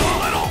go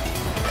a little.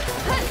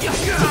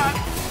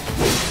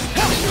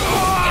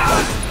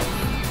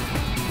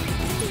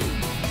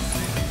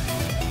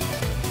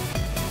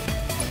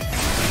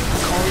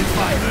 Calling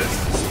fighters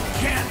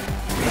can't.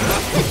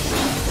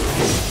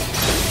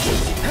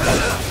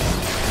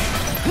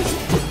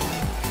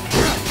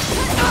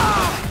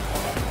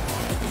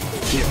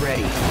 Get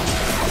ready.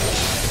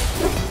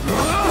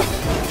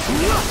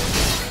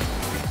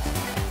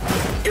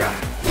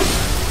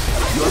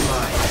 You're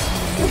mine.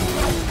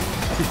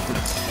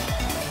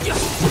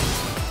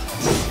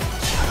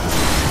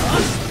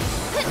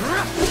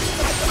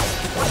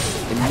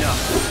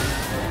 Enough.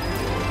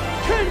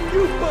 Can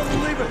you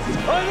believe it?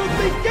 I don't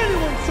think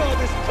anyone saw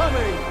this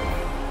coming.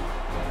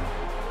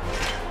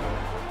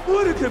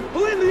 What a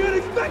completely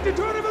unexpected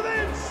turn of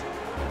events!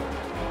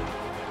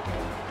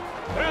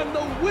 And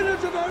the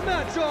winners of our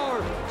match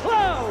are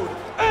Cloud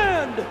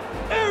and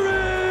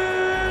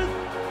Aaron!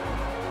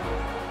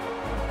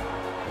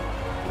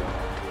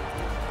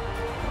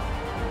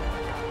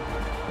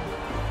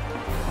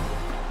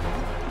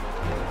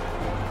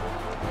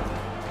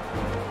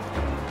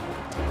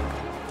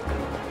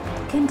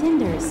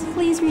 Contenders,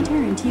 please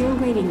return to your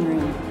waiting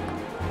room.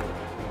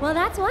 Well,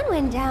 that's one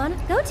win down.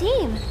 Go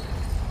team!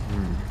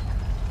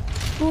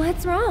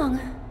 What's wrong?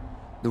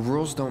 The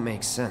rules don't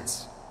make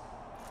sense.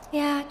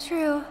 Yeah,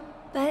 true.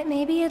 But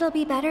maybe it'll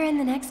be better in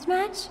the next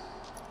match?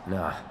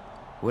 Nah,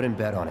 wouldn't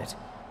bet on it.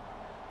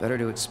 Better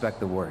to expect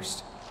the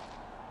worst.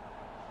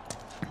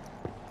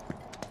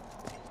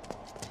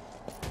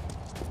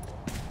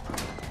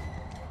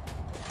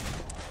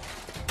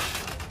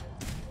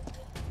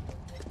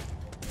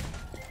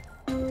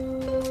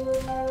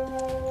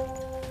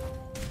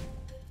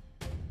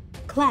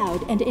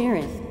 Cloud and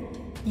Aerith,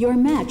 your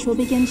match will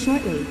begin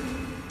shortly.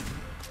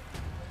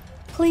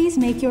 Please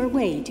make your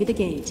way to the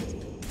gate.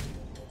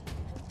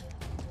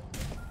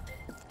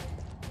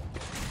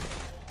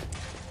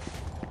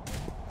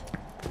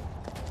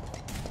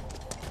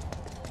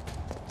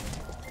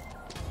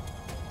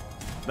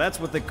 That's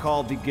what they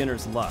call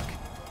beginner's luck.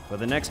 But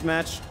the next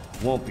match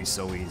won't be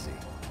so easy.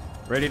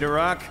 Ready to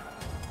rock?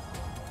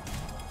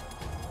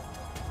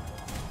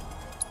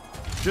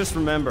 Just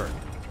remember,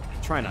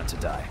 try not to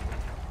die.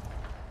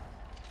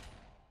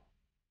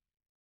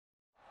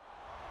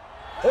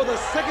 For the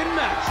second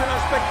match in our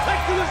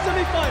spectacular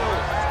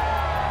semifinals,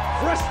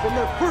 fresh from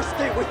their first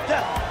date with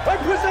death, I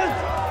present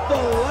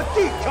the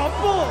Lucky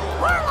Couple!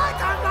 We're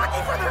like unlucky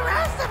for the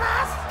rest of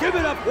us! Give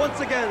it up once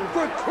again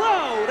for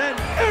Cloud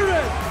and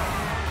Aaron!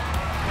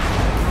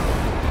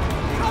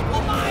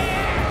 Couple my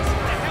ass!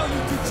 What the hell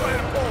you two trying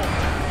to pull?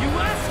 You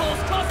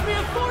assholes cost me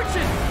a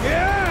fortune!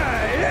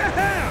 Yeah!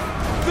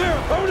 Their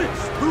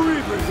opponents,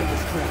 reavers in the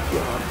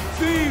scrapyard,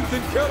 thieves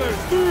and killers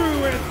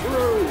through and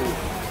through!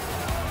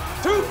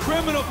 Too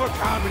criminal for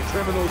common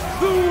criminals,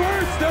 the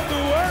worst of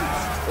the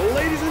worst!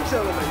 Ladies and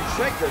gentlemen,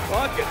 check your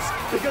pockets,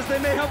 because they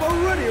may have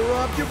already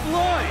robbed you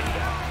blind!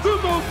 The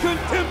most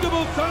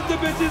contemptible sons of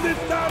bitches in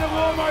town of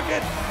Wall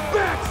Market,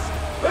 Bats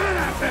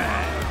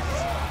Benefits!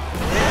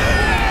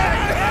 Hey,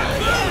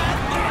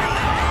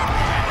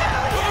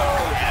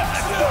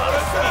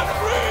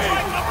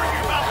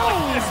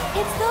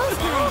 it's those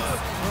guys!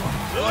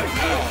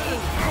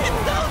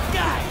 It's those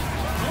guys!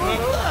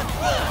 Look!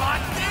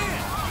 Hot damn!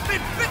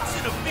 Been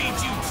fixing to feed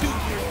you two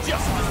your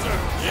just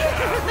desserts!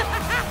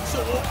 Yeah! So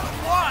open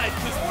wide,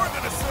 because we're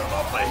gonna serve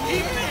up a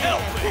heaping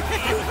helping!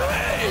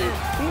 Hey!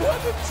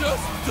 What do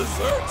just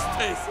desserts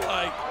taste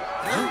like?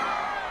 Huh?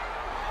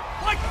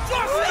 Like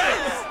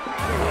justice!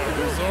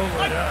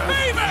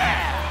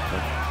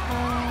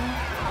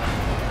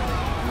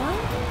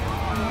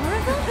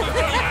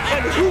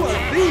 And who are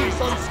these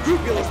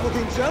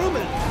unscrupulous-looking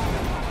gentlemen?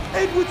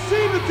 It would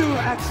seem that there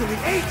are actually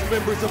 8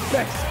 members of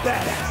Beck's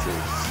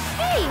Badasses.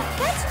 Hey,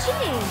 that's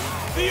cheating.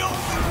 The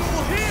only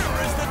rule here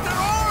is that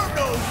there are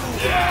no rules.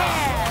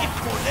 Yeah! If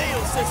Corneo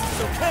says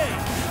it's okay,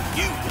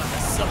 you gotta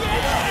suck it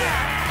up.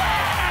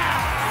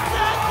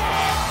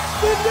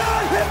 The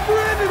nod has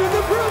granted an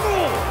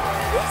approval!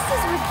 This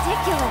is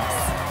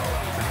ridiculous.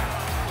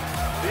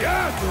 The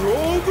odds are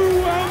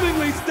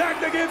overwhelmingly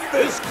stacked against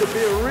this. This could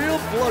be a real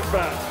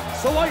bloodbath.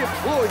 So I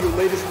implore you,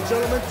 ladies and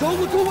gentlemen, don't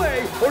look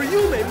away, or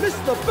you may miss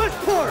the best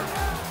part.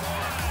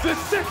 The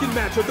second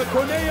match of the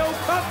Corneo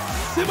Cup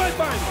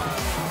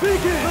semifinals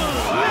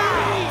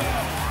begins.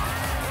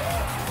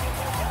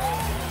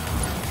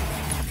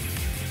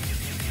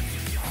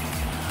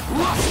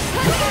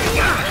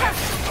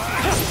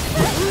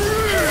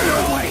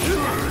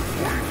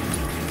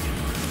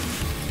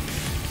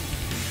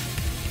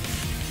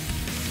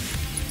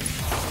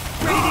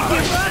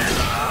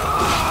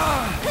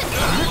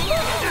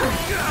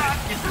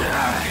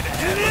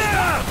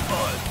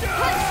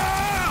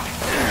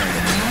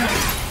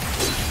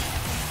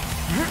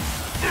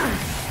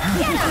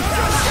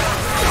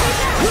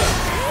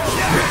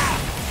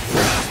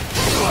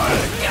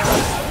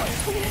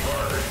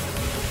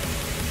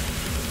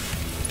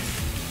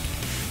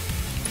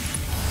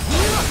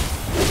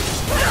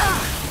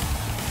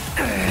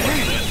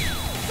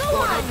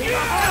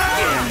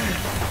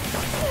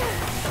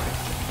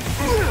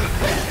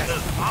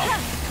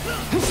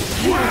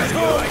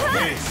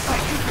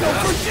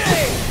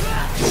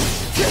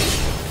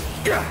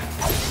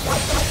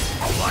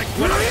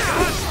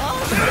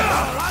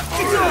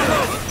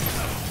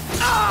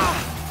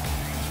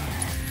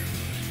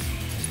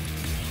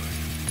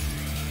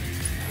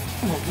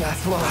 Won't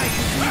last long.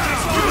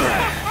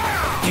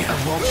 I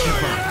won't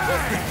keep up.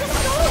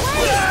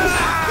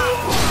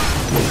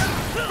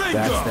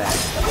 That's that.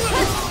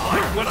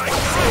 Like what I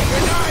say.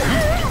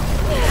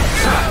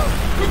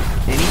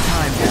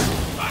 Anytime now.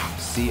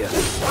 See ya.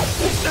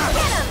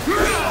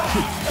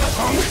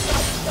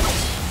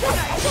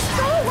 Just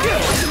go away.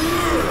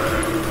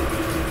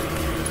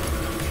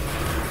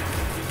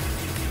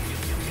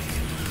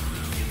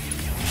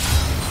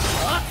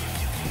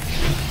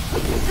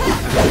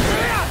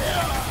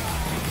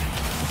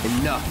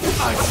 Enough.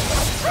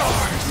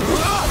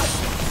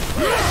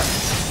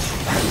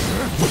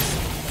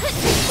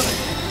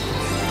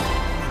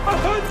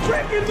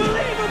 Unfreaking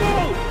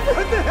believable!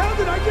 What the hell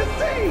did I just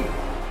see?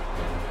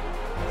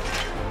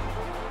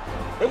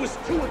 It was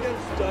 2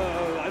 against,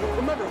 I don't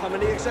remember how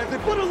many exactly,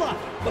 but a lot.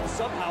 But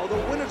somehow the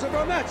winners of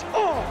our match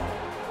are...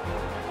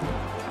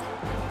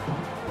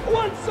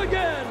 once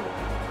again,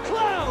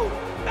 Cloud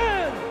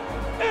and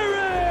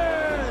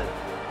Aaron!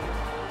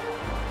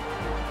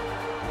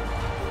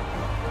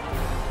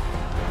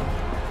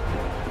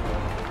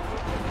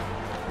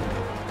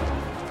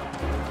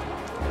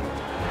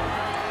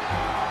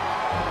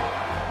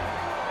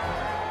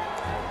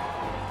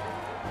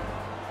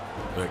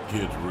 That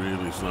kid's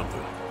really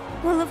something.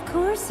 Well, of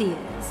course he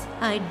is.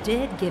 I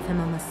did give him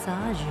a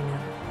massage, you know.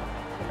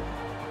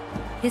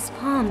 His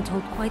palm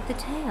told quite the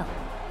tale.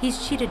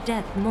 He's cheated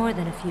death more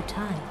than a few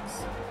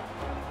times.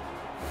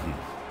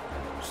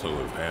 So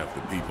have half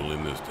the people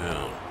in this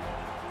town.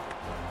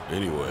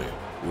 Anyway,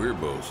 we're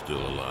both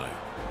still alive.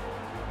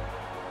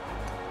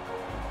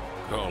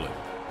 Call it.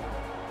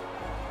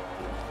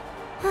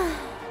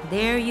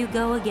 There you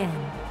go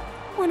again.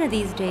 One of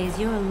these days,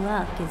 your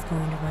luck is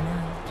going to run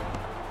out.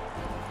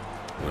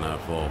 When I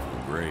fall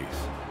from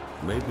grace,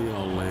 maybe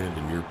I'll land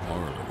in your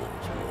parlor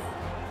once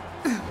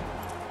more.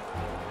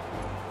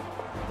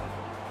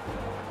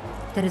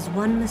 That is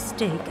one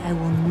mistake I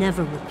will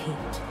never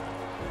repeat.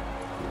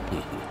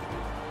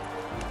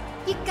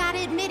 You gotta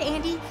admit,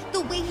 Andy, the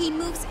way he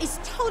moves is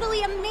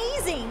totally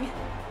amazing!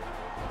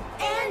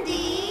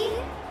 Andy!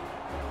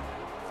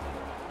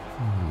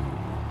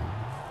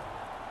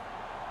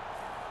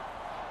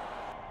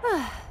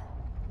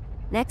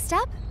 Next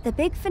up, the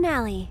big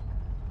finale.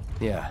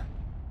 Yeah.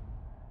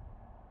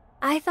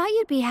 I thought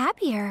you'd be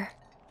happier.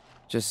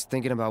 Just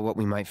thinking about what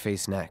we might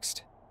face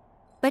next.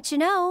 But you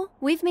know,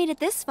 we've made it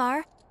this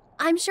far.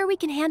 I'm sure we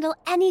can handle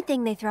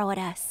anything they throw at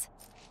us.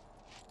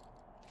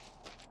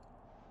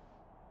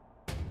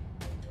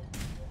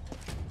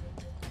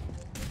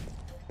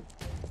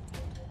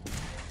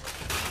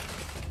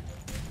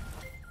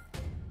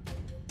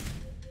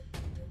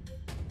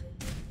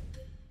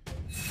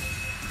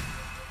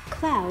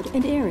 Cloud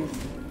and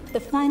Aerith. The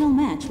final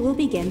match will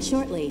begin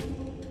shortly.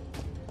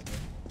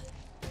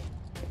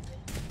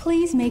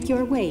 Please make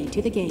your way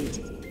to the gate.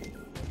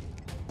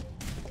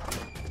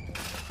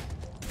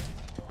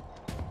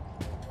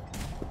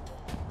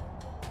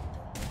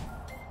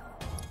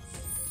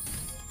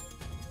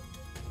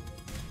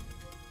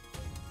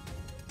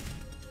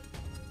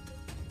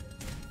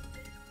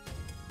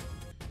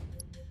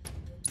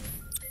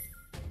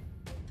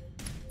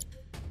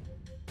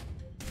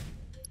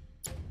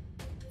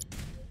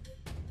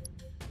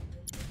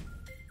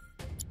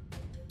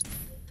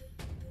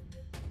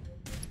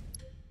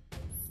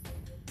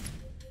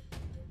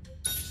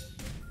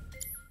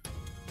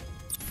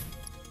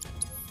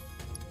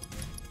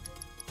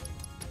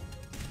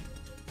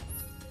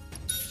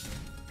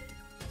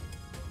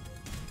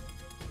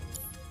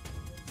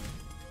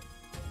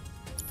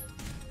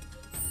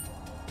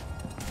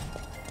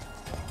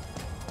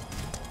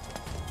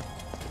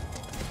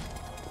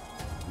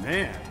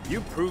 Man,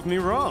 you proved me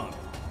wrong.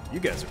 You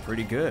guys are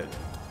pretty good.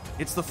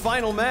 It's the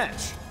final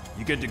match.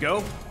 You good to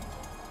go?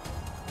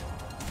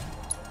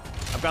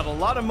 I've got a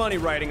lot of money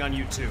riding on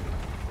you two.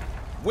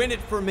 Win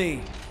it for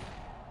me.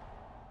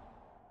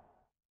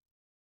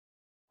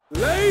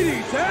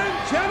 Ladies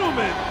and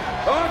gentlemen,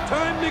 our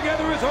time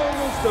together is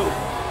almost over.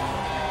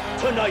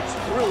 Tonight's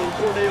thrilling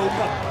Corneo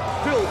Cup,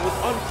 filled with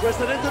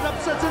unprecedented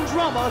upsets and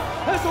drama,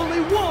 has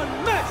only one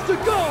match to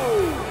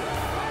go!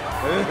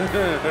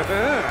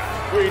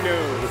 We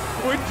know.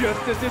 We're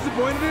just as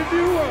disappointed as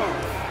you are.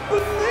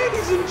 But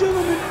ladies and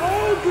gentlemen,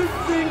 all good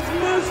things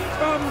must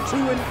come to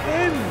an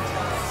end.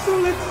 So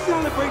let's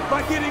celebrate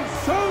by getting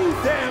so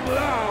damn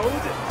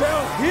loud,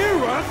 they'll hear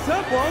us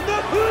up on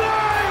the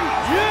plane!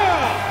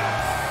 Yeah!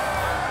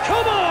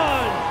 Come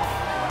on!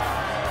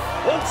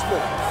 Once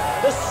more,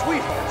 the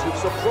sweethearts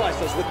who've surprised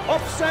us with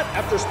upset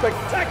after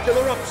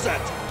spectacular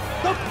upset.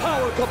 The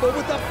power couple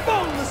with the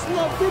boundless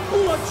love for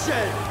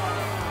bloodshed.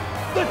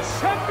 The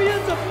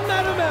champions of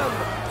Madam M,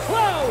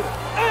 Cloud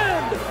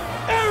and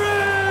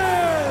Aerith!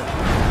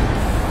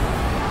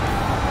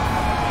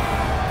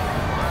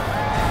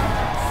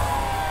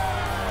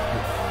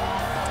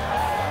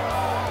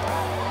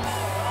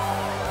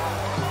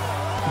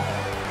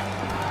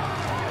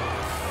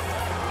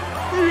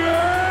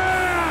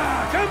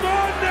 Yeah! Come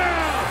on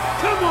now!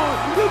 Come on!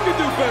 You can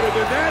do better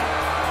than that!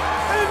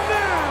 And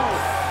now,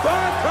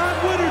 5-time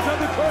winners of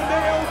the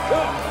Corneo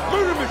Cup!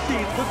 Murder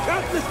machines with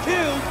countless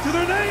kills to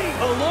their name!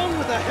 Along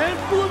with a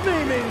handful of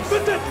namings!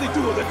 The deadly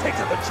duo that takes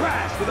out the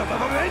trash with a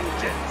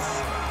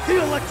vengeance! The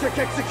Electric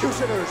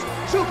Executioners!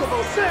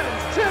 Chocobo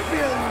Sam's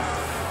champions!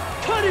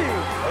 Cuddy!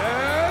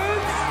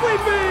 And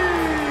Sleepy!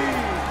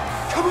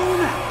 Come on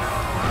now!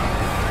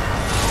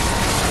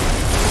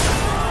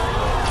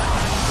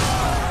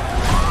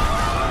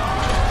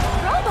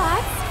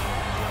 Robots?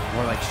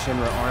 More like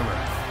Shinra armor.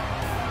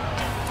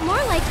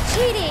 More like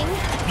cheating.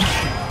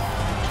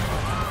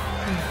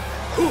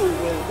 Who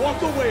will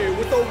walk away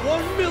with the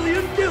 1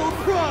 million guild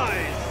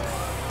prize?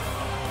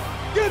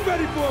 Get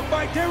ready for a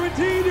fight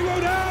guaranteed to go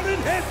down in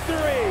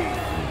history!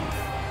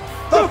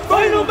 The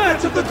final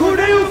match of the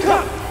Corneo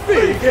Cup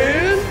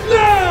begins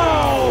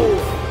now!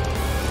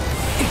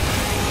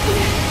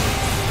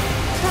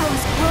 That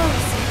was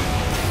close.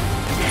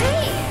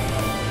 Hey!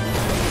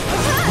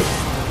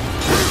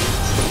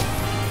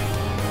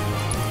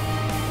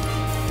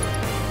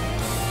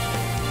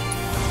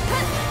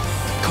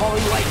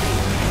 Calling lightning!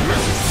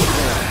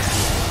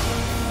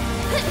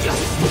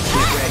 Just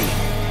get ready.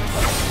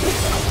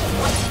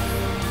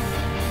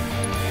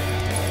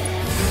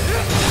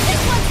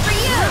 This one's for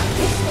you!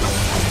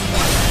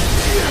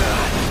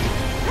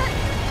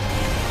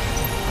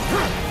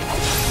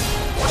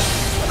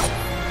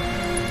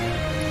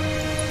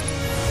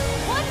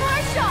 One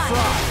more shot!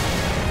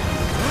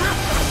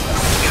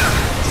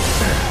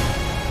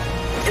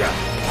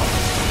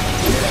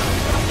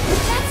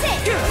 That's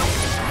it!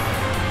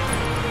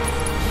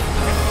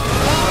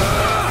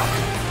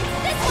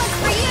 This one's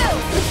for you!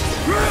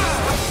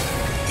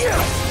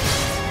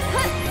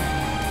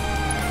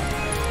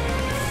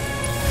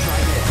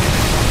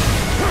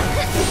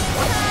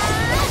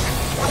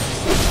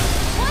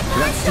 One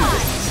more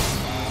shot!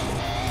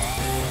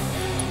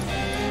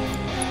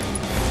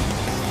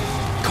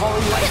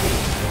 Calling lightning!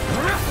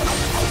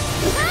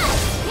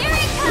 Here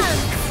it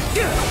comes!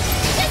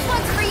 This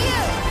one's for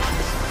you!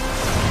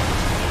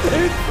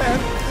 It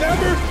has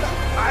never...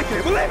 I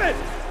can't believe it!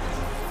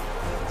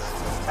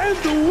 And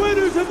the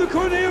winners of the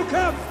Corneo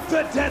Cup,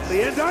 the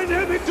deadly and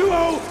dynamic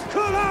duo,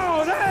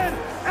 Cloud and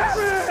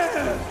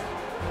Aerith!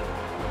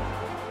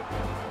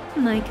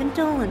 My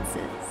condolences.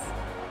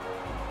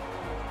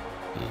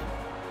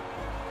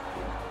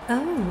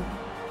 Oh,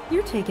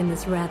 you're taking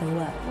this rather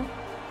well.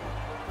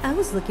 I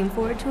was looking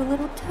forward to a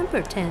little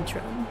temper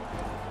tantrum.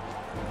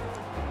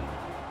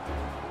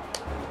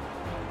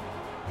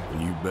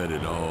 When you bet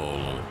it all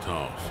on a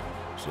toss,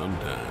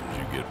 sometimes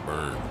you get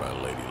burned by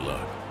Lady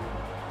Luck.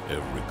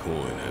 Every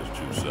coin has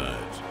two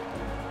sides.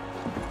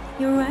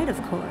 You're right,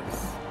 of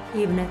course,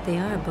 even if they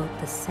are both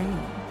the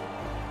same.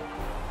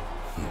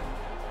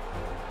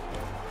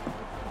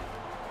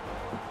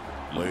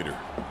 Later.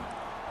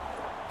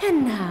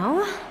 And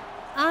now,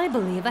 I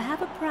believe I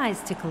have a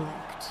prize to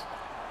collect.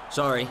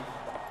 Sorry,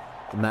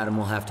 the madam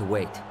will have to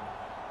wait.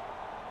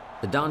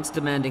 The Don's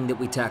demanding that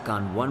we tack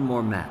on one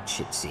more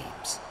match, it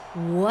seems.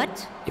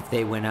 What? If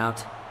they win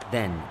out,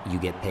 then you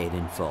get paid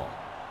in full.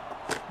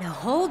 Now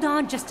hold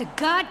on just a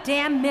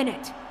goddamn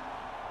minute.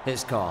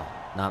 His call,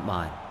 not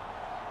mine.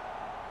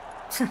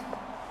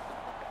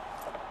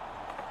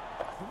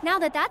 Now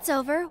that that's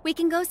over, we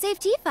can go save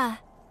Tifa.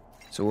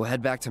 So we'll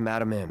head back to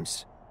Madame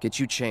M's, get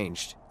you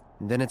changed,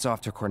 and then it's off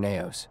to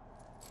Corneo's.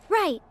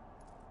 Right.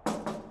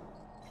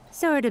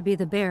 Sorry to be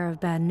the bearer of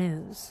bad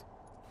news,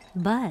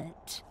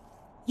 but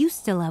you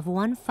still have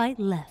one fight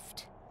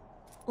left.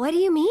 What do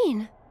you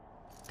mean?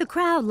 The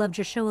crowd loved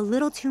your show a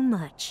little too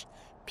much.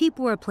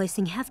 People were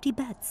placing hefty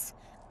bets,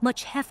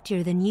 much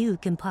heftier than you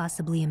can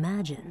possibly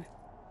imagine.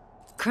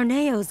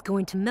 Corneo's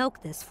going to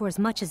milk this for as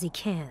much as he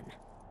can.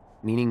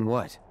 Meaning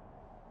what?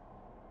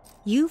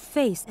 You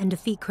face and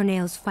defeat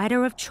Corneo's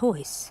fighter of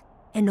choice,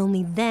 and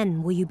only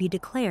then will you be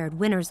declared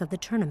winners of the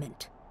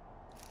tournament.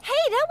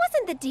 Hey, that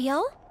wasn't the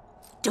deal.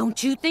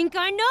 Don't you think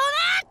I know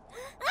that?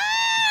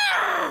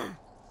 Ah!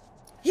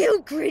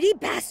 You greedy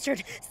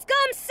bastard!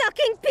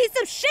 Scum-sucking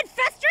piece of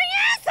shit-festering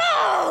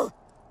asshole!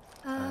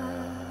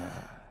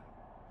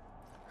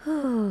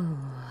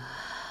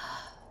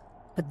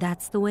 But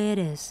that's the way it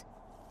is.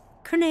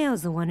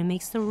 Corneo's the one who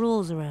makes the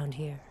rules around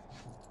here.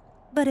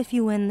 But if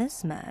you win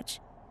this match,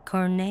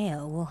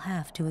 Corneo will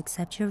have to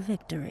accept your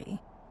victory.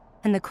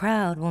 And the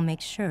crowd will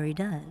make sure he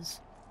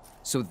does.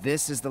 So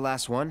this is the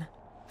last one?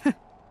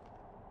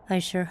 I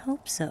sure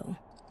hope so.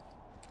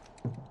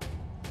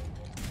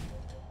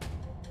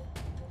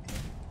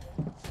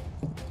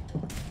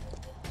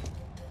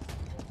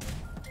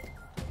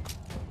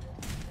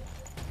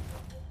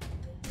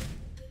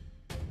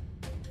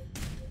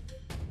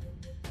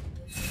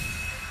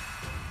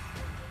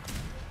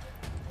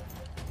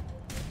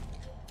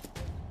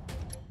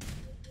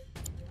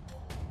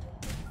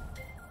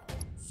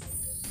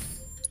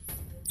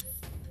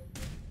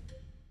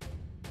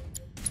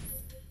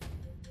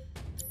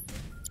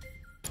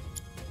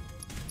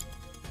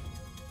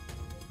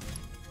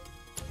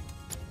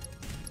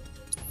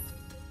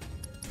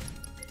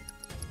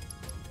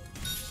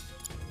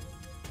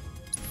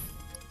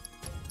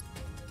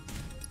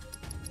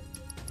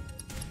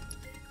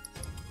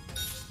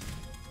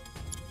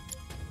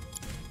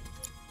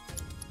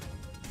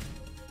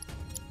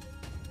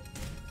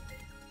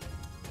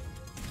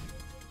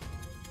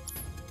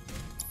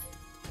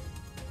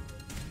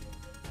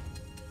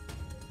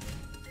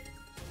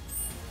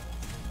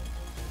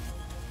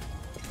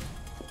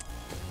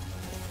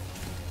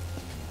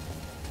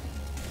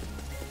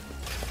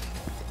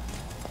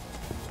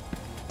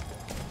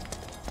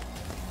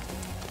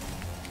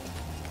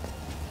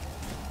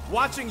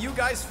 Watching you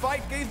guys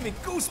fight gave me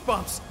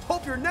goosebumps.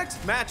 Hope your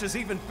next match is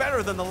even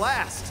better than the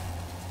last.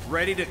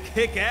 Ready to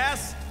kick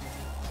ass?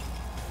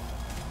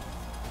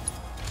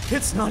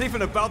 It's not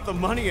even about the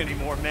money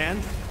anymore,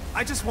 man.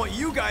 I just want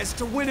you guys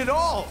to win it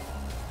all.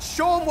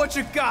 Show them what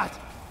you got.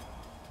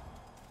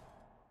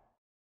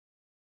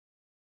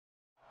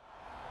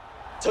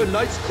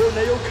 Tonight's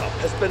Corneo Cup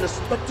has been a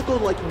spectacle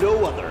like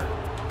no other.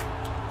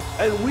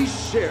 And we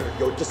shared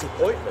your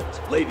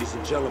disappointment, ladies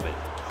and gentlemen,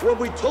 when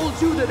we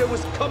told you that it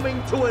was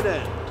coming to an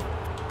end.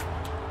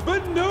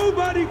 But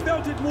nobody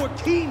felt it more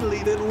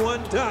keenly than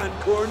one Don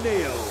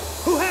Corneo,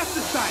 who has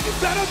decided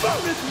that a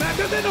bonus match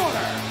is in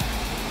order.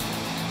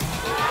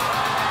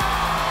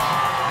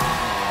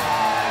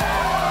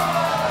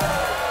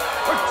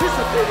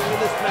 Participating in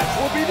this match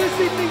will be this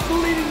evening's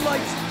leading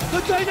lights,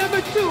 the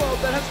dynamic duo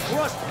that has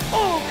crushed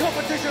all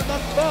competition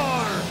thus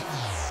far,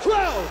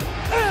 Cloud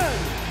and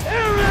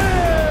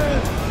Aerith!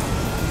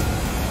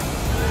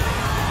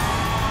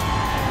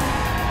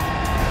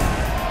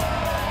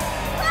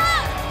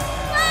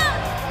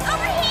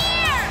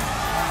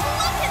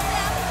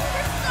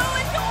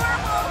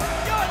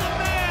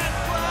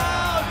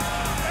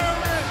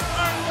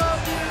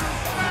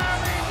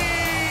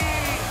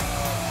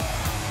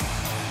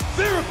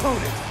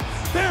 Opponent,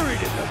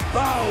 buried in the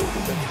bowels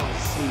of the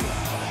Coliseum.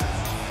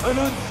 An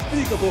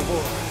unspeakable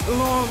horror,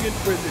 long in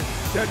prison,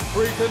 set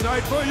free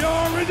tonight for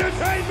your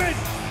entertainment!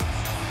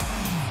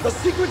 The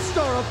secret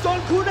star of Don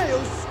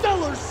Corneo's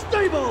stellar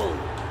stable!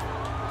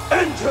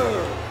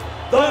 Enter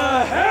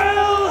the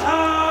Hell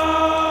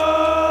House!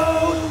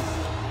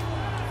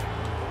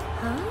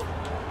 Huh?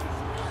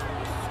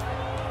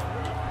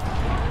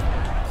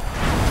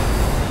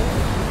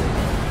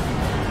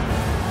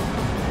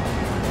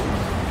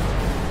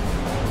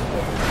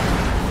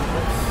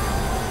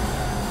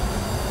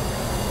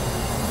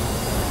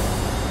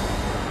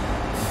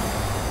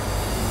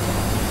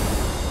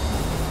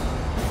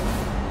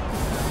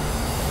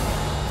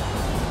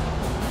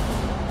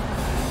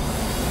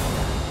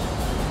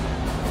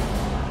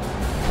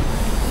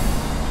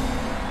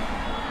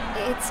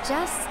 It's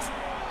just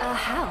a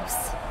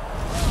house.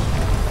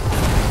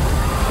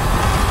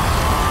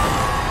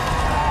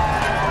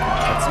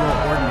 It's no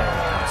ordinary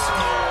house.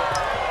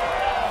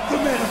 The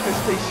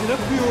manifestation of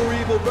pure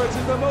evil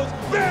versus the most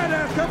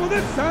badass couple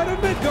this side of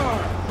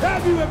Midgar!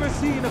 Have you ever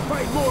seen a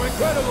fight more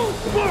incredible,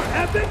 more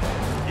epic?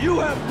 You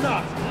have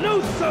not!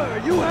 No,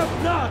 sir, you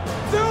have not!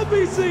 They'll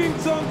be singing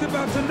songs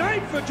about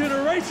tonight for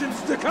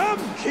generations to come!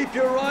 Keep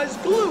your eyes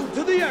glued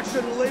to the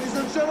action, ladies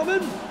and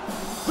gentlemen!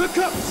 The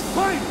Cup's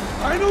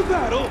final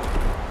battle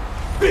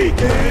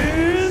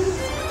begins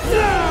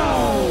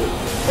now!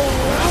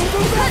 Around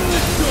the battle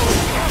is going!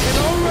 And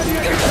already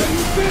I can tell you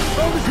this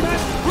bonus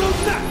match will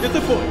not get the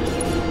point!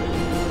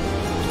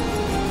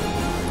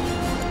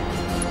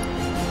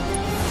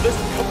 This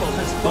couple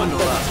has fought the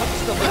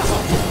toughest of the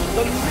tough.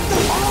 The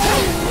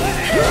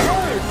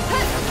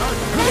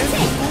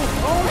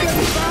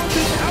already found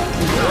this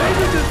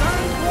outrageous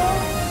design flaw!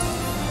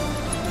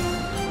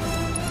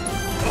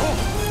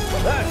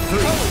 That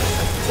color is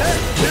a dead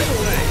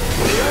giveaway!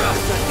 The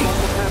Offset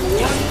must have had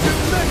one too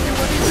many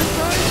when he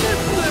designed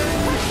this thing!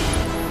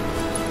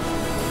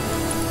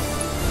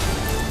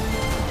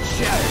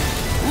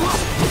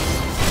 Shattered!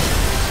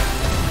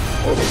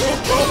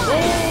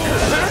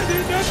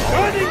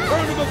 Shining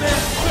turn of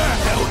events! The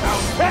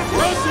Hellhound Pack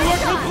run to a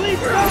complete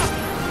stop!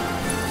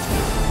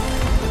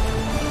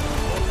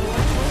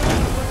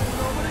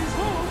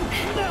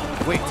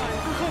 Wait.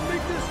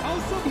 Make this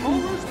house of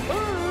horrors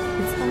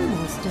burn! It's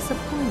almost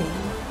disappointing.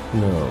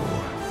 No,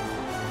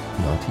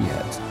 not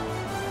yet.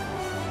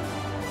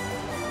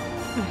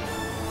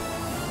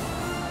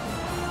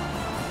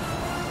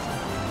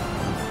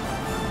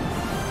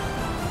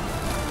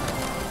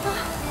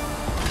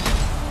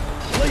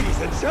 Ladies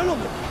and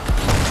gentlemen,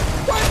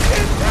 what's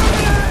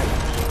happening?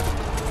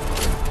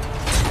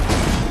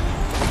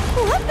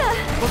 What the?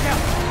 Look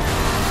out!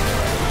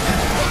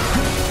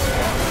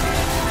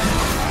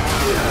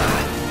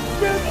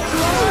 Been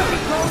trying to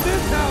call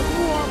this house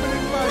warm and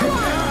inviting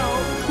now.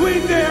 We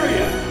dare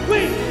ya! We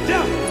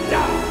dare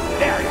ya!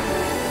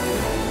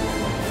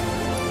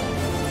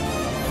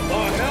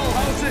 The Hell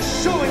House is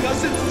showing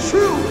us its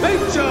true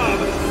paint job!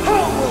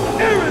 How will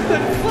Aerith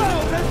and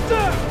Cloud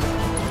adapt?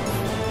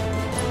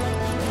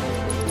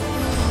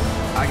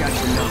 I got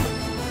your number.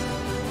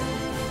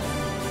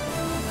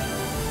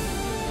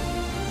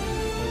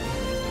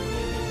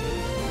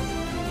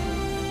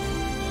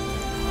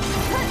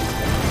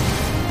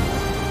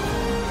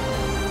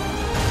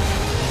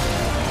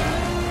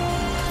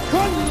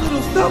 Cotton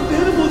little stuffed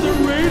animals are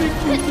raining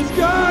from the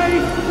sky!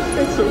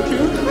 It's so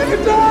cute, I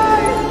could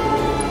die!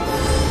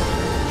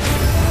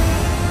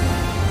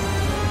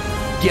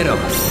 Get him!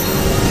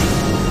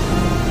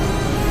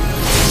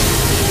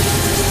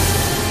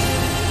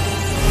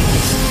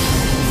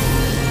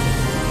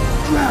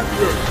 Grab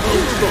your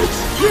coats, folks!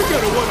 You're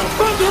gonna want to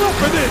bundle up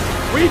for this!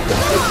 We've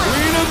got the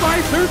Queen of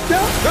Ice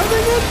herself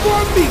coming in for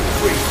a meat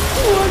treat!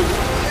 One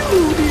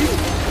cutie!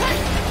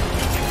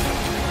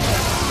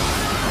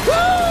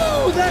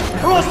 Woo! That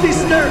frosty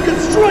snare can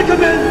strike a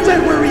man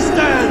dead where he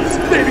stands!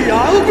 Maybe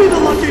I'll be the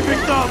lucky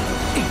victim!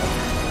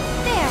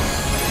 There.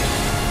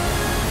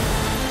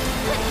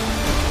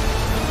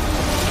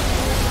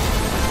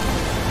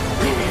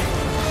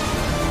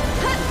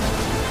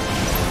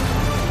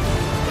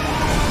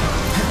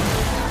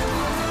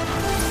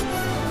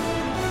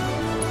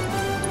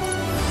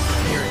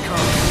 Here it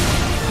comes.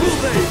 Will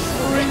they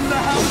bring the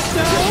house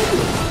down?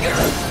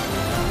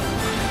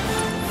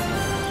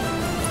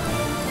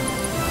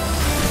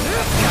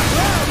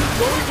 Cloud is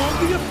going on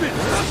the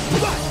offensive,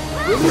 but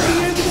will he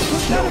be able to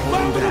put that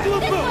abominable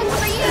This abode? one's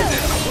for you.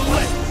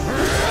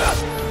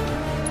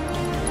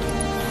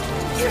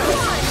 Come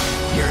on.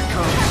 Here it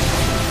comes.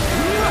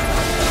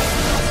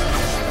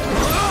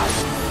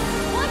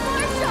 One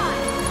more shot.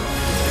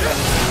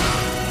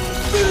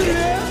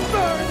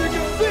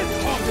 This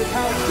haunted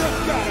house just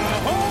got a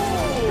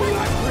whole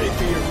lot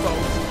creepier,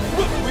 folks.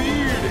 What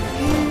weird and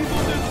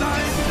evil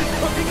designs is it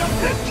cooking up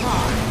this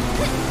time?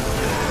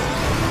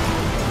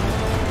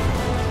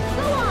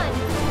 Go on.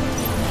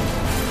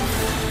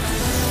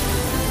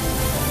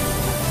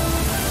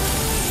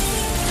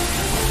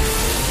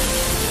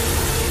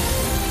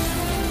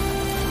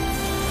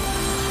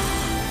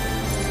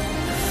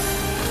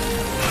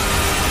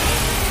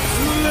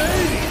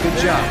 Good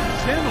job.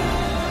 Gentlemen,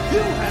 you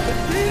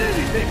haven't seen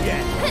anything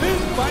yet.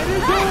 This fight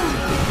is over.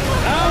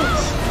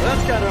 Ouch!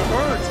 That's gotta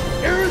hurt.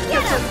 Aerith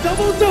gets a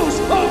double dose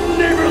of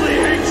neighborly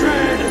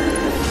hatred.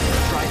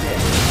 Try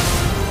this.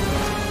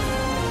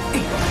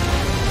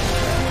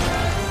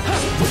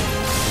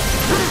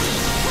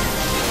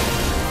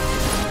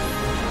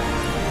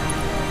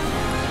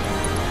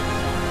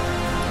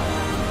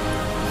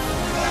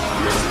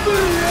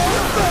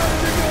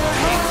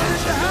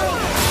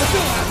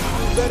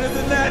 Better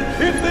than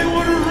that if they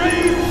want to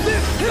raise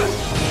this.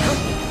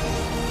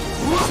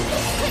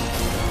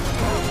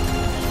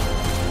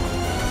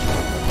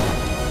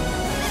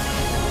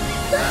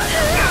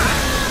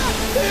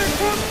 Here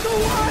comes the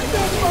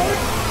wind-up mark.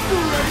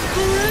 Great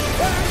for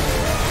impact.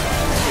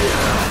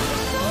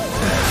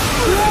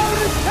 Cloud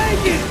is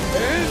taken.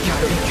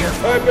 Gotta be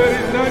careful. I bet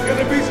he's not going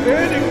to be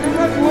standing for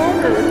much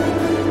longer.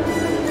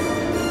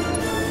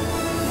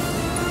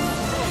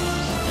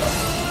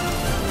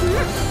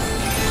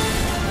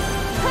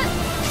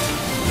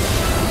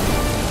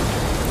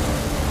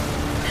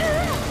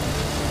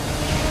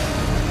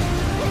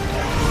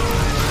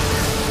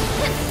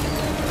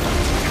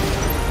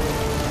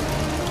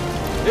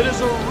 It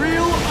is a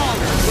real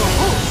honor to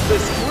host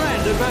this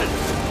grand event.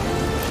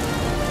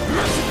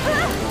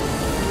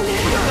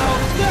 Now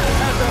that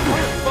has a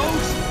hurt,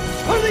 folks.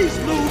 Are these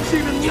moves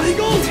even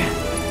legal?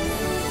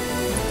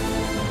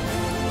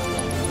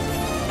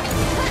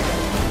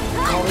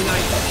 Calling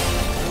ice.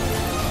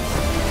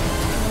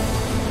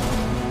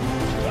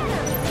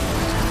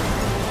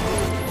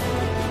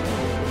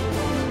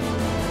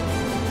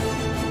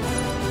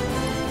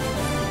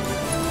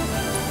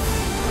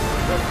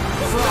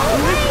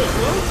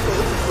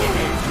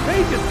 They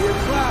just hear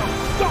Cloud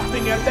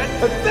scoffing at that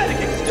pathetic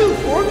excuse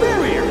for a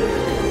barrier.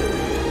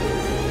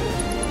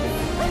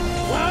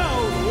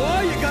 Wow, why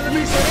you gotta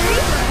be so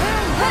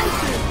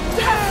Abraham-hosted?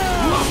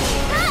 Down!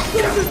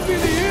 This has been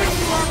the end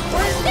of our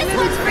great This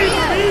one's for you.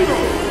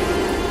 evil.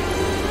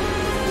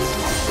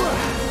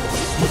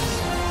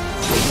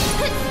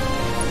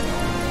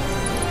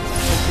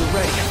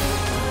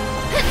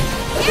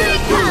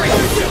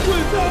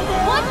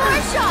 One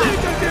more shot!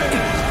 Think again!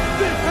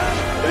 This house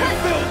is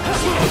built to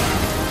lose!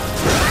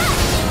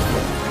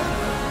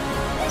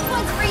 This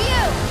one's for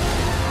you!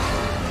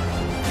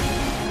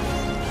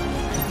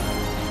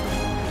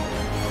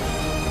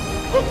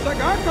 Looks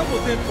like our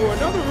couple's in for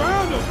another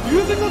round of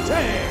musical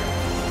chairs!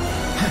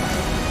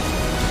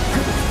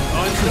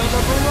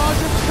 Another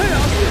barrage of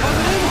chaos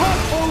coming in hot,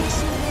 folks!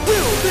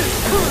 Will this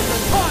turn the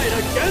tide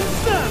against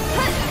them?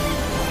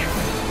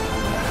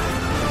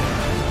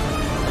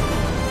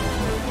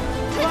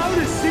 Cloud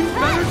has seen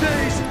better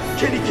days!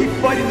 Can he keep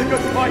fighting the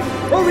good fight,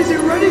 or is he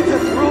ready to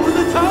throw in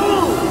the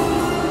towel?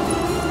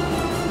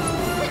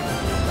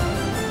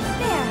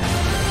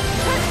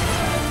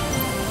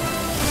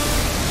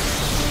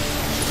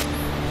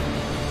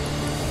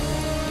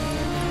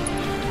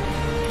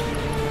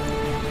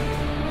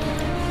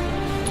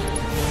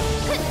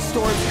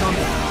 Storm's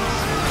coming.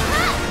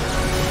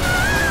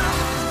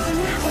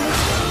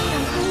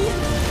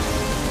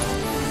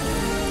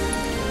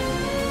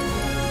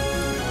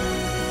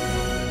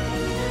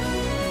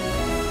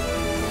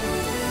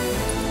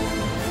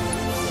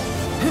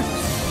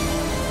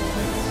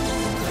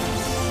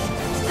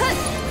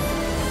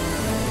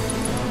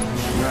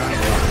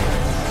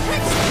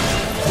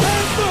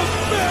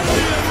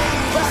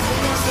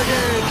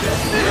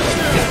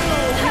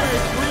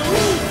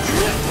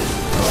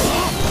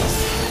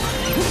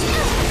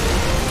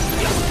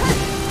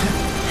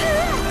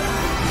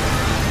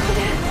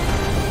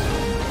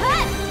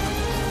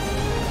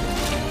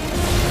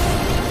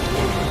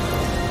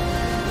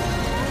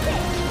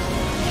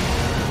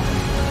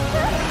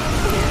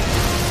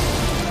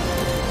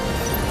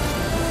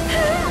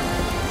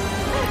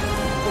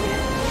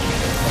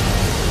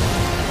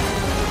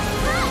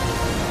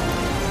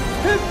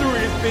 History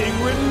is being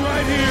written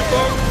right here,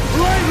 folks!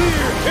 Right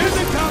here in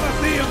the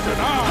Coliseum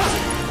tonight!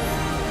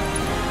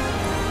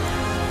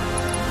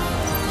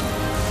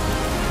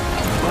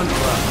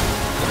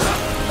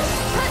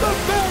 The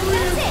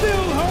barrier is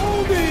still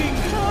holding!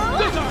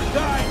 Does our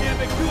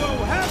dynamic duo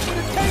have what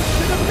it takes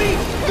to defeat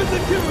the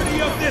security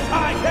of this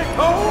high-tech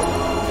home?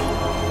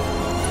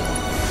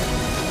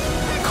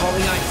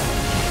 Calling ice.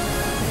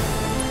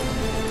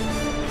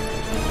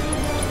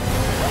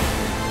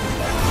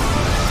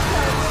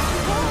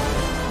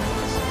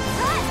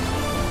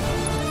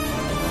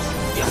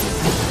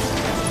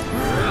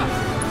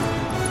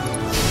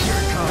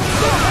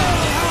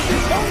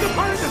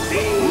 Behind the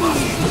scenes!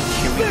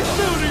 This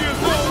building is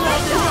no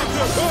longer up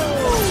to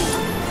code!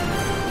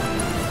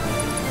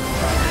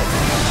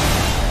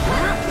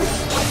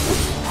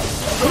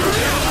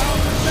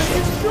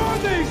 Making sure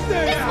they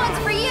stay This out! one's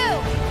for you!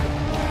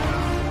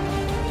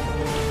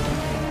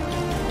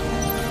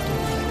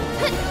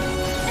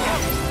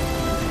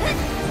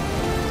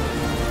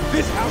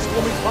 This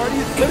housewarming party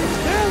is getting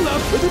their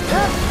love to the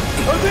test!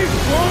 Are they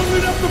strong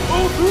enough to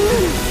pull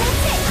through?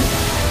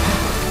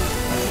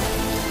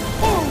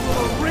 All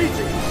the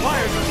raging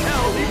fires of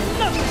hell need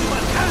nothing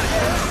but ash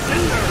and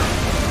cinder!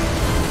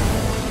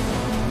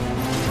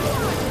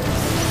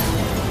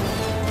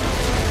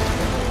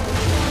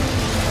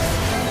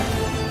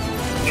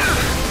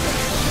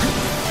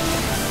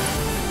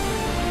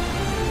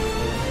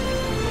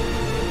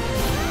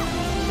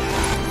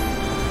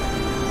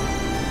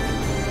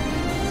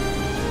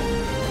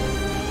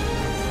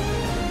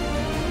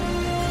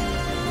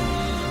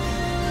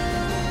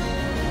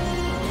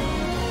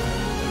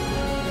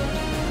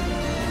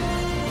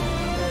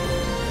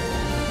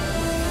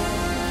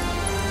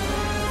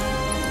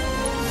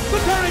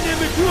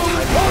 Dynamic duo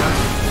report!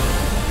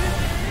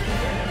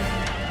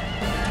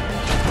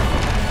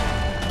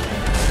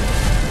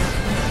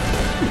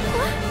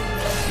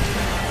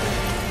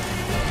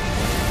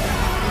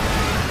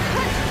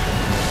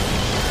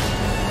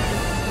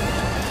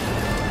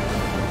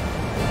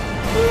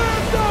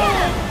 Lift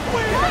off!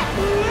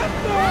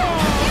 Lift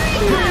off!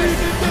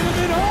 Ladies and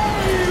gentlemen,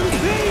 are you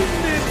seeing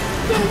this?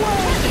 The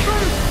world's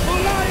first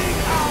flying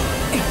out!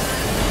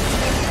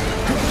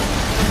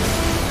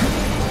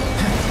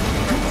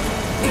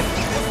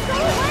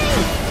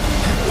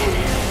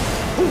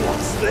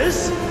 What's this?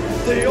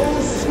 The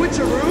old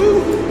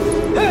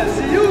switcheroo? As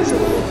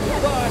usual,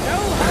 the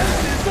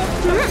Hellhouse is up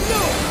to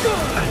no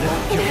good! I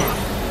don't give up.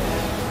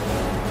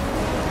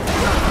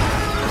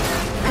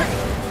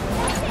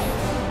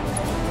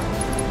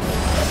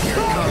 Here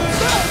it comes.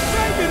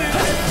 Making it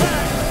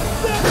impact!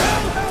 The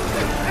Hellhouse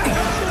is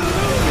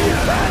absolutely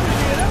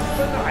banding it up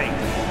tonight!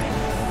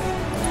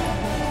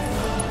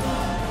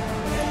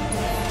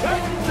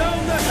 Batten down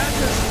the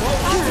hatches,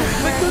 folks!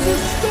 Because the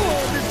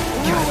storm is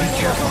gotta be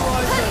careful.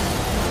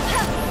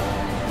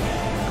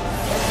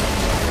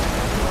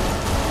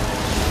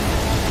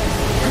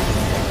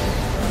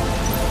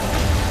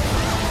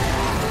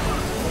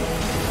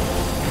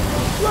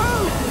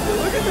 Wow!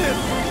 Look at this!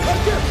 A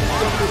gift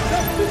from the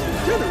selfish and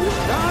generous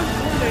Don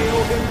Corneo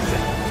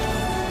himself!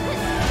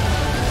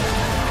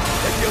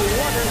 If you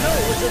want to know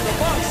what's in the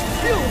box,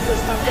 you'll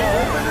just have to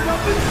open it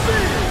up and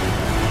see!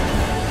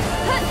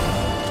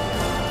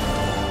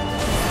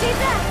 Stay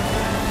back!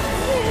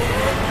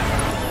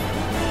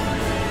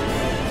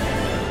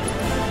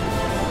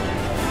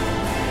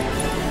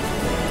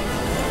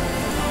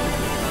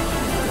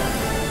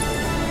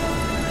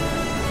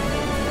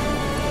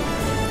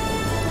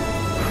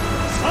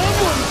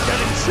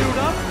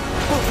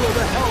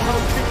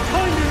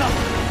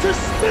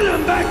 Send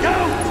him back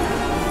out!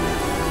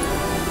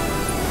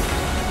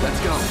 Let's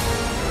go.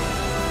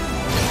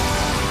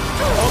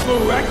 A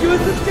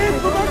miraculous escape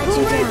from our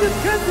courageous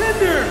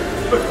contender!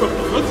 But from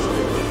the looks of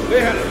it, they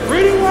had a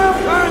pretty wild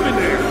time in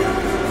there.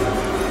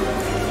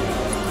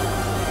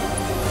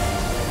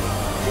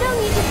 No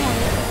need to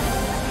panic.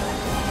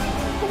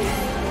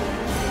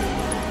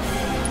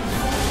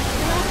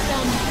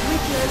 Welcome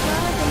with your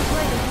love and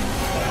grace.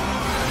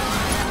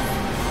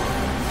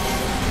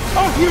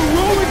 A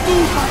heroic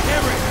move by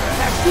Erin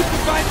as she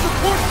provides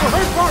support for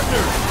her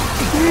partner.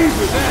 Gave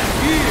her that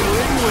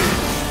healing wind.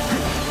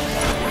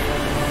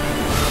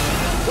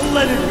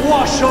 Let it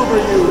wash over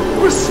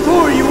you,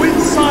 restore you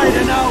inside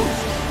and out.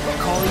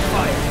 Calling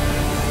fire.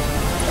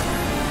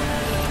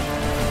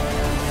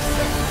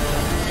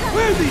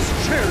 Where these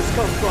chairs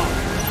come from?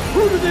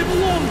 Who do they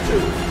belong to?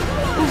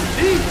 Who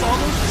needs all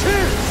those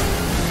chairs?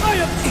 I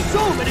have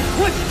so many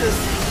questions.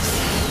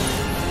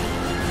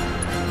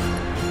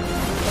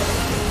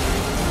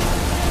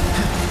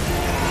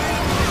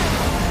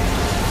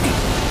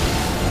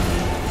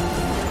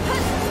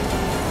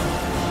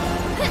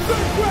 The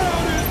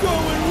crowd is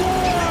going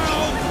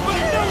wild, but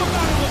no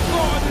amount of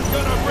applause is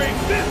gonna bring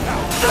this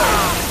out.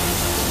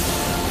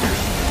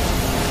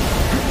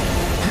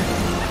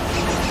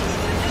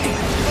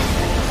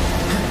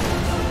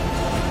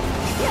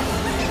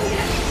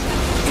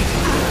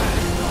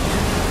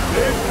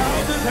 This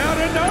house has had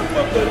enough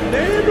of the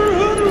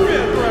neighborhood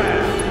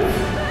riffraff.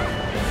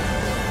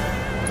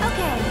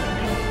 Okay.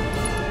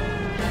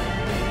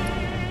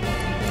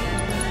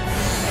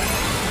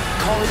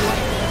 Calling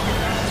light.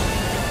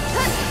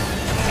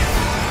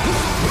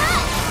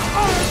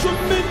 Our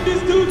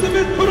tremendous dudes have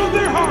been put on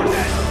their heart. They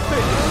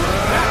know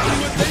exactly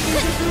what they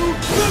need to do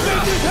to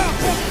make this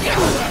happen.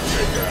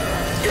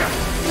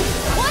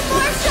 One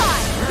more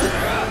shot!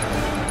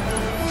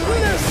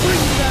 Let's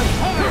bring them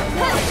hard.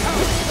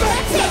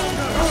 That's it!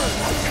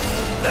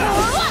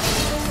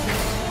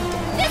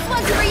 This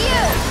one's for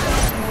you!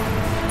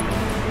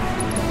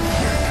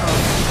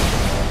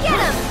 Get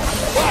him!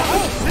 The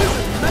house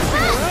isn't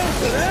messing around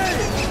today.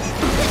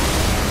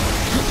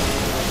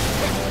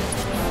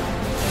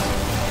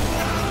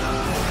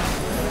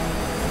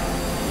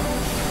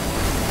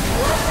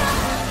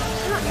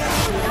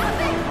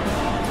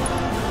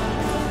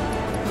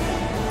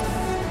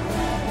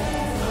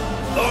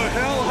 The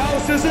Hell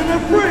House isn't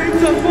afraid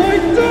to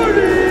fight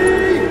dirty!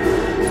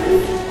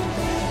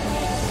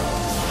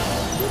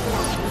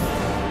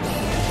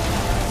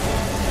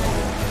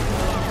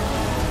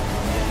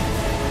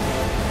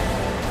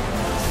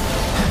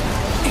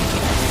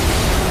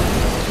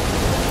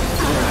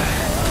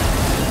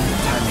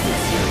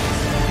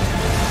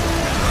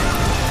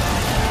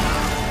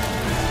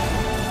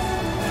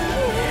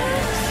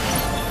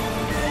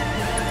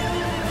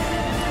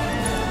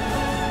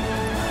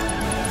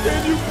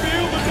 Can you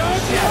feel the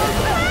dog?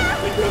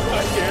 Because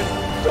I can't.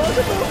 Talk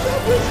about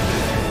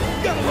selfishness.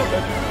 Gotta love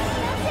it.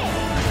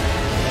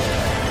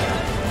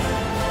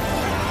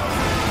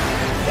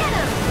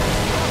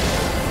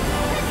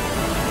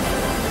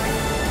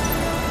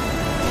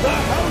 The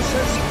house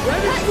has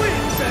spread its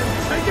wings and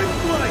taken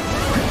flight.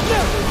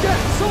 Never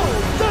gets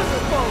old, does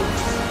it,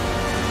 folks?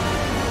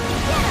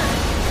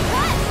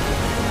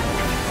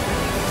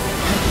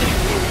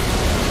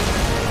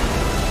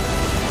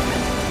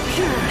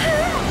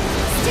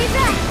 Stay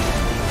back!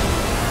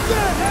 The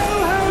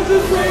Hell House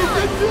is raised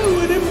a new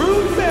and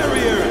improved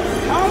barrier.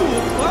 How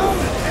will Clown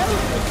and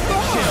Eric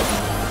respond?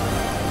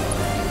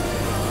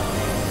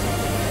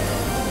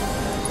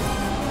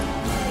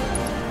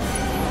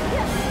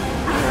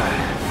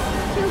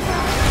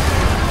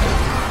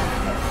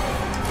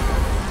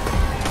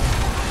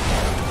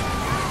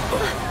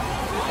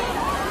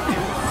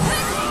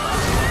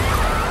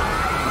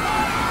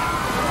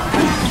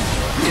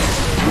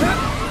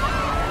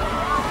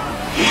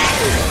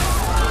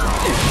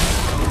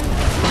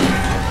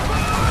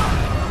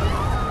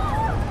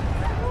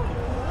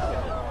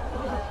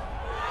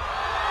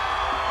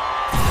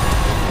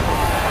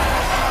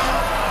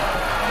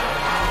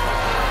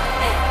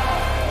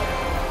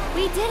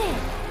 We did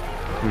it!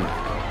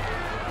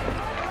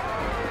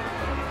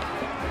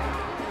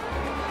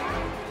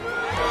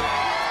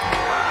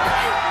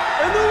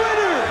 And the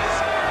winners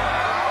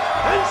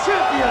and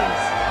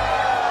champions,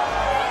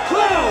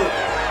 Cloud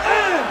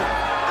and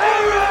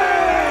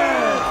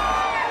Aaron!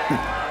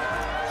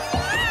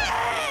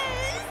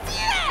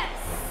 Yes!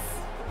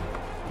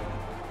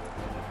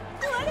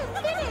 What a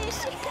finish!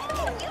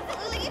 Can you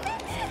believe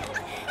it?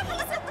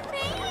 He's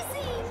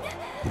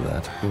amazing!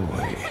 That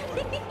boy.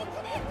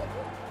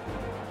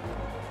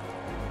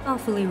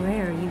 Awfully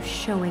rare you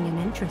showing an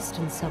interest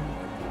in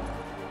someone.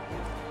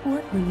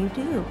 What will you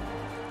do?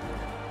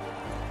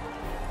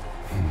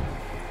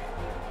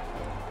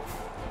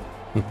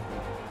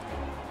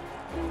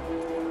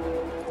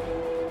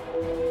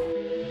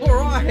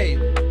 Alright,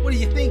 what do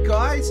you think,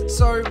 guys?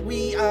 So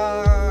we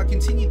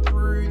continued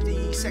through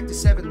the Sector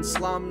 7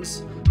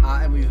 slums,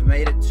 and we've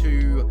made it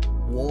to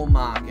Wall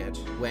Market,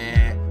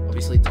 where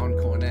obviously Don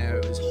Cornell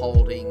is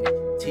holding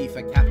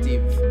Tifa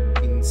captive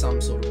in some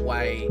sort of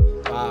way.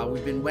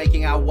 we've been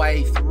making our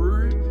way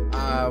through.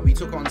 We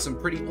took on some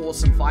pretty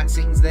awesome fight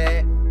scenes there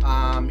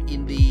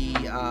in the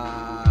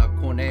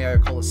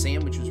Corneo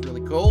Coliseum, which was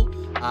really cool.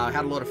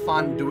 Had a lot of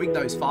fun doing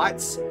those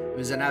fights. It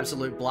was an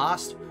absolute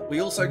blast. We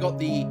also got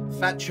the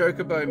Fat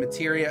Chocobo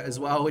materia as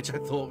well, which I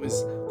thought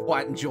was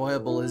quite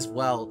enjoyable as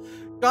well.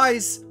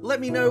 Guys, let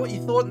me know what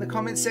you thought in the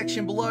comments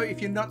section below.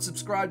 If you're not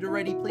subscribed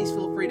already, please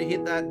feel free to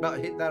hit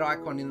that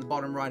icon in the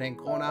bottom right-hand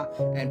corner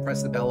and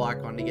press the bell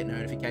icon to get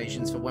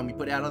notifications for when we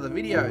put out other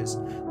videos.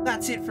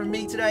 That's it from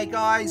me today,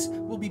 guys.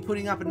 We'll be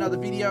putting up another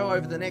video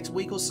over the next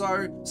week or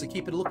so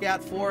keep a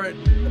lookout for it.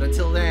 But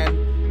until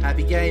then,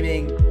 happy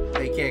gaming.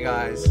 Take care,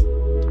 guys.